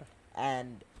 Okay.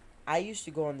 And I used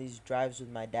to go on these drives with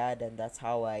my dad, and that's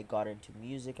how I got into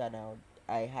music, and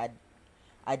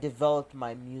I developed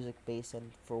my music base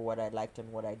and for what I liked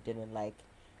and what I didn't like.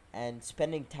 And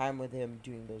spending time with him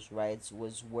during those rides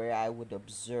was where I would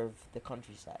observe the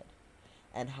countryside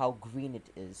and how green it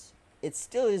is. It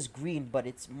still is green, but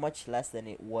it's much less than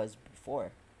it was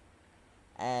before.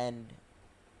 And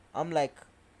I'm like,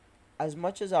 as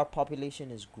much as our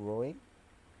population is growing,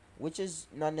 which is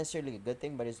not necessarily a good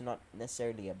thing, but it's not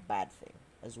necessarily a bad thing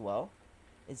as well.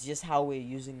 It's just how we're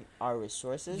using our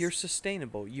resources. You're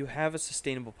sustainable. You have a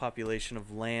sustainable population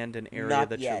of land and area Not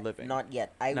that yet, you're living. Not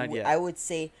yet. Not yet. I would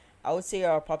say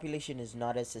our population is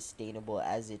not as sustainable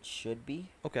as it should be.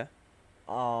 Okay.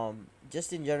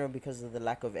 Just in general because of the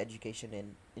lack of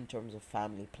education in terms of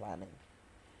family planning.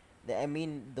 I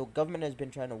mean, the government has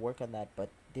been trying to work on that, but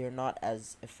they're not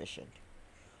as efficient.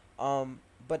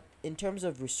 But in terms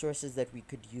of resources that we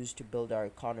could use to build our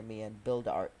economy and build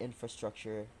our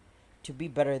infrastructure to be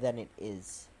better than it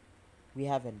is, we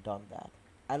haven't done that.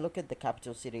 I look at the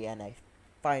capital city and I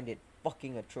find it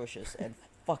fucking atrocious and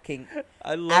fucking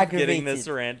I love getting aggravated. this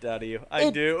rant out of you.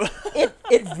 I do. it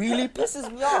really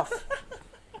pisses me off.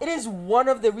 It is one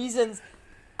of the reasons,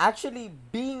 actually,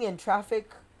 being in traffic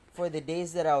for the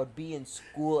days that I would be in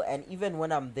school and even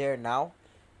when I'm there now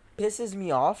pisses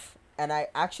me off, and I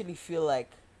actually feel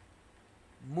like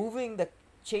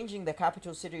changing the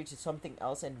capital city to something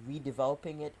else and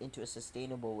redeveloping it into a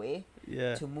sustainable way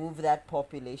Yeah. to move that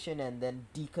population and then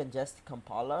decongest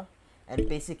Kampala and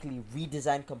basically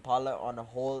redesign Kampala on a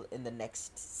whole in the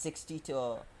next 60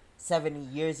 to 70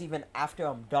 years, even after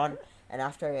I'm done and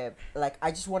after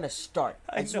I just want to start.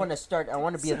 I just know. want to start. I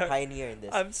want to be a Sorry. pioneer in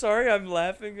this. I'm sorry I'm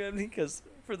laughing at me because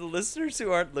For the listeners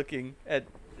who aren't looking at,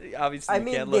 obviously I you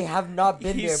mean, can't they look. have not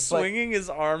been He's there, but swinging his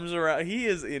arms around. He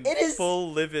is in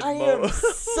full livid I mode. am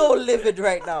so livid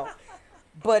right now.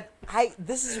 But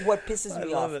this is what pisses I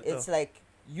me love off. it, It's though. like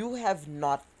you have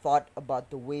not thought about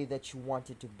the way that you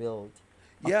wanted to build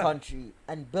a Yeah. country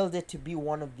and build it to be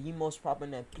one of the most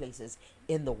prominent places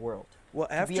in the world. Well,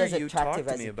 be after as you talked attractive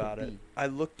to as me it could about it, be. I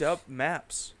looked up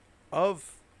maps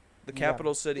of the Yeah.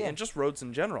 capital city Yeah. and just roads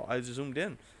in general. I zoomed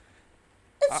in.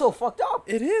 It's so fucked up.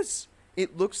 It is.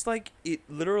 It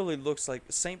literally looks like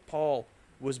St. Paul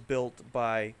was built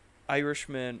by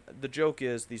Irishmen. The joke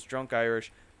is these drunk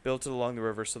Irish built it along the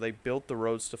river, so they built the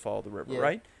roads to follow the river, Yeah.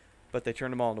 right? But they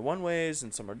turned them all into one-ways,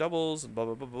 and some are doubles, and blah,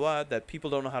 blah, blah, blah, blah, that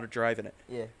people don't know how to drive in it.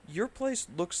 Yeah. Your place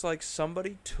looks like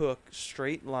somebody took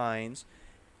straight lines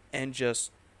and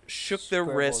just shook their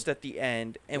Scribbled. wrist at the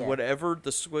end, and Yeah. whatever the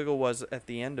squiggle was at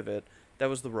the end of it, that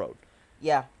was the road.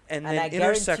 Yeah. And And then I guarantee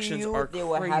intersections you are they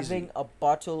were crazy. having a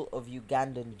bottle of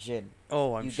Ugandan gin.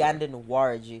 Oh, I'm sure. Ugandan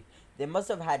Waraji. They must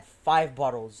have had 5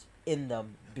 bottles in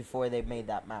them before they made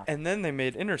that map. And then they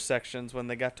made intersections when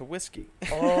they got to whiskey.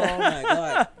 Oh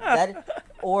my god.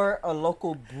 Or a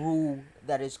local brew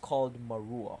that is called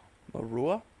Marua.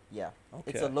 Marua? Yeah.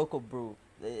 Okay. It's a local brew.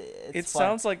 It's It fun.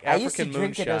 sounds like I used to African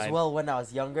drink it as moonshine. well when I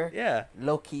was younger. Yeah.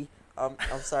 Low key. I'm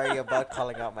sorry about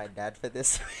calling out my dad for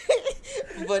this.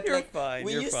 But You're like fine.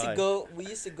 we You're used fine.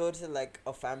 to go to like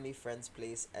a family friend's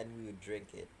place and we would drink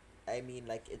it. I mean,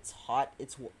 like it's hot.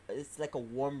 It's like a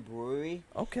warm brewery,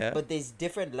 Okay. but there's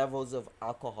different levels of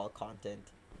alcohol content.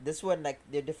 This one, like,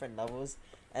 they're different levels,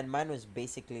 and mine was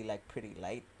basically like pretty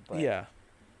light. But yeah.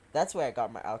 that's where I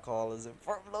got my alcoholism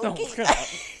from, Oh, low-key. God.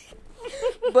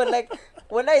 But like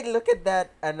when I look at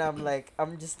that and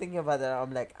I'm just thinking about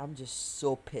that, I'm just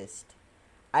so pissed.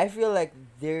 I feel like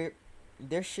there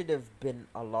should have been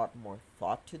a lot more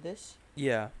thought to this.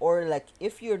 Yeah. Or like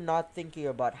if you're not thinking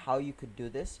about how you could do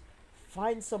this,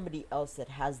 find somebody else that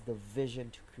has the vision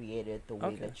to create it the way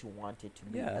Okay. that you want it to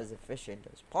be, Yeah. as efficient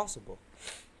as possible.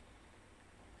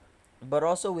 But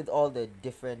also with all the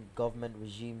different government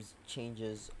regimes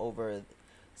changes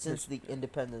since the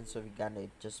independence of Uganda,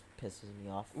 it just pisses me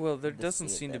off. Well, there the doesn't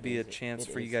state seem to that be a is it. chance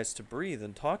It for you is. guys to breathe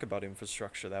and talk about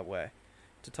infrastructure that way.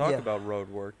 To talk Yeah. about road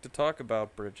work, to talk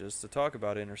about bridges, to talk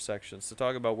about intersections, to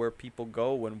talk about where people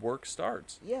go when work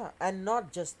starts. Yeah, and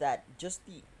not just that, just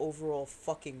the overall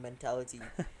fucking mentality.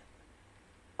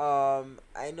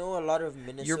 I know a lot of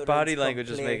Minnesotans Your body language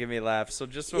is complain- making me laugh. So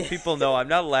just so people know, I'm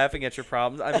not laughing at your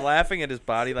problems. I'm laughing at his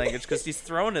body language because he's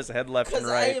throwing his head left and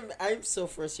Because right. I'm so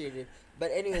frustrated. But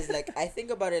anyways, like I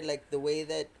think about it like the way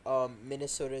that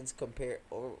Minnesotans compare,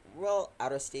 or well,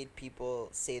 out of state people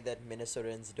say that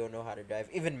Minnesotans don't know how to drive.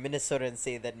 Even Minnesotans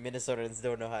say that Minnesotans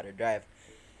don't know how to drive.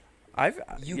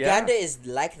 Uganda is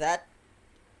like that,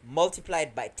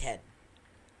 multiplied by 10.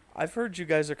 I've heard you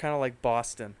guys are kind of like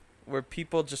Boston, where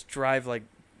people just drive like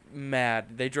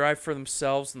mad. They drive for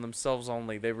themselves and themselves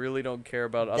only. They really don't care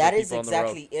about other That people is on the road.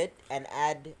 exactly it, and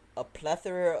add a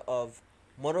plethora of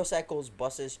motorcycles,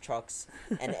 buses, trucks,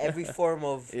 and every form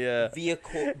of Yeah.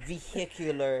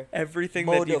 vehicular, Everything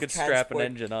mode that you of could strap an transport.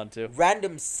 engine onto.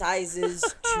 random sizes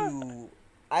to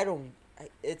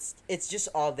it's just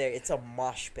all there. It's a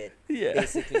mosh pit, Yeah.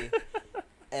 basically.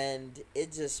 And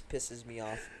it just pisses me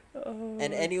off. Oh,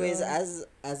 And anyways, God.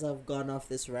 as I've gone off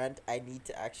this rant, I need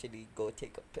to actually go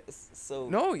take a piss. So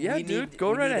No, yeah, we dude, need-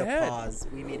 go we right need a ahead. pause.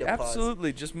 We need a pause.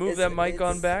 Absolutely. Just move that mic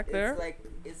on back there.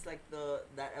 It's like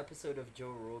that episode of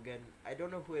Joe Rogan. I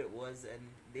don't know who it was, and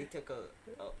they took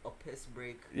a piss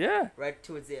break Yeah. right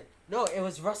towards the end. No, it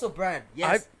was Russell Brand.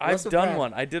 Yes, I've Russell done Brand.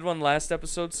 one. I did one last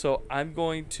episode, so I'm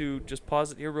going to just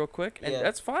pause it here real quick, and Yeah.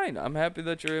 that's fine. I'm happy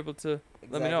that you're able to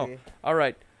let me know. Exactly. All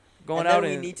right, going And out then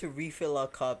we and need to refill our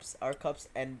cups. Our cups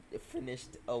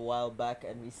finished a while back,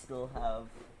 and we still have.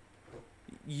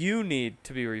 you need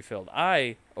to be refilled.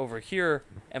 I over here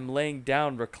am laying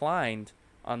down reclined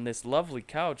on this lovely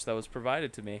couch that was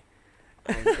provided to me.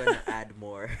 I'm gonna add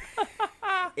more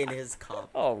in his cup.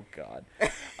 Oh God.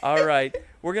 All right,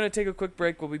 we're gonna take a quick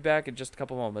break. We'll be back in just a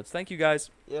couple moments. Thank you guys.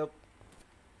 Yep.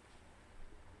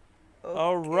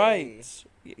 All Okay. right,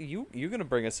 you gonna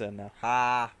bring us in now?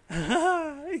 Ha.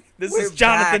 This We're is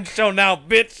Jonathan's back. show now,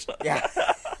 bitch. Yeah.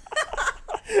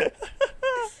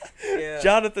 Yeah.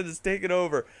 Jonathan is taking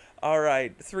over. All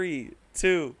right, 3,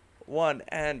 2, 1,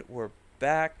 and we're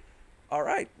back. All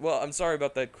right. Well, I'm sorry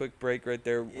about that quick break right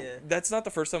there. Yeah. That's not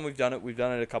the first time we've done it. We've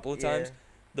done it a couple of times. Yeah.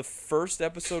 The first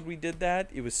episode we did that,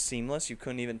 it was seamless. You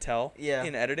couldn't even tell Yeah.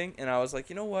 in editing. And I was like,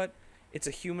 you know what? It's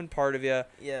a human part of you.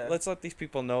 Yeah. Let's let these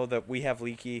people know that we have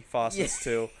leaky faucets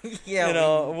too. Yeah. You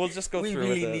know, we'll just go we through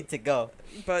really with it. need to go.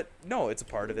 But no, it's a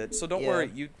part of it. So don't Yeah.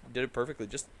 worry. You did it perfectly.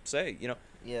 Just say,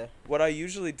 Yeah. what I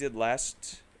usually did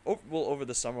over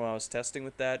the summer when I was testing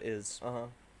with that is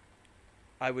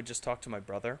I would just talk to my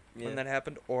brother when that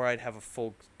happened, or I'd have a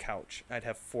full couch. I'd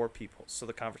have 4 people, so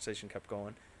the conversation kept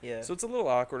going. Yeah. So it's a little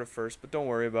awkward at first, but don't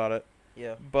worry about it.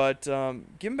 Yeah. But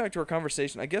getting back to our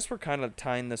conversation, I guess we're kind of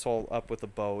tying this all up with a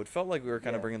bow. It felt like we were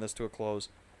kind of bringing this to a close.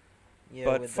 Yeah.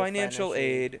 But with the financial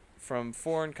aid from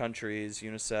foreign countries,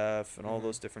 UNICEF, and all Mhm.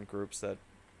 those different groups that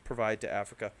provide to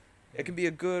Africa, it can be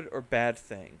a good or bad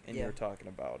thing, and you were talking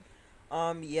about.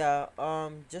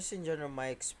 Just in general, my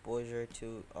exposure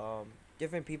to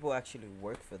different people actually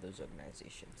work for those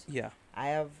organizations. Yeah. I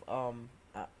have an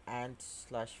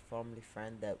aunt/family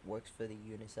friend that works for the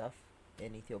UNICEF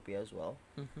in Ethiopia as well.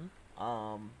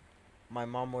 Mm-hmm. My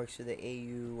mom works for the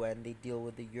AU, and they deal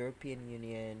with the European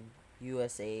Union,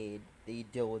 USAID. They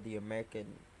deal with the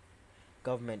American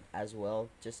government as well,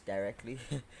 just directly.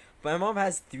 My mom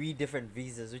has 3 different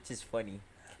visas, which is funny.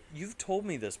 You've told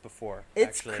me this before.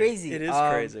 It's actually. crazy. It is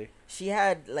crazy. She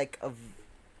had like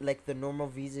the normal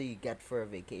visa you get for a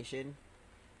vacation.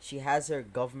 She has her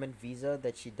government visa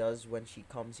that she does when she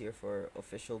comes here for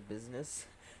official business,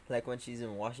 like when she's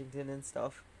in Washington and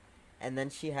stuff. And then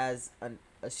she has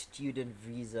a student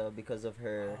visa because of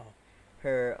her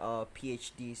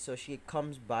PhD. So she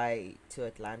comes by to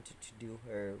Atlanta to do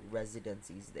her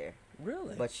residencies there.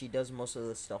 Really? But she does most of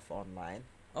the stuff online.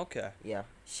 Okay. Yeah,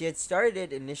 she had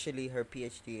started initially her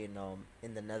PhD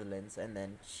in the Netherlands, and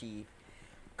then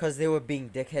cause they were being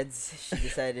dickheads, she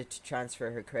decided to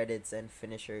transfer her credits and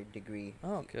finish her degree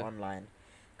online,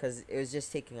 cause it was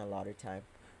just taking a lot of time.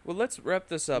 Well, let's wrap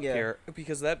this up here,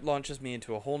 because that launches me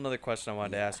into a whole nother question I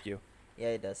wanted to ask you. Yeah,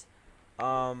 it does.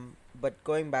 But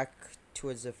going back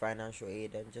towards the financial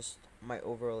aid and just my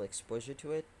overall exposure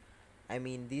to it, I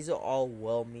mean, these are all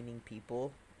well-meaning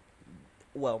people.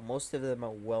 Well, most of them are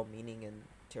well-meaning in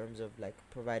terms of like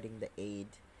providing the aid.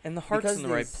 And the heart's in the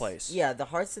right place. Yeah, the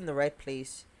heart's in the right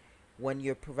place when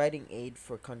you're providing aid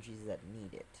for countries that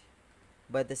need it.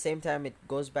 But at the same time, it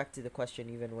goes back to the question,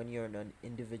 even when you're on an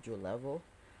individual level,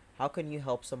 how can you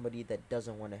help somebody that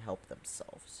doesn't want to help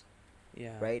themselves?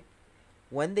 Yeah. Right?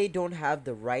 When they don't have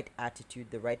the right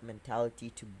attitude, the right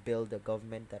mentality to build a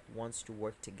government that wants to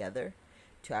work together,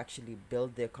 to actually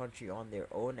build their country on their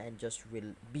own and just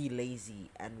be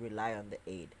lazy and rely on the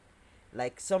aid.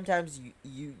 Like sometimes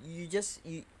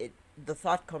the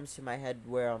thought comes to my head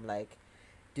where I'm like,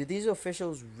 do these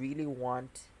officials really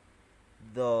want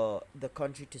the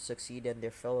country to succeed and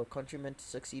their fellow countrymen to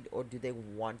succeed, or do they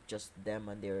want just them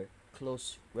and their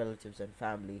close relatives and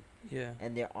family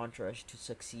and their entourage to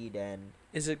succeed? And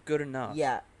is it good enough?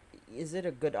 Yeah, is it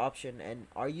a good option, and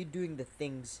are you doing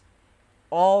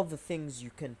all the things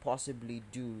you can possibly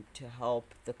do to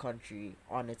help the country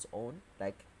on its own?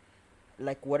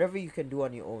 Like whatever you can do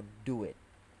on your own, do it.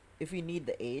 If you need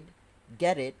the aid,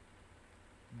 get it,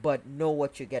 but know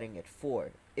what you're getting it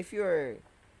for. If you're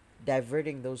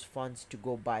diverting those funds to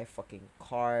go buy fucking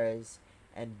cars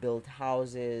and build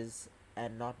houses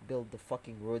and not build the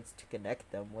fucking roads to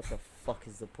connect them, what the fuck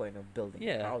is the point of building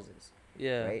houses?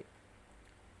 Yeah. Right?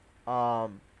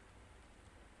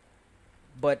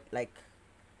 But like,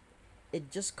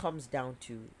 it just comes down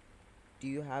to, do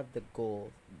you have the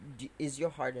goal? Is your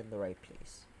heart in the right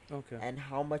place? Okay. And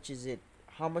how much of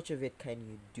it can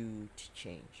you do to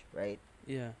change, right?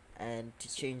 Yeah. And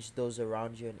to change those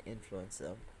around you and influence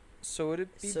them. So would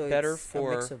it be better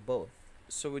for a mix of both?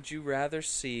 So would you rather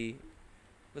see,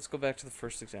 let's go back to the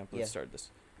first example that started this.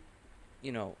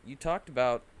 You talked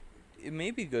about it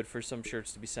may be good for some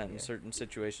shirts to be sent in certain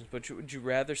situations, but would you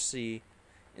rather see,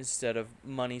 instead of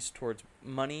money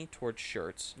towards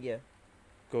shirts,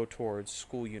 go towards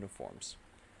school uniforms?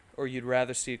 Or you'd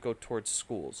rather see it go towards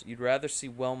schools? You'd rather see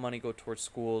money go towards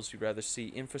schools? You'd rather see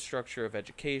infrastructure of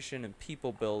education and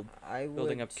people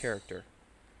building up character?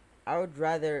 I would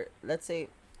rather, let's say,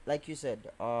 like you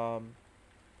said,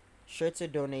 shirts are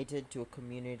donated to a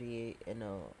community in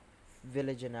a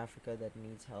village in Africa that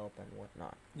needs help and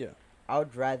whatnot. Yeah. I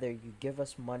would rather you give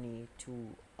us money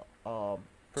to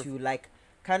like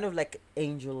kind of like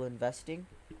angel investing,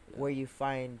 where you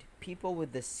find people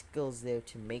with the skills there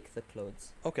to make the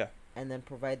clothes. Okay. And then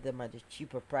provide them at a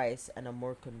cheaper price and a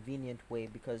more convenient way,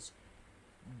 because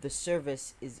the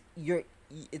service is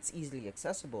it's easily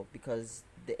accessible, because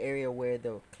the area where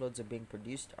the clothes are being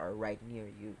produced are right near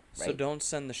you. Right? So don't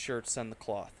send the shirt, send the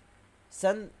cloth.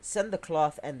 Send the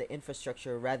cloth and the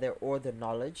infrastructure rather, or the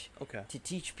knowledge. Okay. To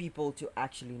teach people to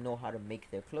actually know how to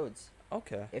make their clothes.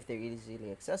 Okay. if they're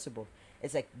easily accessible.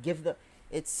 It's like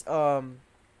it's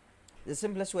the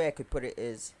simplest way I could put it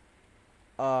is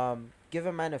give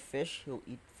a man a fish, he'll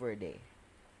eat for a day.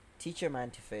 Teach a man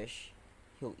to fish,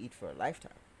 he'll eat for a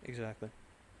lifetime. Exactly.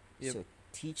 Yep. So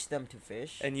teach them to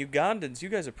fish. And Ugandans, you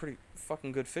guys are pretty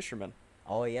fucking good fishermen.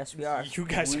 Oh yes, we are. You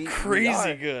guys We are crazy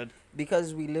are. good.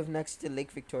 Because we live next to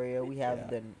Lake Victoria. We have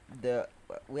Yeah. the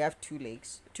we have two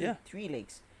lakes, Yeah. 3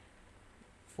 lakes,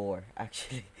 4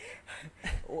 actually.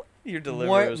 Your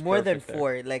delivery was more than perfect there.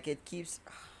 4. Like it keeps.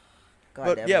 God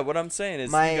But damn yeah, it. what I'm saying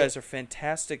is My- you guys are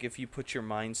fantastic if you put your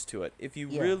minds to it. If you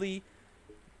Yeah. really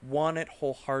want it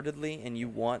wholeheartedly and you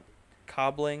want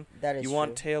cobbling, That is you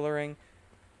want true. tailoring,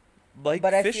 like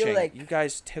But I feel fishing, like- you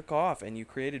guys took off and you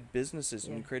created businesses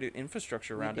and you Yeah. created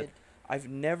infrastructure We around it. did. I've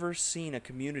never seen a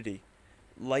community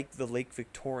like the Lake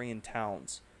Victorian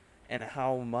towns and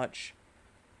how much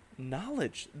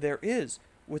knowledge there is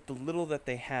with the little that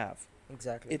they have.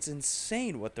 Exactly. It's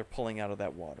insane what they're pulling out of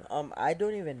that water. I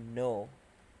don't even know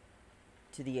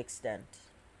to the extent,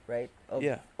 right, of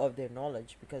Yeah. of their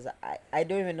knowledge, because I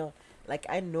don't even know. Like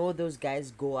I know those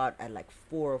guys go out at like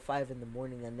 4 or 5 in the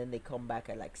morning and then they come back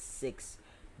at like 6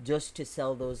 just to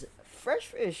sell those fresh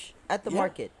fish at the Yeah.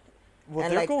 market. Well,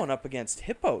 And they're like- going up against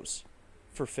hippos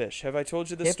for fish. Have I told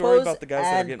you the story Hippos about the guys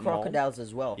that are and getting crocodiles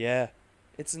as well. mauled? Yeah,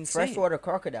 it's insane. Freshwater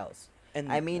crocodiles.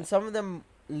 And I mean, some of them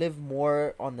live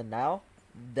more on the Nile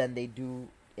than they do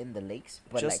in the lakes.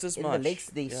 But Just like as in much, the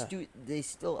lakes, yeah. they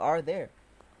still are there.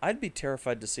 I'd be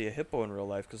terrified to see a hippo in real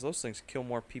life because those things kill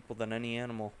more people than any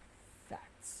animal.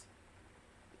 Facts.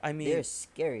 I mean, They're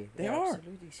scary. they They're are.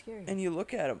 absolutely scary. and you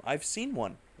look at them. I've seen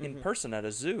one in Mhm. person at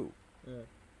a zoo. Mm.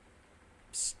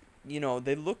 You know,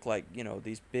 they look like,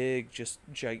 these big,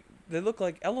 they look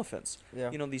like elephants. Yeah.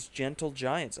 These gentle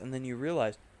giants. And then you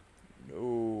realize,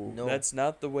 no, No. that's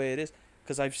not the way it is.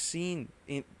 Because I've seen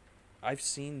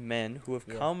men who have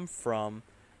Yeah. come from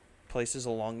places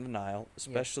along the Nile,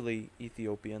 especially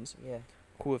Ethiopians, Yeah.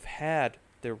 who have had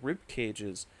their rib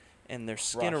cages and their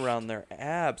skin Crushed. around their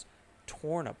abs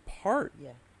torn apart.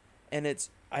 Yeah. And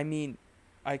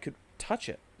I could touch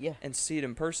it Yeah. and see it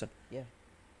in person. Yeah.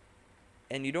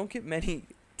 And you don't get many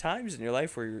times in your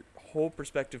life where your whole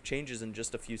perspective changes in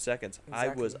just a few seconds. I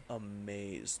was Exactly.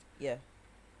 amazed. Yeah.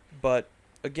 But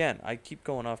again, I keep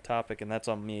going off topic and that's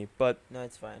on me. But No,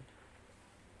 it's fine.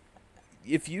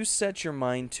 if you set your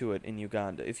mind to it in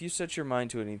Uganda, if you set your mind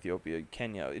to it in Ethiopia,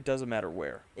 Kenya, it doesn't matter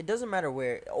where. It doesn't matter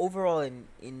where. Overall,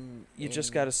 You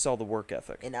just got to sell the work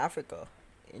ethic. in Africa,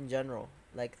 in general,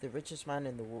 like the richest man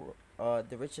in the world,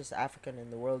 the richest African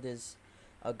in the world is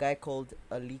a guy called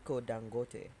Aliko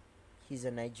Dangote. He's a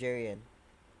Nigerian,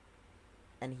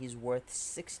 and he's worth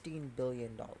 $16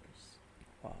 billion.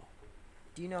 Wow.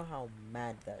 Do you know how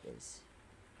mad that is?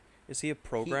 Is he a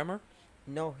programmer?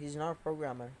 No, he's not a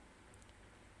programmer.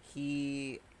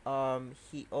 He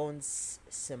owns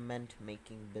cement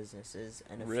making businesses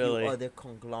and a Really? few other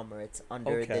conglomerates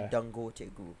under the Okay.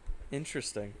 Dangote group.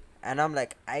 Interesting. And I'm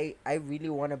like, I really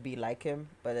want to be like him,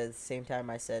 but at the same time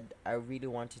I said I really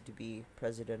wanted to be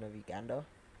president of Uganda.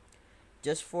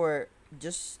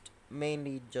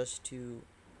 Mainly to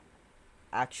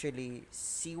actually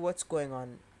see what's going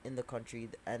on in the country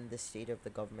and the state of the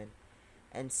government,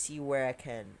 and see where I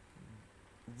can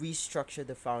restructure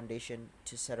the foundation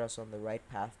to set us on the right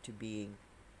path to being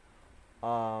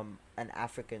an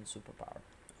African superpower.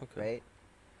 Okay. Right?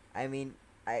 I mean,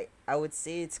 I would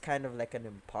say it's kind of like an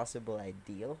impossible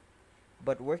ideal,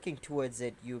 but working towards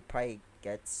it, you probably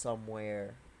get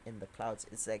somewhere in the clouds.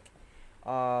 It's like,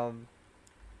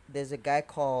 there's a guy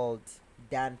called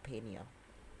Dan Pena.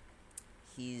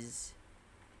 He's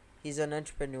an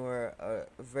entrepreneur, a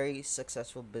very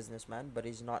successful businessman, but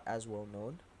he's not as well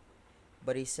known.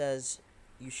 But he says,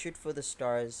 you shoot for the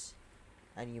stars,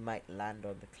 and you might land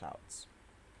on the clouds.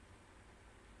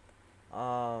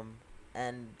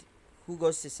 And who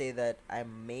goes to say that I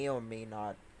may or may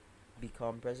not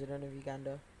become president of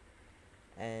Uganda?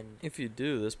 And If you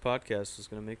do, this podcast is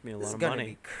going to make me a it's lot of gonna money.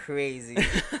 be crazy.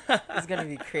 It's gonna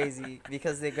be crazy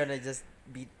because they're gonna just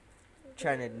be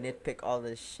trying to nitpick all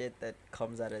the shit that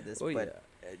comes out of this. Oh, but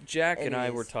yeah. Jack and I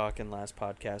were anyways. talking last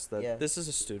podcast that Yeah. this is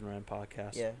a student-run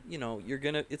podcast. Yeah.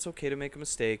 It's okay to make a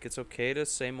mistake. It's okay to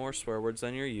say more swear words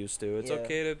than you're used to. It's Yeah.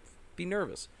 okay to be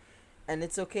nervous. and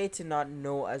it's okay to not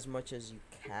know as much as you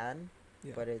can,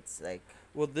 Yeah. but it's like,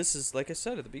 Well, this is, like I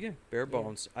said at the beginning, bare Yeah.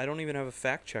 bones. I don't even have a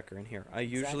fact checker in here. I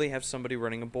usually Exactly. have somebody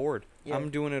running a board. Yeah. I'm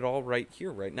doing it all right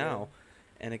here, right Yeah. now,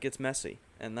 and it gets messy.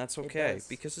 And that's It okay, does.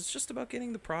 because it's just about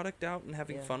getting the product out and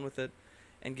having Yeah. fun with it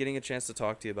and getting a chance to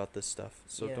talk to you about this stuff.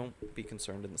 So Yeah. don't be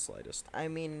concerned in the slightest. I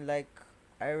mean, like,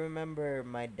 I remember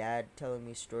my dad telling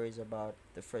me stories about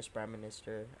the first prime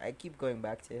minister. I keep going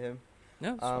back to him.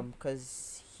 No, it's fine.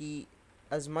 Because he,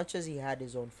 as much as he had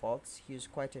his own faults, he was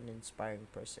quite an inspiring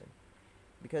person.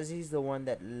 Because he's the one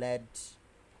that led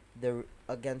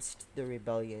against the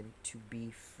rebellion to be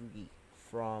free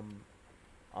from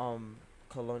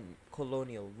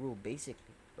colonial rule,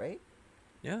 basically, right?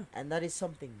 Yeah. And that is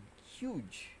something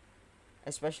huge,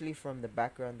 especially from the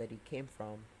background that he came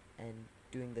from and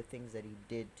doing the things that he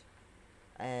did.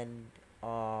 And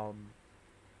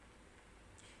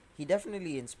he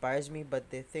definitely inspires me, but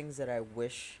the things that I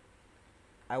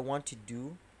want to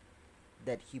do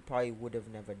that he probably would have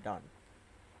never done.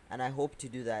 And I hope to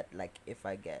do that, like, if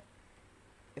I get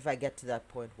to that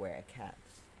point where I can.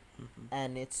 Mm-hmm.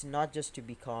 And it's not just to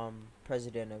become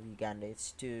president of Uganda,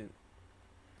 it's to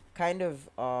kind of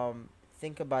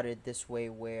think about it this way,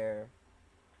 where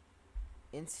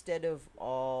instead of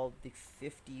all the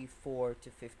 54 to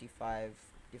 55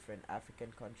 different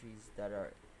African countries that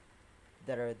are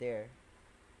there,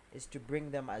 is to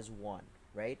bring them as one,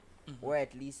 right? Mm-hmm. Or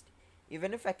at least,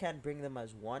 even if I can't bring them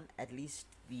as one, at least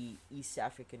the East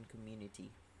African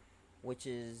community, which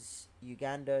is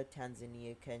Uganda,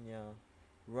 Tanzania, Kenya,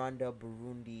 Rwanda,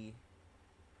 Burundi,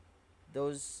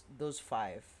 those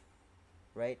five,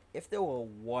 right? If there were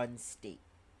one state,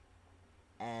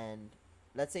 and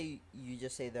let's say you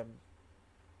just say them,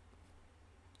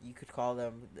 you could call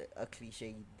them a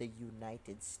cliche, the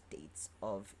United States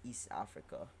of East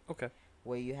Africa. Okay.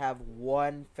 Where you have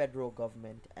one federal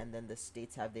government and then the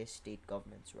states have their state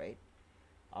governments, right?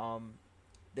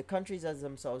 The countries as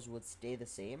themselves would stay the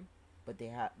same, but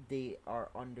they are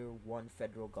under one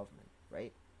federal government,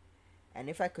 right?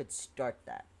 And if I could start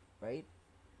that, right,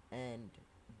 and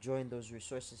join those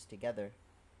resources together,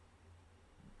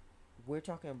 we're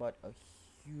talking about a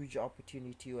huge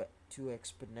opportunity to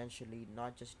exponentially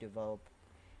not just develop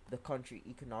the country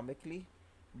economically,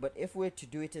 but if we're to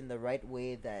do it in the right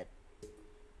way, that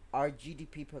our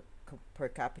GDP per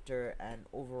capita and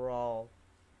overall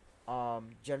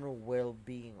general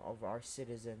well-being of our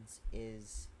citizens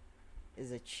is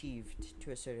achieved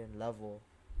to a certain level,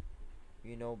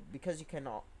 because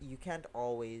you can't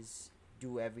always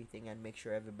do everything and make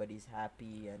sure everybody's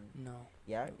happy, and No.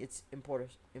 it's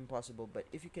impossible. But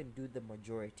if you can do the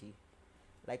majority,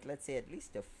 like let's say at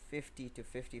least a 50 to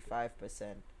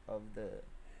 55% of the,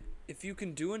 If you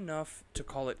can do enough to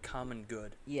call it common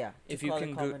good. if you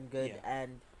can common good,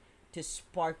 and to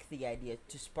spark the idea,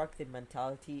 to spark the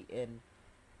mentality in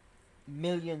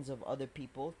millions of other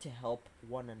people to help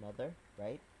one another,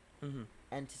 right? Mm-hmm.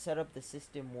 And to set up the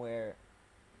system where,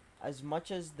 as much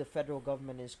as the federal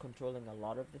government is controlling a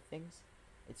lot of the things,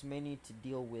 it's mainly to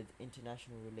deal with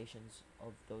international relations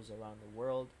of those around the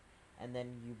world, and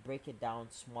then you break it down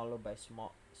smaller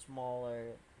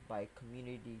by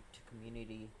community to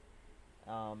community,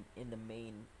 in the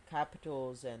main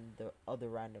capitals and the other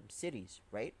random cities,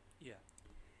 right? Yeah.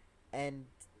 And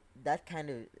that kind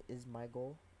of is my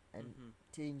goal, and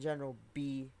to in general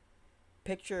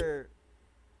picture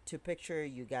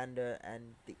Uganda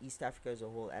and the East Africa as a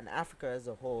whole and Africa as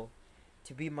a whole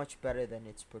to be much better than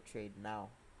it's portrayed now.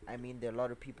 I mean, there are a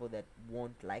lot of people that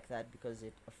won't like that because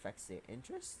it affects their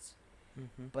interests,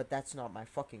 but that's not my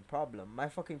fucking problem. My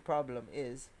fucking problem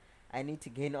is I need to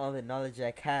gain all the knowledge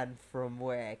I can from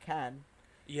where I can,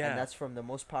 and that's from the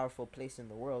most powerful place in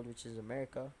the world, which is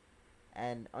America,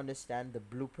 and understand the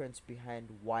blueprints behind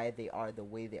why they are the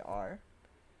way they are,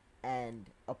 and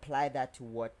apply that to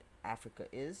what Africa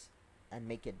is, and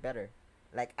make it better.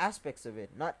 Like aspects of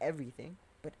it, not everything,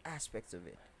 but aspects of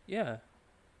it. Yeah.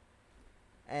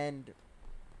 And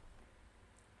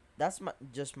that's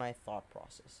just my thought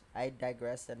process. I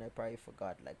digressed and I probably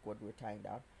forgot like what we're tying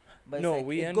down. But no, like,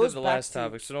 we ended the last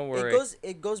topic, so don't worry.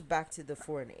 It goes back to the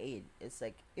foreign aid. It's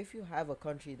like if you have a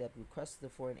country that requests the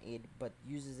foreign aid but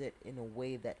uses it in a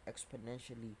way that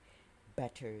exponentially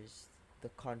betters the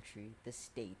country, the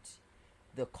state,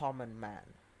 the common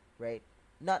man, right?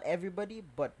 Not everybody,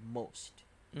 but most.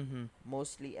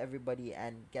 Mostly everybody,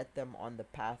 and get them on the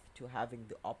path to having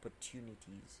the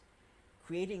opportunities,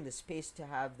 creating the space to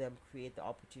have them create the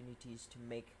opportunities to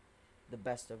make the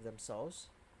best of themselves.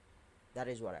 That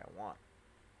is what I want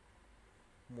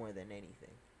more than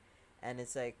anything. And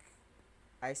it's like,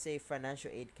 I say financial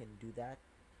aid can do that.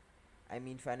 I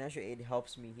mean, financial aid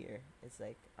helps me here. It's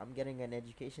like I'm getting an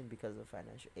education because of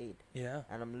financial aid. Yeah.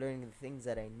 And I'm learning the things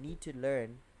that I need to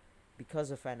learn because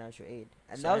of financial aid.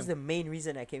 And that was the main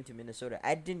reason I came to Minnesota.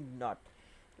 I did not,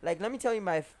 like, let me tell you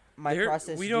my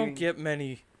process. We don't get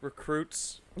many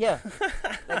recruits. Yeah.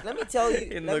 Like, let me tell you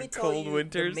in the cold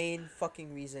winters. the main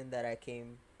fucking reason that I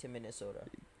came to Minnesota.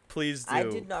 Please do. I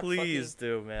did not Please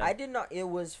do, man. I did not. It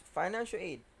was financial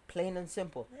aid, plain and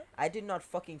simple. I did not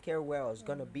fucking care where I was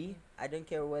gonna be. I didn't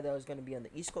care whether I was gonna be on the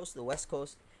East Coast, the West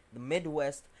Coast, the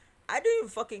Midwest. I didn't even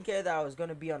fucking care that I was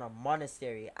gonna be on a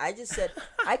monastery. I just said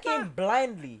I came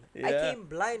blindly.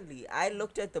 I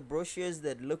looked at the brochures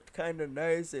that looked kind of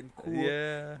nice and cool.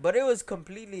 Yeah. But it was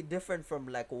completely different from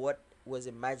like what was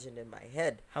imagined in my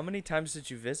head. How many times did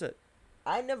you visit?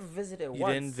 I never visited once. You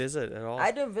didn't visit at all? I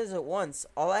didn't visit once.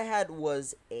 All I had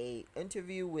was a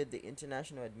interview with the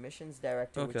international admissions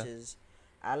director, which is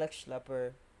Alex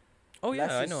Schlepper. Oh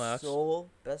yeah, I know Alex.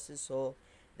 Bless his soul,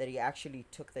 that he actually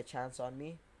took the chance on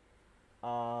me,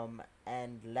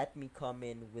 and let me come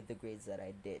in with the grades that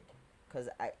I did, cause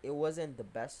it wasn't the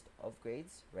best of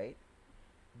grades, right?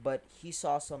 But he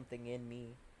saw something in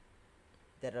me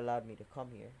that allowed me to come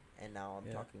here. And now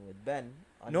I'm talking with Ben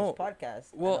on his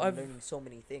podcast. Well, and I'm learning so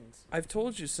many things. I've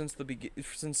told you since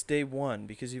since day one,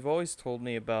 because you've always told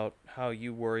me about how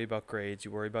you worry about grades,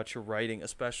 you worry about your writing,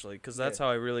 especially, because that's how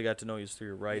I really got to know you, is through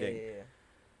your writing. Yeah.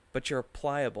 But you're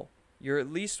pliable. You're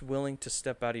at least willing to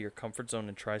step out of your comfort zone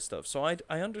and try stuff. So I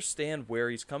understand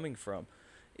where he's coming from,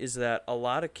 is that a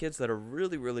lot of kids that are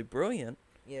really, really brilliant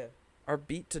are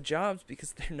beat to jobs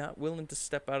because they're not willing to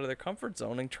step out of their comfort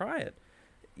zone and try it.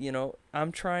 You know,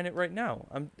 I'm trying it right now.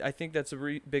 I think that's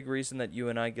a big reason that you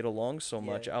and I get along so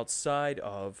much outside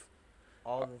of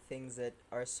all the things that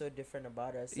are so different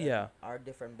about us. And our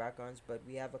different backgrounds, but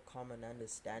we have a common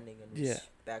understanding and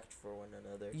respect for one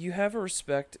another. You have a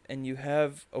respect and you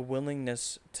have a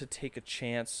willingness to take a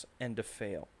chance and to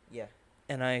fail. Yeah.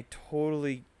 And I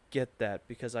totally get that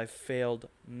because I failed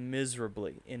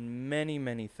miserably in many,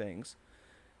 many things.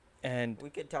 And we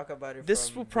could talk about it. This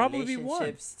from will probably be one.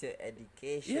 Relationships to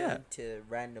education to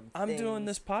random things. I'm doing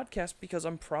this podcast because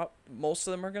most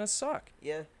of them are gonna suck.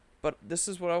 Yeah. But this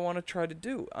is what I want to try to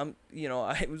do.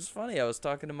 It was funny. I was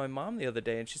talking to my mom the other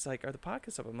day, and she's like, "Are the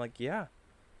podcasts up?" I'm like, "Yeah,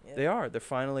 they are. They're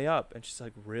finally up." And she's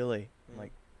like, "Really?" I'm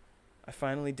like, "I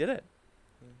finally did it.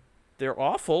 They're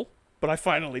awful, but I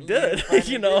finally did it."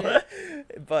 You know.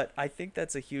 But I think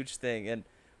that's a huge thing. And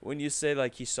when you say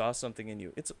like he saw something in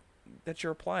you, it's that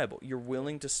you're pliable. You're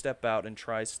willing to step out and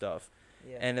try stuff.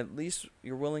 Yeah. And at least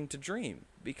you're willing to dream.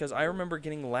 Because I remember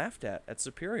getting laughed at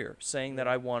Superior, saying that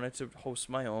I wanted to host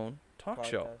my own talk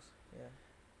show. Yeah.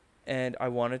 And I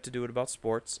wanted to do it about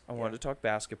sports. I wanted to talk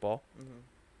basketball. Mm-hmm.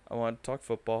 I wanted to talk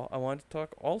football. I wanted to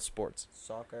talk all sports.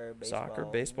 Soccer,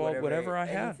 baseball, whatever I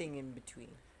had. Anything in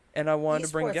between. And I wanted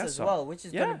to bring guests as well, which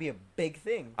is going to be a big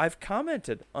thing. I've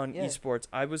commented on esports.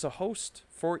 I was a host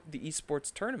for the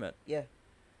esports tournament. Yeah.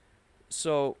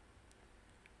 So,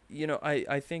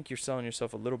 I think you're selling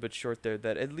yourself a little bit short there,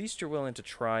 that at least you're willing to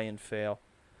try and fail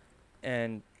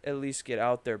and at least get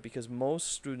out there, because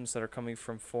most students that are coming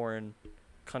from foreign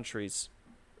countries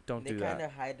don't do that. They kind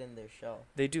of hide in their shell.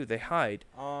 They do. They hide.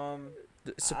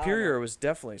 Superior was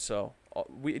definitely so.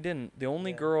 We didn't. The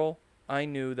only girl I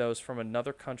knew that was from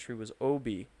another country was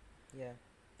Obi. Yeah.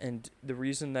 And the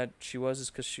reason that she was is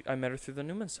because I met her through the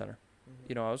Newman Center.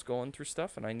 Mm-hmm. I was going through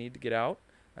stuff and I needed to get out.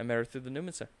 I met her through the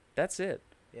Newman Center. That's it.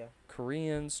 Yeah.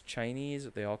 Koreans, Chinese,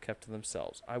 they all kept to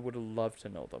themselves. I would have loved to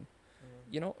know them.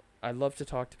 Mm. I love to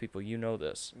talk to people. You know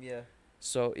this. Yeah.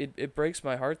 So it breaks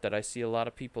my heart that I see a lot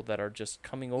of people that are just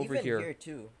coming over here. Even here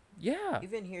too. Yeah.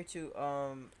 Even here too.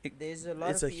 There's a lot.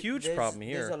 It's a huge problem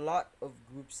here. There's a lot of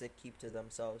groups that keep to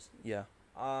themselves. Yeah.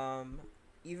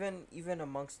 Even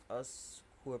amongst us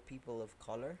who are people of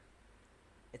color,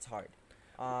 it's hard.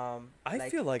 I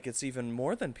feel like it's even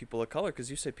more than people of color, because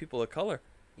you say people of color.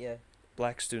 Yeah.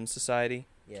 Black Student Society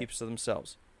keeps to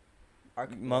themselves.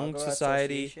 Hmong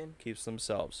Society keeps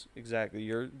themselves. Exactly.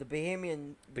 The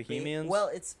Bahamians. Well,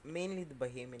 it's mainly the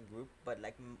Bahamian group, but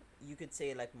you could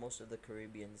say most of the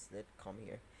Caribbeans that come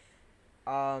here.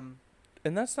 And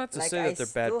that's not to say that they're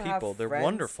bad people. They're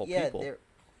wonderful people. Yeah,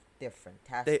 they're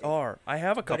fantastic. They are. I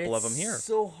have a couple of them here. It's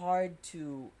so hard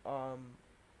to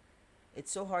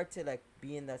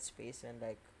be in that space and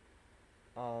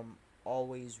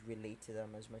always relate to them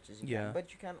as much as you can.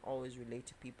 But you can't always relate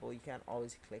to people. You can't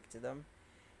always click to them.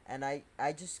 And I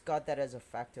just got that as a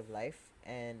fact of life,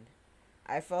 and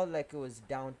I felt like it was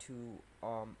down to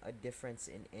a difference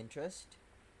in interest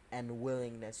and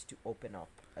willingness to open up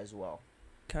as well.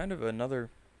 Kind of another,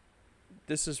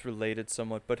 this is related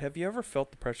somewhat, but have you ever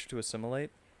felt the pressure to assimilate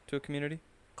to a community?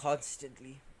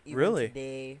 Constantly. Even really?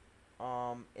 Today,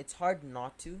 it's hard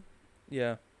not to.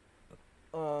 Yeah.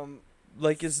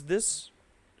 Is this,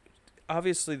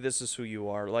 obviously this is who you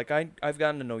are. I've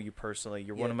gotten to know you personally.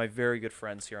 You're one of my very good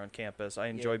friends here on campus. I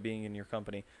enjoy being in your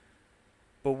company.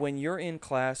 But when you're in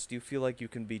class, do you feel like you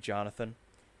can be Jonathan?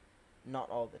 Not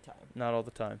all the time. Not all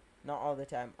the time. Not all the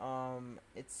time.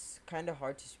 It's kind of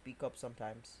hard to speak up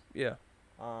sometimes. Yeah.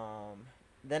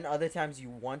 Then other times you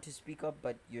want to speak up,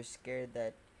 but you're scared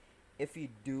that if you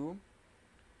do,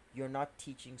 you're not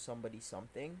teaching somebody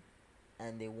something,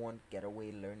 and they won't get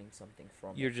away learning something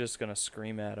from You're it. just gonna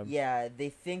scream at them. Yeah, they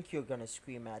think you're gonna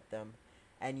scream at them,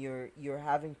 and you're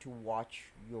having to watch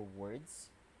your words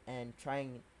and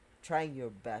trying your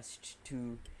best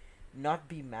to not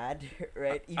be mad,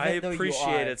 right? I though appreciate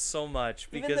you are. it so much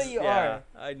Even because though you yeah, are,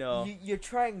 I know. You're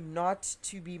trying not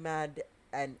to be mad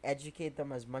and educate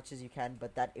them as much as you can,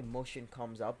 but that emotion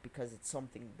comes up because it's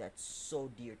something that's so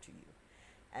dear to you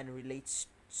and relates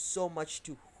so much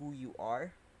to who you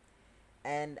are.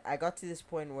 And I got to this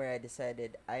point where I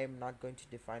decided I am not going to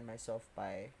define myself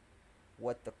by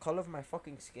what the color of my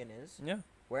fucking skin is, Yeah.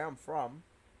 where I'm from,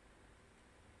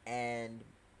 and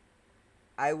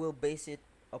I will base it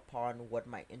upon what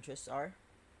my interests are,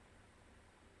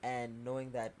 and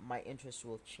knowing that my interests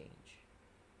will change.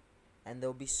 And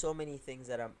there'll be so many things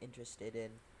that I'm interested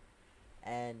in,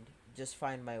 and just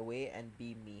find my way and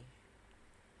be me.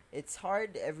 It's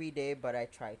hard every day, but I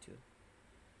try to.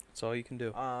 That's all you can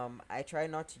do. I try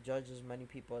not to judge as many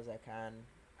people as I can.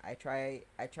 I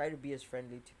try to be as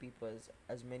friendly to people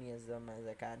as many as them as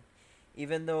I can.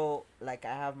 Even though like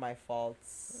I have my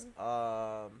faults.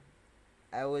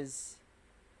 I was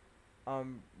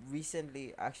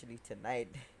recently, actually tonight,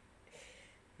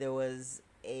 there was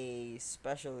a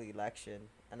special election,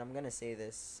 and I'm gonna say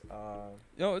this.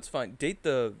 No, it's fine. Date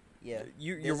the. Yeah.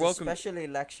 You're There's welcome. A special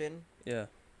election Yeah.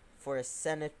 for a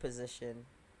Senate position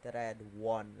that I had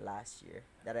won last year.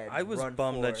 That I was run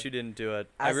bummed for that you didn't do it.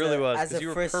 I as really a- was as because a you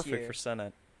were first perfect year. for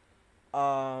Senate.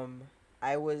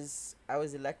 I was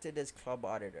elected as club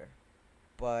auditor,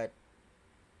 but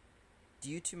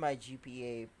due to my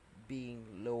GPA being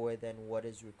lower than what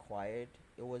is required,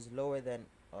 it was lower than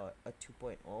a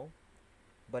 2.0,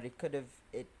 but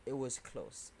it was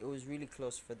close. It was really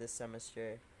close for this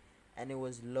semester, and it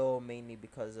was low mainly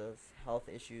because of health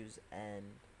issues and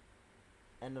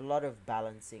a lot of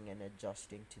balancing and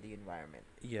adjusting to the environment.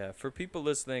 Yeah, for people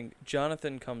listening,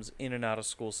 Jonathan comes in and out of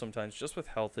school sometimes just with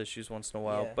health issues once in a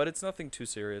while, Yeah. but it's nothing too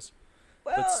serious.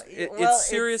 Well, It's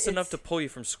serious enough to pull you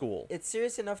from school. It's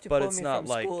serious enough to But pull it's me not from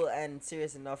like- school and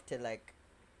serious enough to like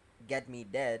get me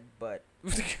dead, but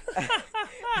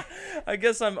I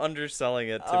guess I'm underselling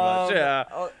it too much.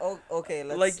 Yeah. Okay.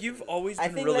 Like you've always I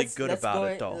been think really let's- good let's about go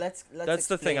it in- though. Let's That's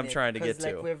the thing explain I'm it, trying to 'cause,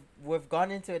 get like, to. We've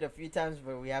gone into it a few times,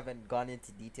 but we haven't gone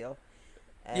into detail.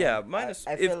 And Yeah, minus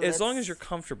I feel as long as let's- you're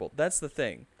comfortable. That's the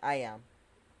thing. I am.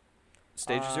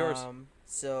 Stage is yours.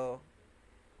 So,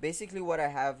 basically, what I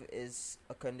have is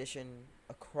a condition,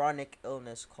 a chronic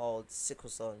illness called sickle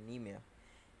cell anemia,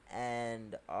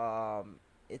 and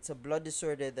it's a blood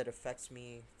disorder that affects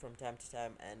me from time to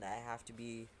time, and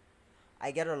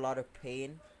I get a lot of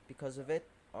pain because of it.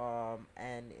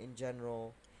 And in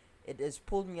general, it has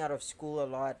pulled me out of school a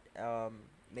lot.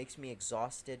 Makes me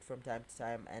exhausted from time to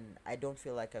time, and I don't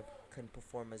feel like I can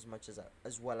perform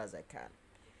as well as I can.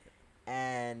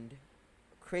 And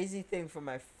crazy thing for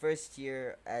my first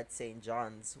year at St.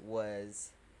 John's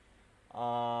was,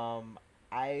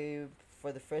 I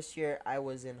for the first year I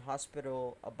was in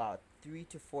hospital about 3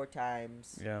 to 4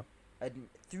 times. Yeah.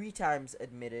 3 times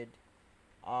admitted.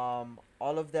 All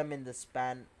of them in the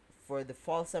span for the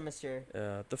fall semester.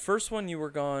 The first one you were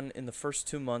gone in the first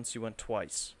 2 months. You went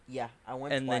twice. Yeah, I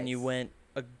went And twice. then you went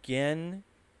again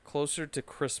closer to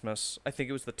Christmas. I think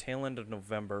it was the tail end of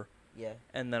November. Yeah.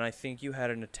 And then I think you had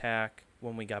an attack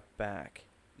when we got back.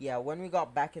 Yeah, when we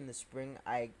got back in the spring,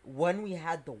 when we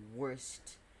had the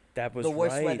worst That was the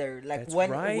worst right. weather, like That's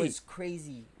when right. it was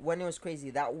crazy. When it was crazy,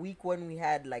 that week when we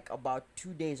had like about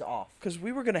 2 days off. Because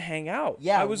we were going to hang out.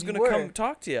 Yeah, I was we going to come were.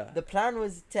 talk to you. The plan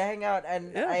was to hang out,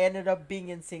 and Yeah. I ended up being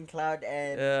in St. Cloud,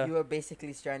 and Yeah. you were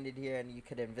basically stranded here, and you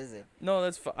couldn't visit. No,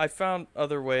 that's I found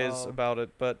other ways Um, about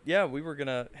it. But yeah, we were going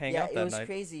to hang Yeah, out it that was night.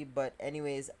 crazy, but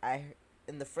anyways,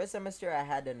 in the first semester I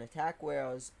had an attack where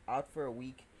I was out for a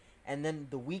week, and then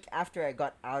the week after I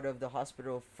got out of the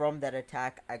hospital from that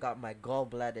attack, I got my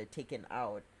gallbladder taken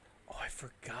out. Oh, I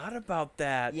forgot about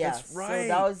that. Yeah, That's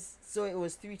right. so it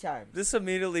was 3 times. This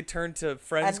immediately turned to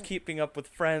friends And- keeping up with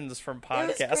friends from It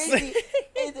podcasts. was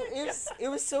crazy. it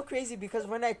was so crazy because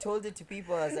when I told it to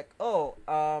people, I was like,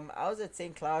 I was at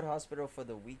St. Cloud Hospital for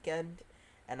the weekend,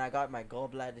 and I got my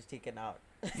gallbladder taken out.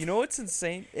 You know what's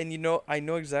insane? And I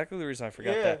know exactly the reason I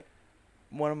forgot Yeah. that.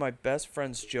 One of my best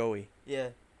friends, Joey, Yeah.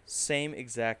 same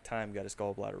exact time got his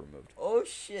gallbladder removed. Oh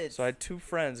shit. So I had 2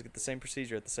 friends get the same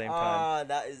procedure at the same time. Ah,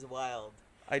 that is wild.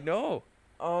 I know.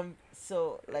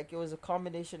 So like it was a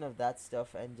combination of that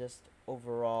stuff and just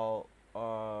overall,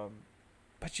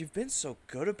 But you've been so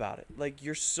good about it. Like,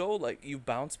 you're so, like, you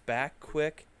bounce back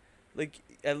quick. Like,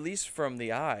 at least from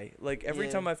the eye. Like, every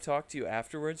Yeah. time I've talked to you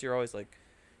afterwards, you're always like,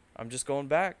 I'm just going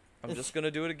back. I'm just going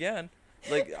to do it again.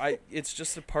 Like, it's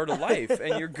just a part of life,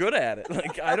 and you're good at it.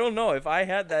 Like, I don't know if I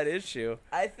had that issue.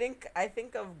 I think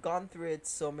I've gone through it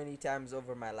so many times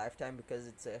over my lifetime because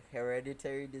it's a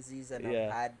hereditary disease, and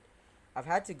Yeah. I've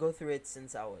had to go through it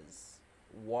since I was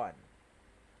 1.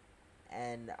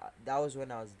 And that was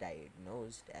when I was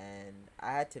diagnosed, and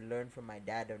I had to learn from my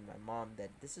dad and my mom that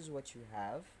this is what you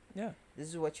have. Yeah. This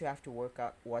is what you have to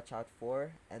watch out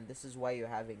for, and this is why you're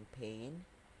having pain,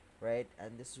 right?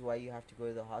 And this is why you have to go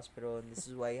to the hospital, and this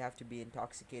is why you have to be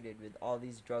intoxicated with all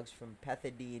these drugs from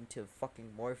pethidine to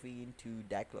fucking morphine to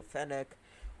diclofenac,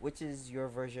 which is your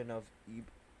version of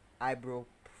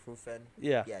ibuprofen.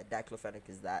 Yeah. Yeah, diclofenac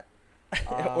is that.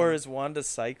 Or as Wanda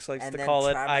Sykes likes and to then call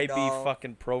it, IB tramadol.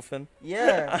 fucking profan.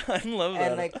 Yeah. I love that.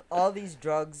 And like all these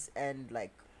drugs and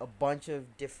like a bunch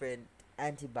of different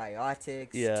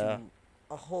antibiotics Yeah. to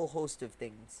a whole host of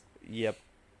things. Yep.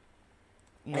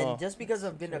 And just because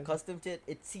that's I've been crazy. accustomed to it,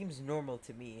 it seems normal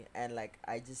to me, and like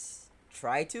I just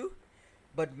try to,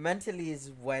 but mentally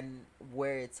is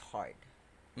where it's hard.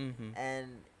 Mm-hmm. And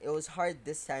it was hard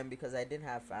this time because I didn't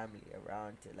have family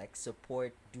around to like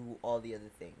support, do all the other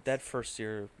things. That first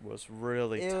year was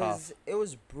really it tough. it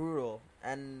was brutal,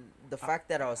 and the fact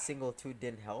that I was single too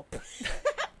didn't help.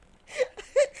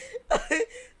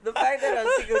 The fact that I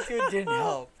was single too didn't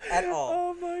help at all.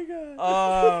 Oh my god.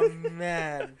 Oh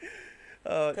man.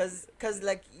 Cause Cause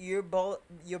like you're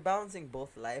balancing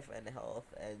both life and health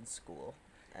and school.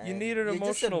 you And need an you're just a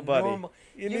emotional buddy. normal-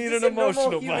 You you're need just an a normal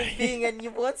emotional human buddy. being, and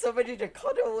you want somebody to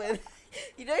cuddle with.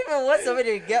 You don't even want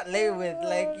somebody to get laid with.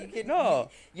 Like you can. No.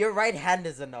 Your right hand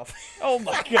is enough. Oh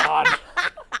my god.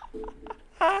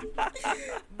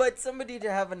 But somebody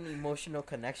to have an emotional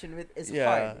connection with is Yeah.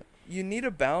 hard. You need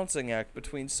a balancing act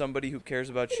between somebody who cares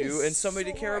about It you is and somebody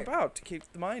so to care hard. about to keep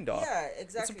the mind off. Yeah,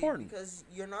 exactly. important. Because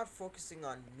you're not focusing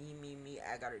on me.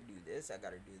 I gotta do this. I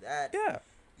gotta do that. Yeah.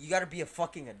 You gotta be a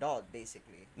fucking adult,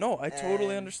 basically. No, I totally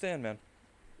And- understand, man.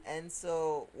 And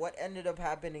so what ended up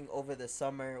happening over the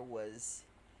summer was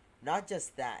not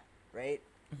just that, right?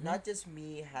 Mhm. Not just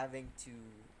me having to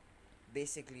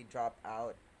basically drop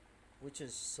out, which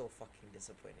is so fucking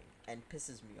disappointing and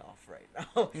pisses me off right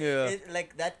now. Yeah.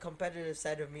 Like that competitive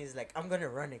side of me is like, I'm gonna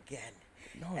run again.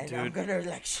 No, And dude. I'm gonna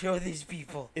like show these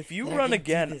people. If you that I run can do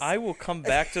again, this. I will come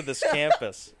back to this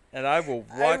campus and I will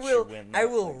watch you win. I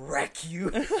that will thing. wreck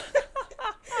you.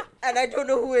 And I don't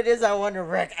know who it is I want to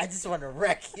wreck. I just want to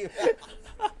wreck you.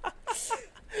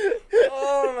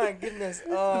 Oh my goodness.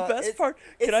 The best part.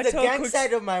 It's Can I the tell a gang quick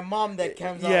side of my mom that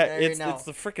comes out Yeah, every now. it's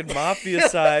the freaking mafia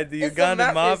side, the It's the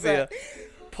Ugandan mafia mafia,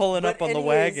 pulling But up on the anyways-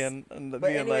 wagon and But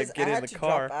being anyways, like, get I in had the to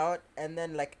car. drop out, and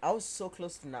then like I was so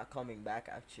close to not coming back.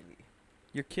 Actually,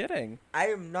 You're kidding. I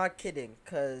am not kidding,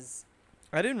 cause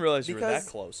I didn't realize you were that Because-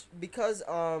 close.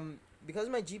 because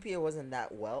my GPA wasn't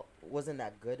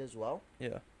that good as well.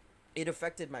 Yeah. It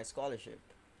affected my scholarship.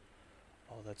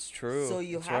 Oh, that's true. So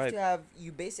you That's have right. to have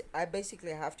I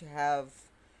basically have to have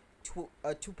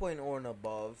a 2.0 and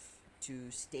above to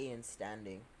stay in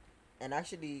standing, and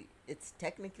actually it's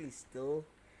technically still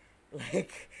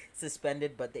like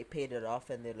suspended, but they paid it off,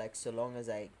 and they're like, so long as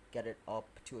I get it up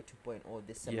to a 2.0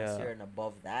 this semester Yeah. and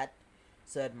above that,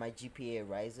 so that my GPA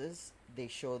rises, they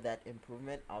show that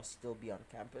improvement, I'll still be on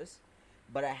campus.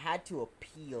 But I had to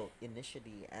appeal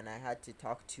initially, and I had to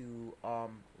talk to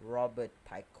Robert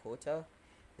Picota,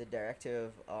 the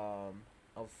director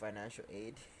of financial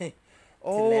aid.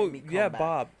 Oh, let me come yeah, back.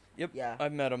 Bob. Yep. Yeah. I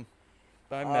met him.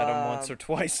 I met him once or Um,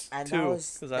 twice And too, that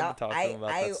was because I've been talking to him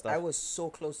about that stuff. I was so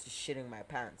close to shitting my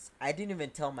pants. I didn't even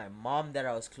tell my mom that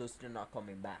I was close to not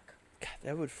coming back. God,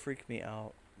 that would freak me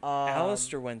out. Um,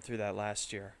 Alistair went through that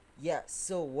last year. Yeah.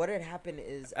 So what had happened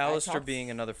is Alistair being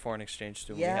another foreign exchange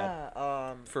student we yeah.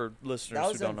 had. For listeners That who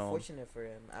was don't know him. unfortunate for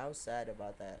him. I was sad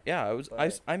about that. Yeah,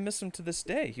 But- I miss him to this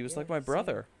day. He was Yeah, like my same.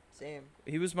 brother. Same.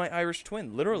 He was my Irish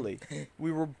twin, literally.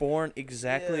 We were born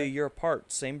exactly Yeah. a year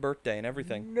apart, same birthday and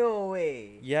everything. No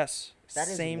way. Yes, That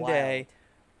is same wild. day,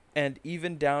 and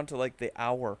even down to like the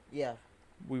hour, Yeah.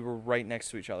 we were right next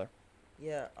to each other,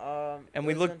 Yeah. and it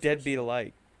we was looked deadbeat unfortunate.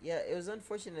 alike. Yeah, it was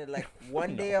unfortunate. Like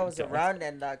one No, day I was don't. around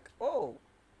and like, oh,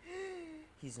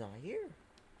 he's not here.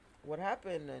 What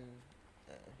happened? And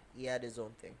he had his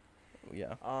own thing.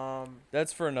 Yeah, Um,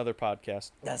 that's for another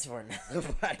podcast. that's for another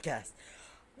podcast.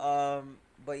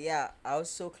 But yeah, I was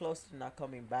so close to not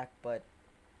coming back, but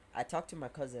I talked to my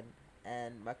cousin,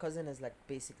 and my cousin is like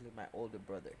basically my older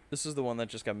brother. This is the one that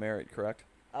just got married, correct?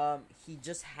 he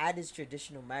just had his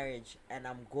traditional marriage, and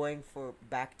I'm going for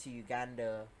back to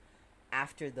Uganda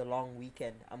after the long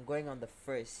weekend. I'm going on the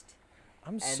 1st.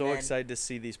 I'm And so then- excited to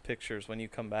see these pictures when you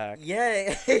come back.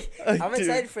 Yeah, I'm Dude.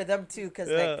 excited for them too, cause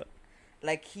Yeah.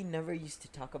 like he never used to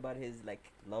talk about his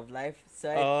like love life,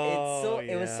 so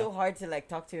it was Yeah. so hard to like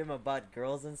talk to him about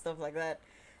girls and stuff like that,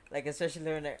 like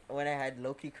especially when I had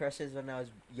low-key crushes when I was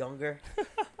younger.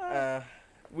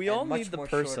 We and all much need the more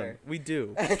person. shorter. We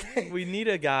do. We need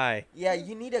a guy. Yeah,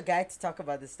 you need a guy to talk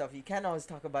about this stuff. You can't always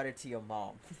talk about it to your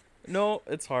mom. No,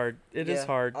 it's hard. It is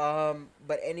hard.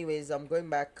 But anyways, I'm going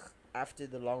back after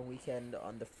the long weekend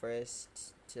on the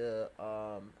 1st to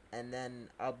and then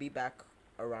I'll be back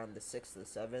around the 6th or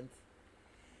 7th.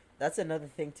 That's another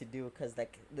thing to do, because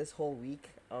like this whole week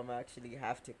actually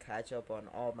have to catch up on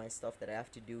all my stuff that I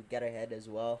have to do, get ahead as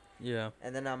well. Yeah.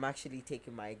 And then I'm actually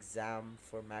taking my exam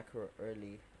for macro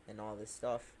early and all this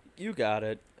stuff. You got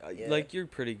it. Yeah. Like, you're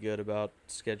pretty good about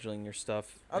scheduling your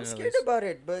stuff. I'm and at scared least- about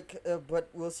it, but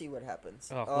we'll see what happens.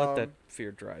 Oh, let that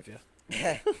fear drive you.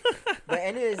 But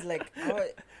anyways, like,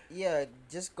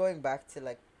 just going back to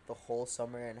like the whole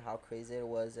summer and how crazy it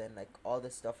was, and like all the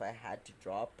stuff I had to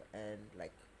drop, and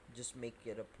like just make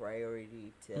it a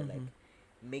priority to like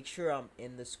make sure I'm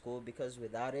in the school, because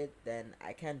without it, then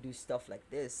I can't do stuff like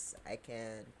this. I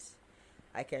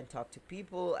can't talk to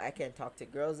people. I can't talk to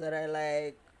girls that I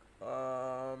like.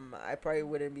 I probably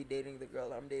wouldn't be dating the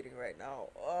girl I'm dating right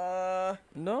now.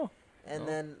 No. And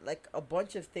then, like, a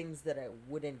bunch of things that I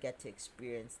wouldn't get to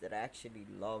experience that I actually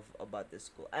love about this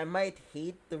school. I might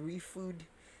hate the refood,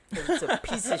 because it's a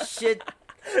piece of shit.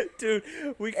 Dude,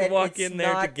 we can And walk it's in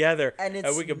there not- together, and and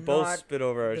it's we can both not spit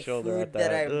over our the shoulder food at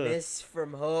that. I Ugh. miss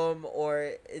from home,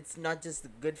 or it's not just the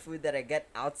good food that I get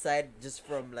outside just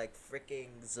from, like, freaking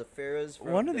Zephyros.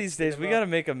 from One of the these days, we cinema. gotta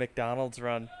make a McDonald's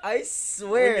run. I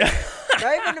swear.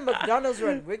 Not even a McDonald's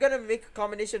run. We're gonna make a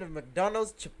combination of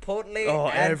McDonald's, Chipotle, Oh,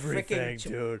 and everything, freaking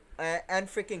dude. and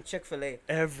freaking Chick-fil-A.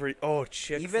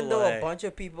 Chick-fil-A. Even though a bunch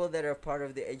of people that are part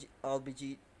of the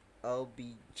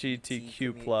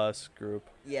GTQ plus group.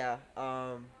 yeah,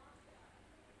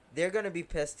 they're gonna be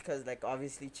pissed because like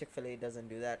obviously Chick-fil-A doesn't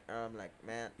do that. I'm like,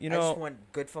 man, You I just know- want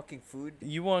good fucking food.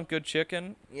 You want good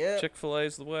chicken? Yeah,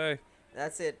 Chick-fil-A's the way.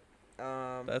 that's it.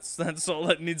 That's all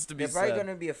that needs to be They're probably said.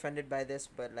 gonna be offended by this,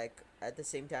 but like at the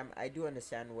same time, I do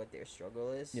understand what their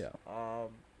struggle is. Yeah.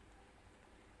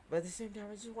 But at the same time,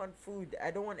 I just want food.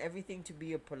 I don't want everything to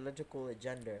be a political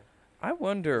agenda I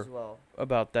wonder as well.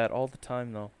 about that all the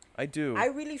time, though. I do. I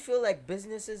really feel like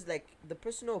businesses, like the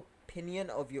personal opinion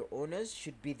of your owners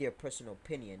should be their personal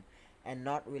opinion and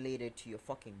not related to your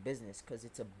fucking business, because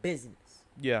it's a business.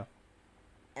 Yeah.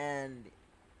 And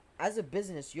as a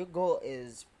business, your goal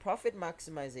is profit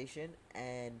maximization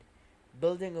and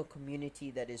building a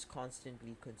community that is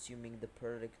constantly consuming the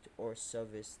product or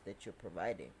service that you're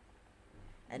providing.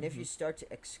 And if you start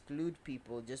to exclude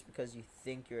people just because you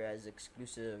think you're as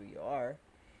exclusive as you are,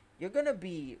 you're going to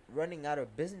be running out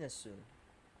of business soon.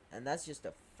 And that's just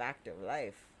a fact of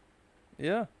life.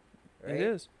 Yeah. Right? It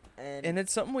is. And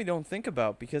it's something we don't think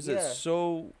about because Yeah. it's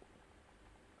so,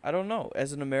 I don't know,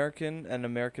 as an American and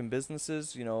American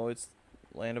businesses, you know, it's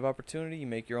land of opportunity. You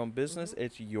make your own business.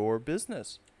 It's your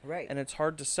business. right. And it's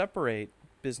hard to separate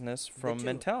business from two.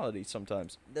 mentality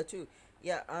sometimes. The two.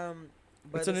 Yeah,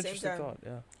 but It's at an the same interesting time, thought,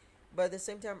 yeah. But at the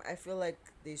same time, I feel like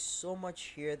there's so much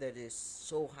here that is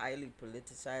so highly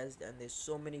politicized, and there's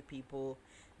so many people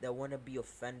that want to be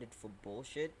offended for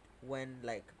bullshit, when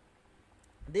like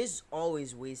there's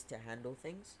always ways to handle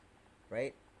things,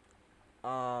 right?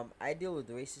 I deal with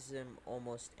racism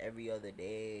almost every other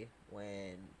day.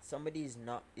 When somebody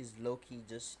is low-key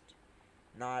just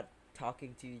not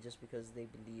talking to you just because they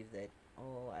believe that,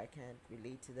 oh, I can't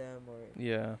relate to them, or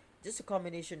Yeah. just a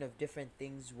combination of different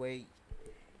things where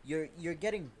you're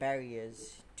getting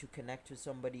barriers to connect with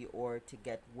somebody or to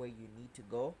get where you need to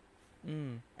go.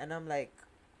 And I'm like,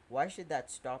 why should that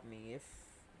stop me?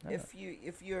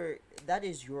 If you're that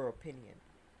is your opinion,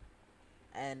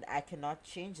 and I cannot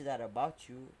change that about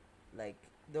you. Like,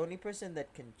 the only person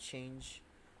that can change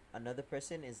another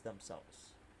person is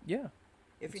themselves. Yeah.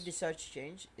 If you decide to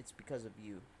change, it's because of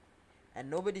you, and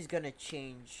nobody's gonna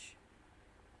change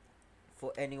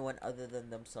for anyone other than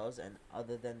themselves, and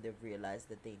other than they've realized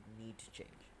that they need to change.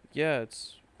 Yeah,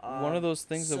 it's one of those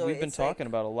things that so we've been it's like, talking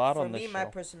about a lot for on this me, show. my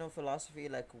personal philosophy,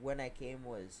 like when I came,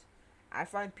 was I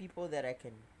find people that I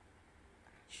can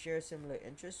share similar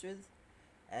interests with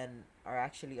and are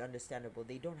actually understandable.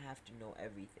 They don't have to know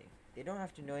everything. They don't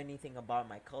have to know anything about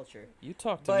my culture. You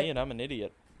talk to but- me and I'm an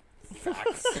idiot.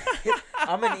 Facts.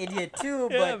 I'm an idiot too,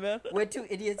 Yeah, but man. we're two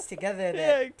idiots together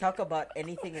that Yeah. talk about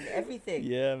anything and everything.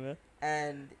 Yeah, man.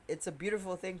 And it's a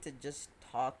beautiful thing to just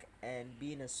talk and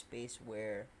be in a space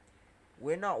where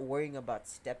we're not worrying about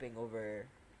stepping over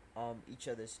each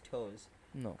other's toes.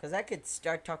 No. Because I could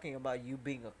start talking about you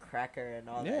being a cracker and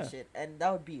all Yeah. that shit, and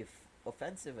that would be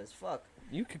offensive as fuck.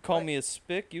 You can call But- me a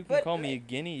spick. You can but, call me a like-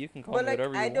 guinea. You can call But me like,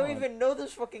 whatever you I want. don't even know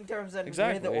those fucking terms and where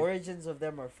Exactly. the origins of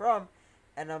them are from,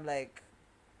 and I'm like.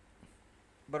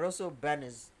 But also, Ben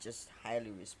is just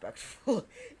highly respectful.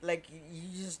 Like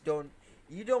you just don't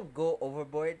go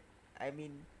overboard. I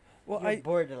mean, Well, you're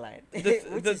borderline, the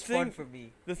which the is fun thing- for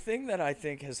me. The thing that I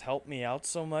think has helped me out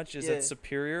so much is Yeah. at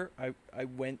Superior, I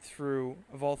went through,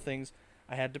 of all things,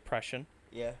 I had depression,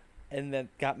 Yeah. and that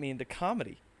got me into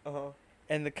comedy. Uh-huh.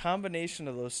 And the combination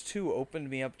of those two opened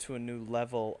me up to a new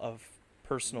level of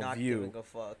personal Not view. giving a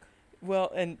fuck.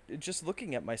 Well, and just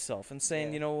looking at myself and saying,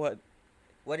 Yeah. you know what?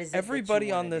 What is it that you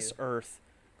Everybody on wanna this do? earth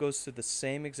goes through the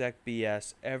same exact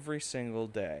BS every single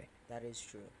day. That is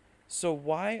true. So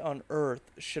why on earth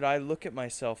should I look at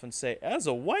myself and say, as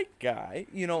a white guy,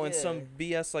 and some Yeah.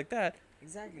 BS like that,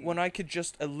 Exactly. when I could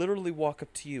just literally walk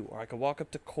up to you, or I could walk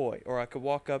up to Coy, or I could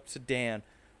walk up to Dan,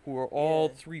 who are all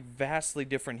Yeah. three vastly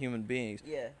different human beings,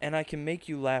 Yeah. and I can make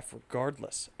you laugh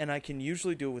regardless, and I can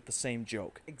usually do it with the same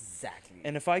joke. Exactly.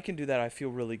 And if I can do that, I feel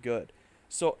really good.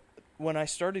 So when I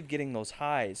started getting those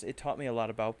highs, it taught me a lot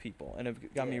about people, and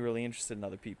it got me Yeah. really interested in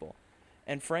other people.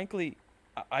 And frankly,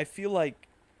 I feel like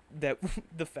that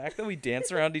the fact that we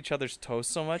dance around each other's toes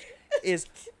so much is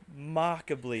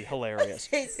mockably hilarious.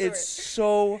 I swear. It's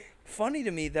so funny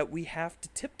to me that we have to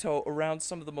tiptoe around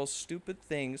some of the most stupid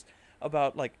things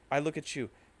about, like, I look at you,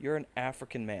 you're an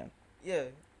African man. Yeah.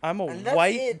 I'm a And that's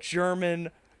white it.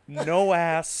 German, no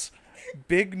ass,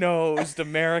 big nosed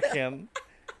American.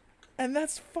 And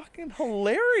that's fucking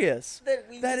hilarious. That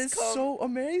we That just is come- so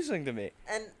amazing to me.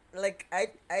 And like I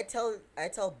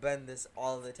tell Ben this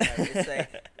all the time. It's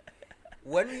like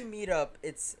when we meet up,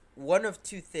 it's one of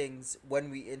two things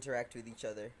when we interact with each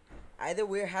other. Either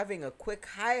we're having a quick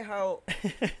hi, how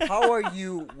are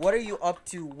you? What are you up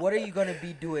to? What are you gonna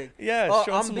be doing? Yeah, Oh,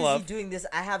 show I'm some busy love. doing this.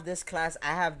 I have this class.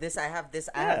 I have this. I have this.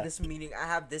 I Yeah. have this meeting. I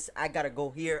have this. I gotta go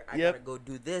here. I Yep. gotta go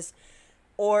do this.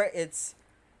 Or it's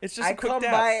It's just I a quick come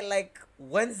dab. by like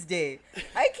Wednesday.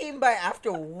 I came by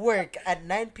after work at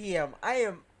 9 p.m. I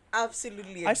am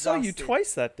absolutely exhausted. I saw you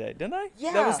twice that day, didn't I?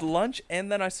 Yeah. That was lunch,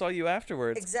 and then I saw you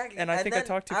afterwards. Exactly. And I think I then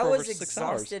talked to you for I over was 6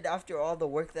 hours. exhausted after all the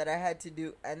work that I had to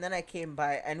do, and then I came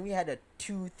by and we had a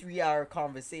 2-3 hour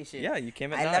conversation. Yeah, you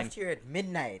came at I 9. left here at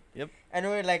midnight. Yep. And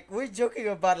we're joking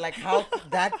about like how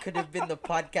that could have been the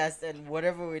podcast, and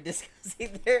whatever we're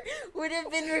discussing there would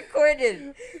have been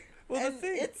recorded. Well, And the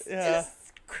thing, it's yeah. just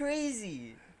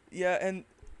crazy. Yeah, and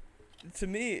to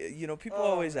me, people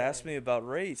Oh, always ask man. me about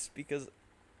race because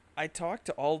I talk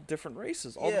to all different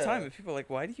races all the Yeah. time, and people are like,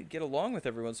 "Why do you get along with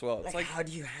everyone so well?" It's like how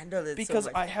do you handle it? because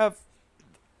so I have.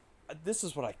 This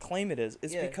is what I claim it is.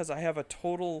 It's Yeah. because I have a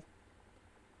total.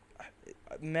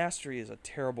 Mastery is a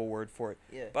terrible word for it,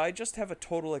 yeah, but I just have a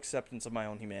total acceptance of my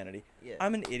own humanity. yeah.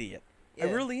 I'm an idiot. yeah.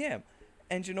 I really am.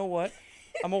 And you know what?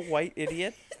 I'm a white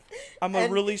idiot. I'm a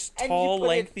And- really and you tall, put it-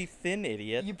 lengthy, thin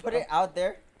idiot. You put it out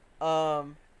there.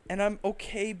 And I'm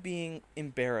okay being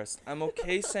embarrassed. I'm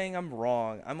okay saying I'm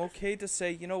wrong. I'm okay to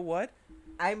say, you know what?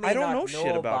 I may I don't not know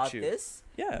shit about you. this,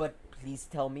 Yeah. but please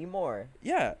tell me more.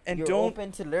 Yeah. And You're don't.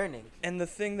 open to learning. And the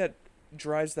thing that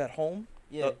drives that home,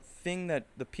 Yeah, the thing that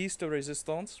the piece de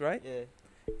resistance, right, yeah,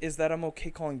 is that I'm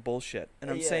okay calling bullshit. And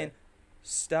I'm Yeah. saying,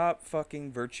 stop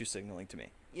fucking virtue signaling to me.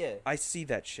 yeah. I see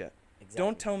that shit. Exactly.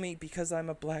 Don't tell me because I'm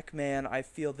a black man, I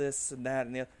feel this and that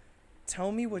and the other.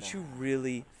 Tell me what you Nah.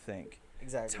 really think.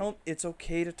 Exactly. It's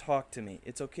okay to talk to me.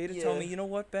 It's okay to tell Yeah. me, you know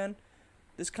what, Ben?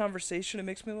 This conversation, it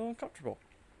makes me a little uncomfortable.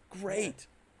 Great.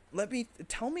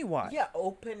 Tell me why. Yeah,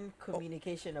 open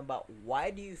communication about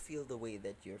why do you feel the way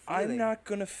that you're feeling. I'm not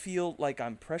going to feel like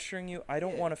I'm pressuring you. I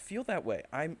don't Yeah. want to feel that way.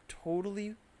 I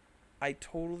totally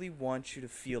want you to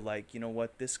feel like, you know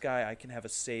what, this guy I can have a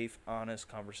safe, honest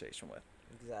conversation with.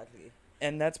 Exactly.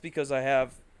 And that's because I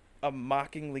have a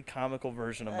mockingly comical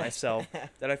version of myself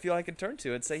that I feel I can turn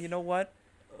to and say, you know what?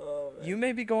 Oh, man. You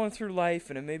may be going through life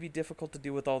and it may be difficult to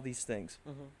deal with all these things.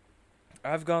 Mhm.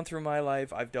 I've gone through my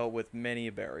life. I've dealt with many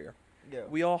a barrier. Yeah.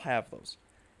 We all have those.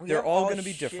 We They're have all going to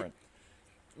be shit- different.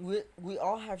 We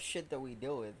all have shit that we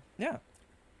deal with. Yeah.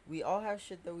 We all have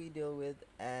shit that we deal with,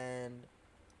 and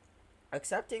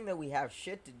accepting that we have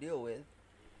shit to deal with,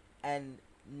 and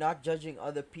not judging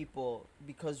other people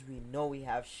because we know we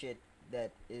have shit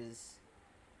that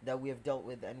we have dealt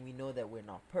with, and we know that we're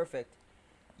not perfect.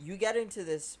 You get into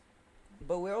this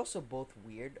But we're also both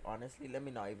weird, honestly. Let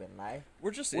me not even lie.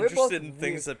 We're just We're both interested in weird.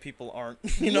 things that people aren't.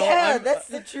 You know, Yeah, that's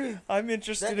the truth. I'm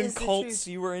interested That in is the cults. truth.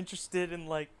 You were interested in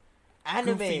like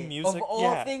Anime goofy music. of all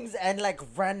Yeah. things, and like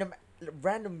random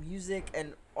music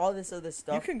and all this other You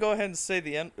stuff. can go ahead and say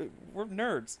the end. We're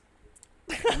nerds.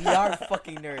 We are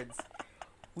fucking nerds.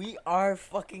 We are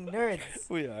fucking nerds.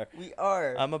 We are. We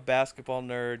are. I'm a basketball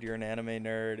nerd. You're an anime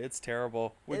nerd. It's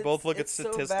terrible. We both look at it's so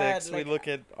statistics. bad, like- we look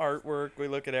at artwork. We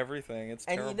look at everything. It's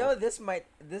And terrible. you know,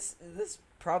 this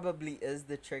probably is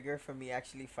the trigger for me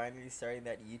actually finally starting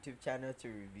that YouTube channel to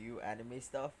review anime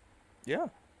stuff. Yeah.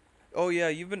 Oh yeah.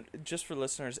 You've been, just for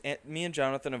listeners. Me and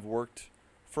Jonathan have worked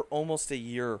for almost a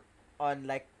year On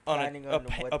like on planning a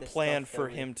what the plan stuff for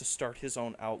that him to start his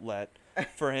own outlet,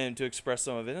 for him to express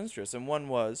some of his interests, and one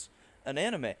was an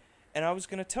anime. And I was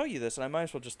gonna tell you this, and I might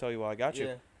as well just tell you while I got you.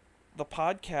 Yeah. The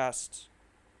podcast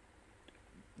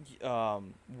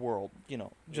world, you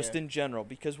know, just Yeah. in general,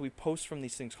 because we post from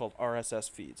these things called RSS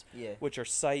feeds, Yeah. which are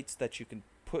sites that you can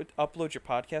upload your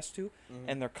podcast to, Mhm.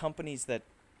 and they're companies that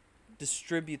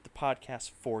distribute the podcast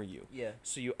for you. Yeah.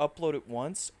 So you upload it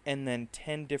once, and then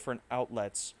 10 different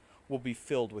outlets will be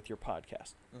filled with your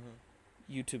podcast. Mhm.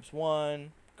 YouTube's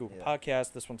one, Google Yeah.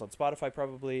 Podcast, this one's on Spotify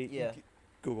probably. Yeah.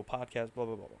 Google Podcast, blah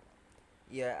blah blah blah.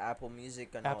 Yeah. Apple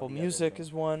Music and all Apple the Music other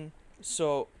is one.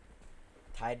 So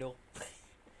Tidal.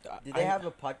 Do they have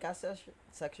a podcast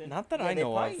section? Not that Yeah, I they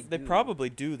know probably of. They do. probably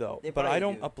do though, They but I probably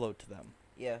don't do. upload to them.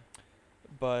 Yeah.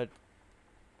 But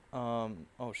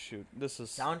oh shoot, this is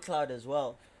SoundCloud as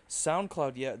well.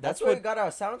 SoundCloud. Yeah, That's that's where we what. got our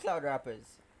SoundCloud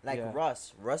rappers. Like Yeah.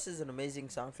 Russ. Russ is an amazing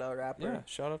SoundCloud rapper. Yeah,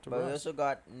 shout out to But we Russ. also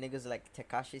got niggas like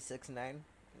Tekashi 69.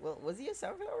 Well, was he a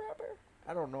SoundCloud rapper?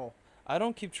 I don't know. I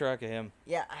don't keep track of him.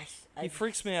 Yeah, He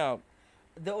freaks me out.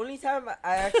 The only time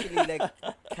I actually like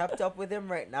kept up with him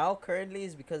right now currently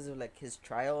is because of like his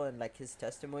trial and like his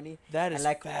testimony That And, is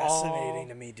like, fascinating all-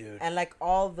 to me, dude. and like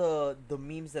all the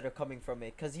memes that are coming from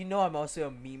it. Cause you know I'm also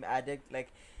a meme addict. Like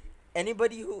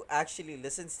anybody who actually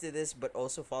listens to this but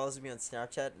also follows me on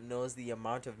Snapchat knows the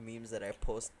amount of memes that I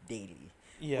post daily,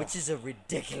 Yeah, which is a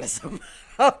ridiculous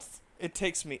amount. it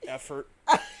takes me effort.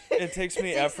 It takes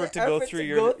me It takes effort to the go effort through to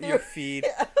your go your through- feed,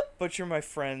 but you're my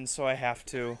friend, so I have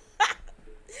to.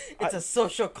 It's a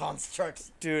social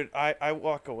construct. Dude, I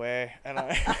walk away and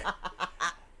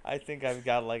I think I've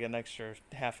got like an extra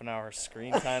half an hour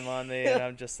screen time on me, and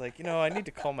I'm just like, I need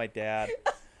to call my dad.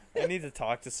 I need to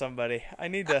talk to somebody. I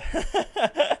need to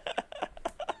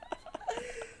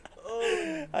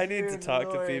Oh, I need to dear talk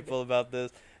Lord. to people about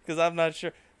this, because I'm not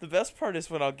sure. The best part is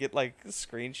when I'll get like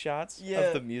screenshots Yeah.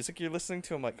 of the music you're listening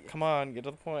to. I'm like, come on, get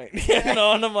to the point. And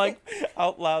I'm like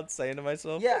out loud saying to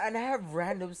myself, Yeah, and I have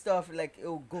random stuff like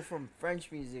it'll go from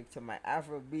French music to my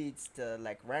Afro beats to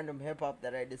like random hip hop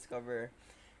that I discover,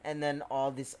 and then all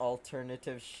this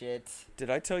alternative shit. did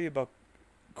I tell you about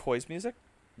Koi's music?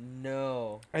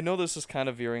 No. I know this is kind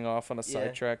of veering off on a Yeah.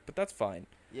 sidetrack, but that's fine.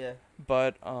 Yeah.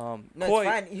 But No, Koi, it's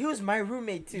fine. He was my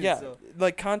roommate too. yeah, So.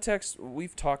 like context,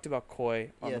 we've talked about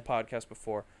Koi on Yeah. the podcast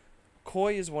before.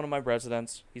 Koi is one of my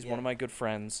residents. He's Yeah. one of my good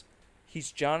friends.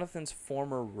 He's Jonathan's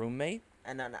former roommate.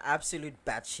 And an absolute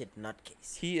batshit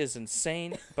nutcase. He is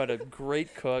insane, but a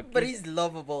great cook. But he's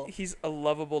lovable. He's a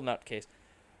lovable nutcase.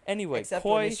 Anyway, Except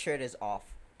when Koi his shirt is off.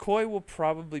 Koi will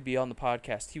probably be on the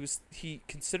podcast. He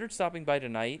considered stopping by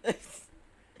tonight,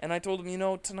 and I told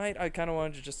him, tonight I kind of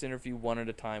wanted to just interview one at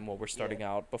a time while we're starting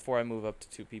out before I move up to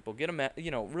two people. Get him,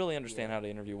 really understand Yeah. how to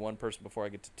interview one person before I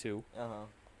get to two. Uh-huh.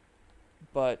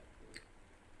 But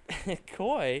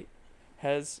Koi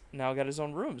has now got his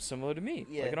own room, similar to me,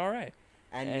 Yeah. like an RA.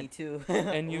 And me too.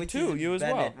 and you Which too, is you as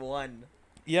well. Bennett 1.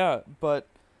 Yeah, but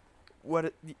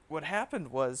what happened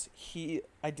was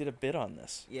I did a bit on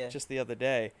this Yeah. just the other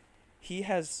day. He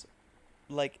has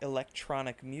like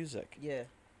electronic music. Yeah.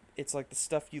 It's like the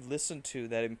stuff you listen to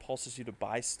that impulses you to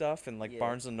buy stuff in like Yeah.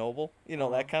 Barnes and Noble, that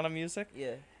Uh-huh. kind of music.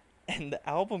 Yeah. And the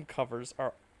album covers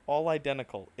are all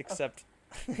identical except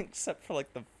except for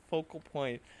like the focal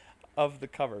point of the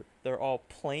cover. They're all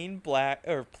plain black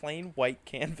or plain white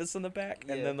canvas in the back,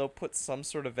 Yeah. and then they'll put some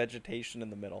sort of vegetation in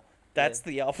the middle. That's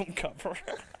Yeah. the album cover.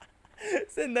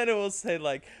 And then it will say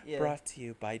like Yeah. brought to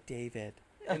you by David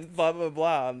and blah blah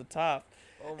blah on the top.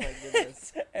 Oh my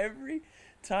goodness. Every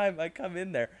time I come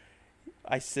in there,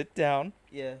 I sit down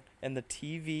Yeah. and the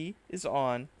TV is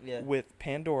on Yeah. with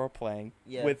Pandora playing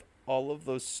Yeah. with all of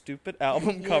those stupid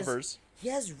album Yes. covers. He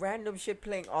has random shit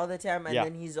playing all the time, and Yeah.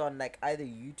 then he's on like either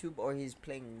YouTube or he's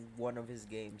playing one of his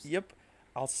games. Yep.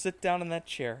 I'll sit down in that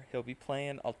chair. He'll be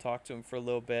playing. I'll talk to him for a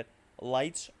little bit.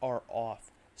 Lights are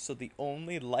off. So the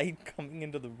only light coming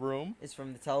into the room, It's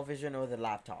from the television or the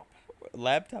laptop.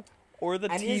 laptop Or the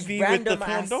and his TV with the random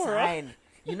ass Pandora. sign.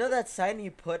 You know that sign he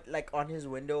put like on his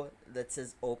window that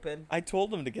says open? I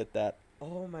told him to get that.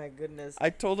 Oh my goodness.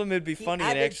 I told him it'd be funny,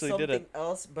 and he actually did it. Something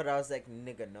else, but I was like,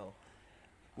 nigga, no.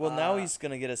 Well, now he's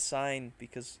gonna get a sign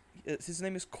because his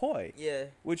name is Koi. Yeah.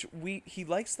 Which he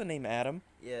likes the name Adam.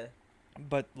 Yeah.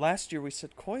 But last year we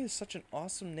said Koi is such an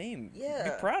awesome name. Yeah.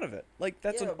 Be proud of it. Like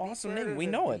that's an awesome name. We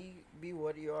know it. Be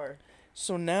what you are.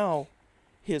 So now,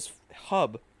 his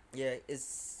hub. Yeah, is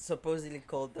supposedly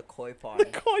called the Koi Pond. The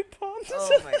Koi Pond.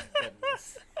 Oh my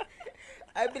goodness.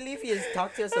 I believe he has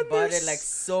talked to us And about it like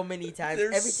so many times.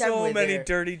 There's Every time so we're many there.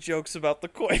 dirty jokes about the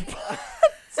Koi Pond.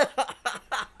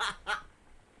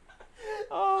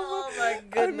 Oh my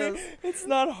goodness. I mean, it's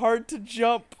not hard to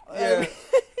jump. Yeah.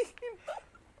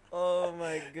 Oh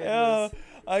my goodness.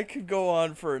 I could go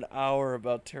on for an hour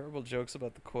about terrible jokes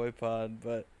about the Koi Pond,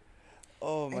 but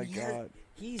oh my god.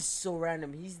 He's so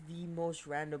random. He's the most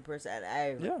random person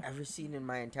I've ever seen in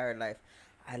my entire life.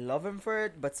 I love him for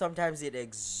it, but sometimes it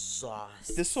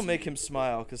exhausts. This will make him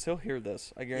smile because he'll hear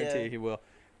this. I guarantee you he will.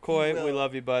 Koi, we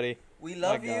love you, buddy. We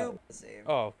love you. Same.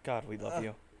 Oh, God, we love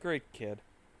you. Great kid.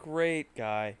 Great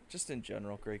guy. Just in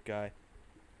general, great guy.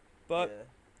 But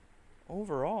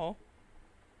overall,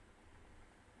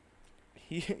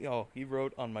 he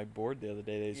wrote on my board the other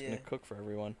day that he's going to cook for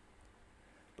everyone.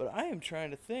 But I am trying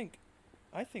to think.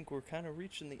 I think we're kind of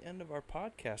reaching the end of our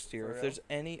podcast here. If there's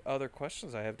any other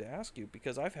questions I have to ask you,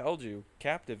 because I've held you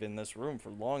captive in this room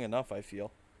for long enough, I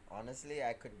feel. Honestly,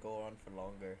 I could go on for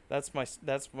longer. That's my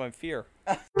fear.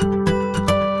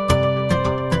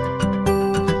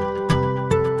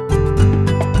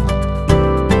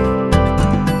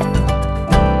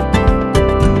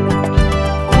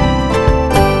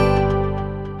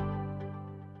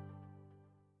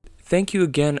 Thank you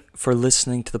again for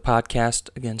listening to the podcast.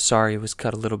 Again, sorry it was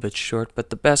cut a little bit short, but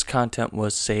the best content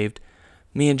was saved.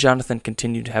 Me and Jonathan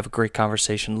continued to have a great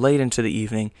conversation late into the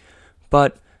evening,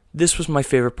 but this was my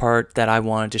favorite part that I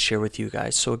wanted to share with you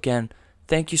guys. So again,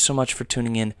 thank you so much for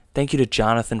tuning in. Thank you to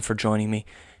Jonathan for joining me,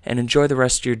 and enjoy the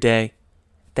rest of your day.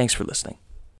 Thanks for listening.